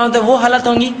سے فرماتے ہیں وہ حالت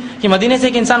ہوں گی کہ مدینہ سے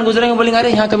ایک انسان گزریں گے بولیں گے ارے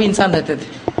یہاں کبھی انسان رہتے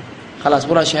تھے، خلاص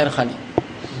پورا شہر خالی،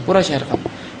 پورا شہر خالی،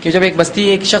 کہ جب ایک بستی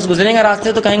ایک شخص گزرے گا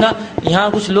راستے تو کہیں گا یہاں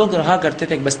کچھ لوگ رہا کرتے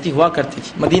تھے، ایک بستی ہوا کرتی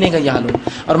تھی، مدینے کا یہ حال ہوگا۔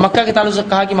 اور مکہ کے تعلق سے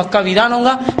کہا کہ مکہ ویران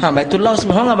ہوگا، ہاں بیت اللہ اس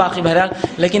میں ہوگا باقی بہرحال،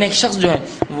 لیکن ایک شخص جو ہے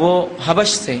وہ حبش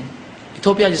سے،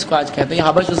 ایتھوپیا جس کو آج کہتے ہیں،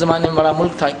 حبش اس زمانے میں بڑا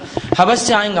ملک تھا، حبش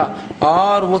سے آئیں گا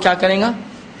اور وہ کیا کریں گا،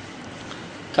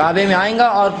 کعبے میں آئیں گا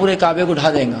اور پورے کعبے کو ڈھا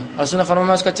دیں گا، اور رسول اللہ فرمایا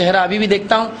میں اس کا چہرہ ابھی بھی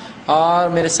دیکھتا ہوں اور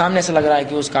میرے سامنے ایسا لگ رہا ہے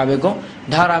کہ اس کعبے کو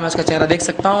ڈھا رہا ہے، میں اس کا چہرہ دیکھ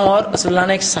سکتا ہوں۔ اور رسول اللہ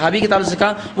نے ایک صحابی کے تعلق سے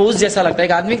کہا وہ اس جیسا لگتا ہے،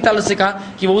 ایک آدمی کے تعلق سے کہا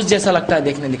کہ وہ اس جیسا لگتا ہے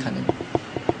دیکھنے دکھانے میں،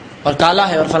 اور کالا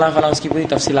ہے اور فلاں فلاں، اس کی پوری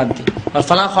تفصیلات دی، اور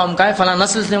فلاں قوم کا ہے، فلاں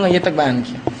نسل سے ہوگا، یہ تک بیان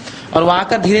کیا، اور وہ آ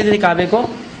کر دھیرے دھیرے کعبے کو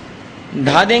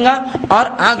ڈھا دیں گا اور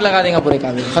آگ لگا دیں گا، پورے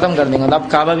کعبے کو ختم کر دیں گا، تو اب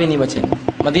کعبہ بھی نہیں بچے گا۔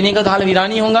 مدینے کا تو حال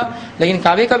ویرانی ہوگا لیکن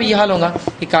کعبے کا بھی یہ حال ہوگا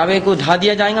کہ کعبے کو ڈھا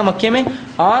دیا جائے گا مکے میں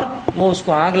اور وہ اس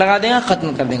کو آگ لگا دیں گا،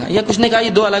 ختم کر دیں گا۔ یہ کچھ نے کہا یہ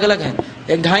دو الگ الگ ہیں،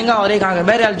 ایک ڈھائیں گا اور ایک آگ،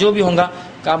 بہرحال جو بھی ہوگا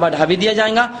کعبہ ڈھا بھی دیا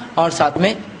جائے گا اور ساتھ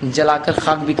میں جلا کر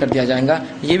خاک بھی کر دیا جائے گا۔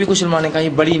 یہ بھی کچھ علماء نے کہا یہ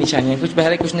بڑی نشانی ہے، کچھ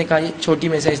بہرے کچھ نے کہا یہ چھوٹی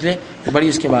میں سے اس لیے بڑی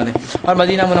اس کے بعد ہے، اور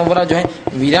مدینہ منورہ جو ہے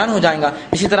ویران ہو جائے گا۔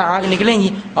 اسی طرح آگ نکلیں گی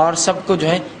اور سب کو جو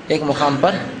ہے ایک مقام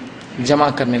پر جمع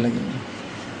کرنے لگیں گے،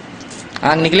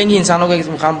 آگ نکلیں گی انسانوں کو ایک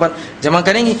مقام پر جمع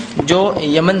کریں گی، جو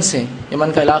یمن سے،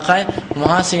 یمن کا علاقہ ہے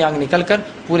وہاں سے آگ نکل کر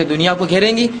پورے دنیا کو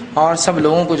گھیریں گی اور سب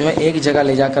لوگوں کو جو ہے ایک جگہ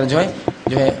لے جا کر جو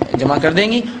ہے جمع کر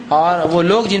دیں گی، اور وہ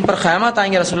لوگ جن پر قیامت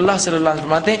آئیں گے رسول اللہ صلی اللہ علیہ وسلم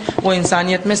فرماتے ہیں وہ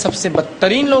انسانیت میں سب سے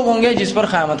بدترین لوگ ہوں گے جس پر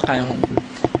قیامت قائم ہوں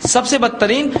گے، سب سے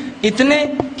بدترین، اتنے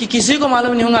کہ کسی کو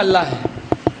معلوم نہیں ہوگا اللہ ہے،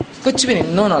 کچھ بھی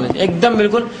نہیں، نو نالج، ایک دم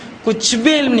بالکل کچھ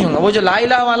بھی علم نہیں ہوگا۔ وہ جو لا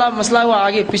الہ والا مسئلہ وہ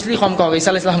آگے پچھلی قوم کا ہوگا،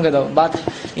 عیسیٰ علیہ السلام کا بات،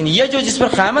 یہ جو جس پر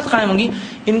قیامت قائم ہوگی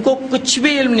ان کو کچھ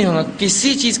بھی علم نہیں ہوگا،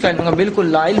 کسی چیز کا علم ہوگا،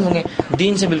 بالکل لا علم ہوں گے،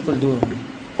 دین سے بالکل دور ہوں گے،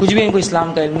 کچھ بھی ان کو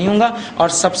اسلام کا علم نہیں ہوگا اور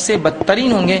سب سے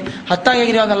بدترین ہوں گے۔ حتیٰ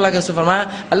کہ اللہ کے رسول فرمایا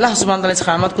اللہ سبحانہ وتعالیٰ اس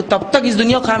قیامت کو تب تک اس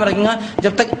دنیا کو قائم رکھیں گا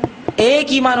جب تک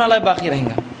ایک ایمان والا باقی رہیں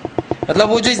گا،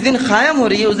 مطلب وہ جو اس دن قائم ہو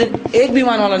رہی ہے اس دن ایک بھی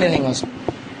ایمان والا نہیں رہیں گا، اس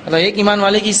مطلب ایک ایمان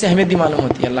والے کی اس سے اہمیت بھی معلوم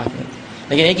ہوتی ہے اللہ کے،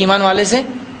 لیکن ایک ایمان والے سے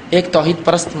ایک توحید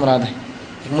پرست مراد ہے،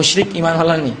 ایک مشرک ایمان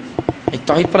والا نہیں، ایک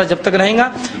توحید پرست جب تک رہیں گا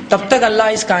تب تک اللہ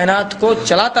اس کائنات کو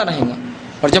چلاتا رہے گا،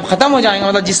 اور جب ختم ہو جائیں گا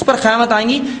مطلب جس پر قیامت آئیں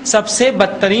گی سب سے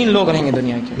بدترین لوگ رہیں گے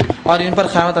دنیا کے، اور ان پر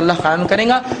قیامت اللہ قائم کرے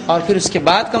گا، اور پھر اس کے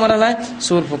بعد کا مرحلہ ہے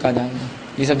سور پھونکا جائے گا،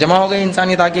 یہ سب جمع ہو گئے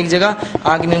انسانیت آ کے ایک جگہ،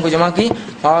 آگ نے ان کو جمع کی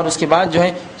اور اس کے بعد جو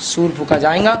ہے سور پھونکا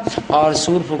جائے گا، اور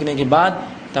سور پھونکنے کے بعد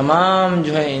تمام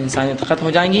جو ہے انسانیت ختم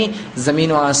ہو جائیں گی،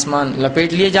 زمین و آسمان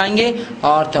لپیٹ لیے جائیں گے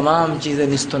اور تمام چیزیں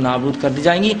نیست و نابود کر دی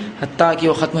جائیں گی، حتیٰ کہ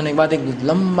وہ ختم ہونے کے بعد ایک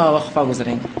لمبا وقفہ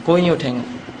گزریں گے، کوئی نہیں اٹھیں گے،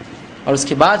 اور اس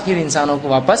کے بعد پھر انسانوں کو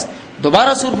واپس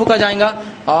دوبارہ سور پھونکا جائے گا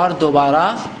اور دوبارہ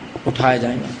اٹھایا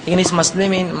جائے گا۔ لیکن اس مسئلے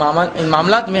میں ان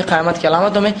معاملات میں قیامت کی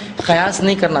علامتوں میں قیاس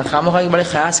نہیں کرنا، خامخواہ بڑے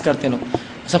قیاس کرتے لوگ،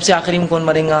 سب سے آخری میں کون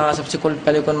مریں گا، سب سے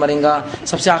پہلے کون مریں گا،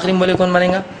 سب سے آخری میں بولے کون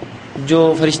مریں گا،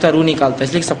 جو فرشتہ روح نکالتا ہے،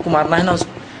 اس لیے سب کو مارنا ہے نا اس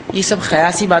کو، یہ سب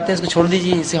خیاسی باتیں، اس کو چھوڑ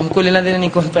دیجیے، اسے ہم کو لینا دینا نہیں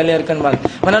کون پہلے اور کون بعد،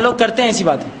 ورنہ لوگ کرتے ہیں ایسی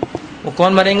باتیں، وہ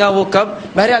کون مریں گا وہ کب،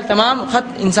 بہرحال تمام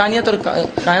انسانیت اور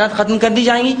کائنات ختم کر دی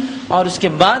جائیں گی اور اس کے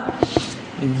بعد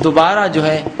دوبارہ جو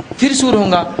ہے پھر سور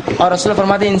ہوں گا، اور رسول اللہ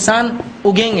فرماتے ہیں انسان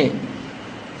اگیں گے،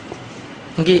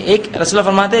 کیونکہ ایک رسول اللہ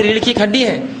فرماتے ہیں ریڑھ کی ایک ہڈی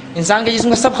ہے، انسان کے جسم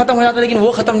کا سب ختم ہو جاتا ہے لیکن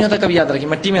وہ ختم نہیں ہوتا، کبھی یاد رکھیے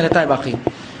مٹی میں رہتا ہے باقی،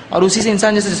 اور اسی سے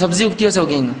انسان جیسے سبزی اگتی ہے اسے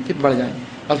اگیں گے، پھر بڑھ جائیں گے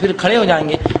اور پھر کھڑے ہو جائیں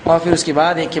گے، اور پھر اس کے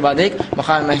بعد ایک کے بعد ایک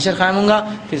مقام محشر قائم ہوں گا،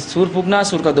 پھر سور پھونکنا،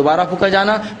 سور کا دوبارہ پھونکا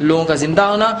جانا، لوگوں کا زندہ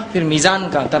ہونا، پھر میزان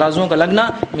کا ترازوؤں کا لگنا،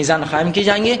 میزان قائم کیے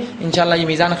جائیں گے انشاءاللہ۔ یہ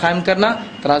میزان قائم کرنا،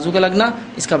 ترازو کا لگنا،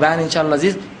 اس کا بیان انشاءاللہ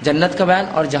عزیز جنت کا بیان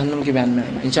اور جہنم کے بیان میں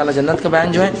آئے گا انشاءاللہ۔ جنت کا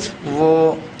بیان جو ہے وہ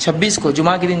 26 کو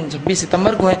جمعہ کے دن 26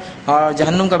 ستمبر کو ہے، اور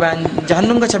جہنم کا بیان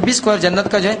جہنم کا 26 کو، اور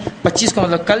جنت کا جو ہے 25 کو،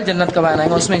 مطلب کل جنت کا بیان آئے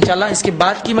گا، اس میں انشاءاللہ اس کے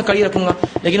بعد کی میں کڑی رکھوں گا،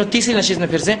 لیکن وہ تیسری نشست میں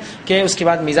پھر سے کہ اس کے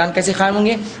بعد میزان کیسے قائم ہوں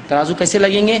گے، ترازو کیسے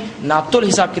لگیں گے، ناپتو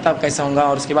حساب کتاب کیسا ہوگا،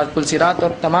 اور اس کے بعد پل صراط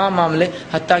اور تمام معاملے،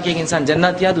 حتیٰ کہ ایک انسان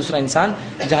جنت یا دوسرا انسان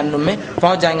جہنم میں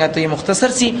پہنچ جائیں گا۔ تو یہ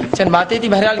مختصر سی چند باتیں تھی،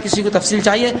 بہرحال کسی کو تفصیل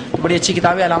چاہیے تو بڑی اچھی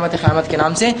کتاب ہے علامت قیامت کے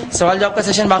نام سے، سوال جواب کا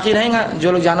سیشن باقی رہے گا،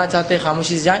 جو لوگ جانا چاہتے ہیں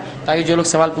خاموشی سے جائیں، تاکہ جو لوگ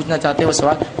سوال پوچھنا چاہتے ہیں وہ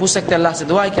سوال پوچھ سکتے ہیں۔ اللہ سے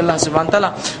دعا ہے کہ اللہ سبحانہ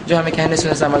تعالیٰ جو ہمیں کہنے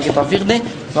سننے سے عمل کی توفیق دے۔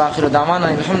 وآخر دعوانا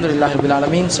الحمدللہ رب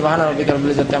العالمین، سبحان ربک رب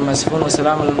العزۃ عما یصفون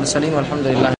وسلام علی المرسلین والحمد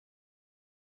للہ۔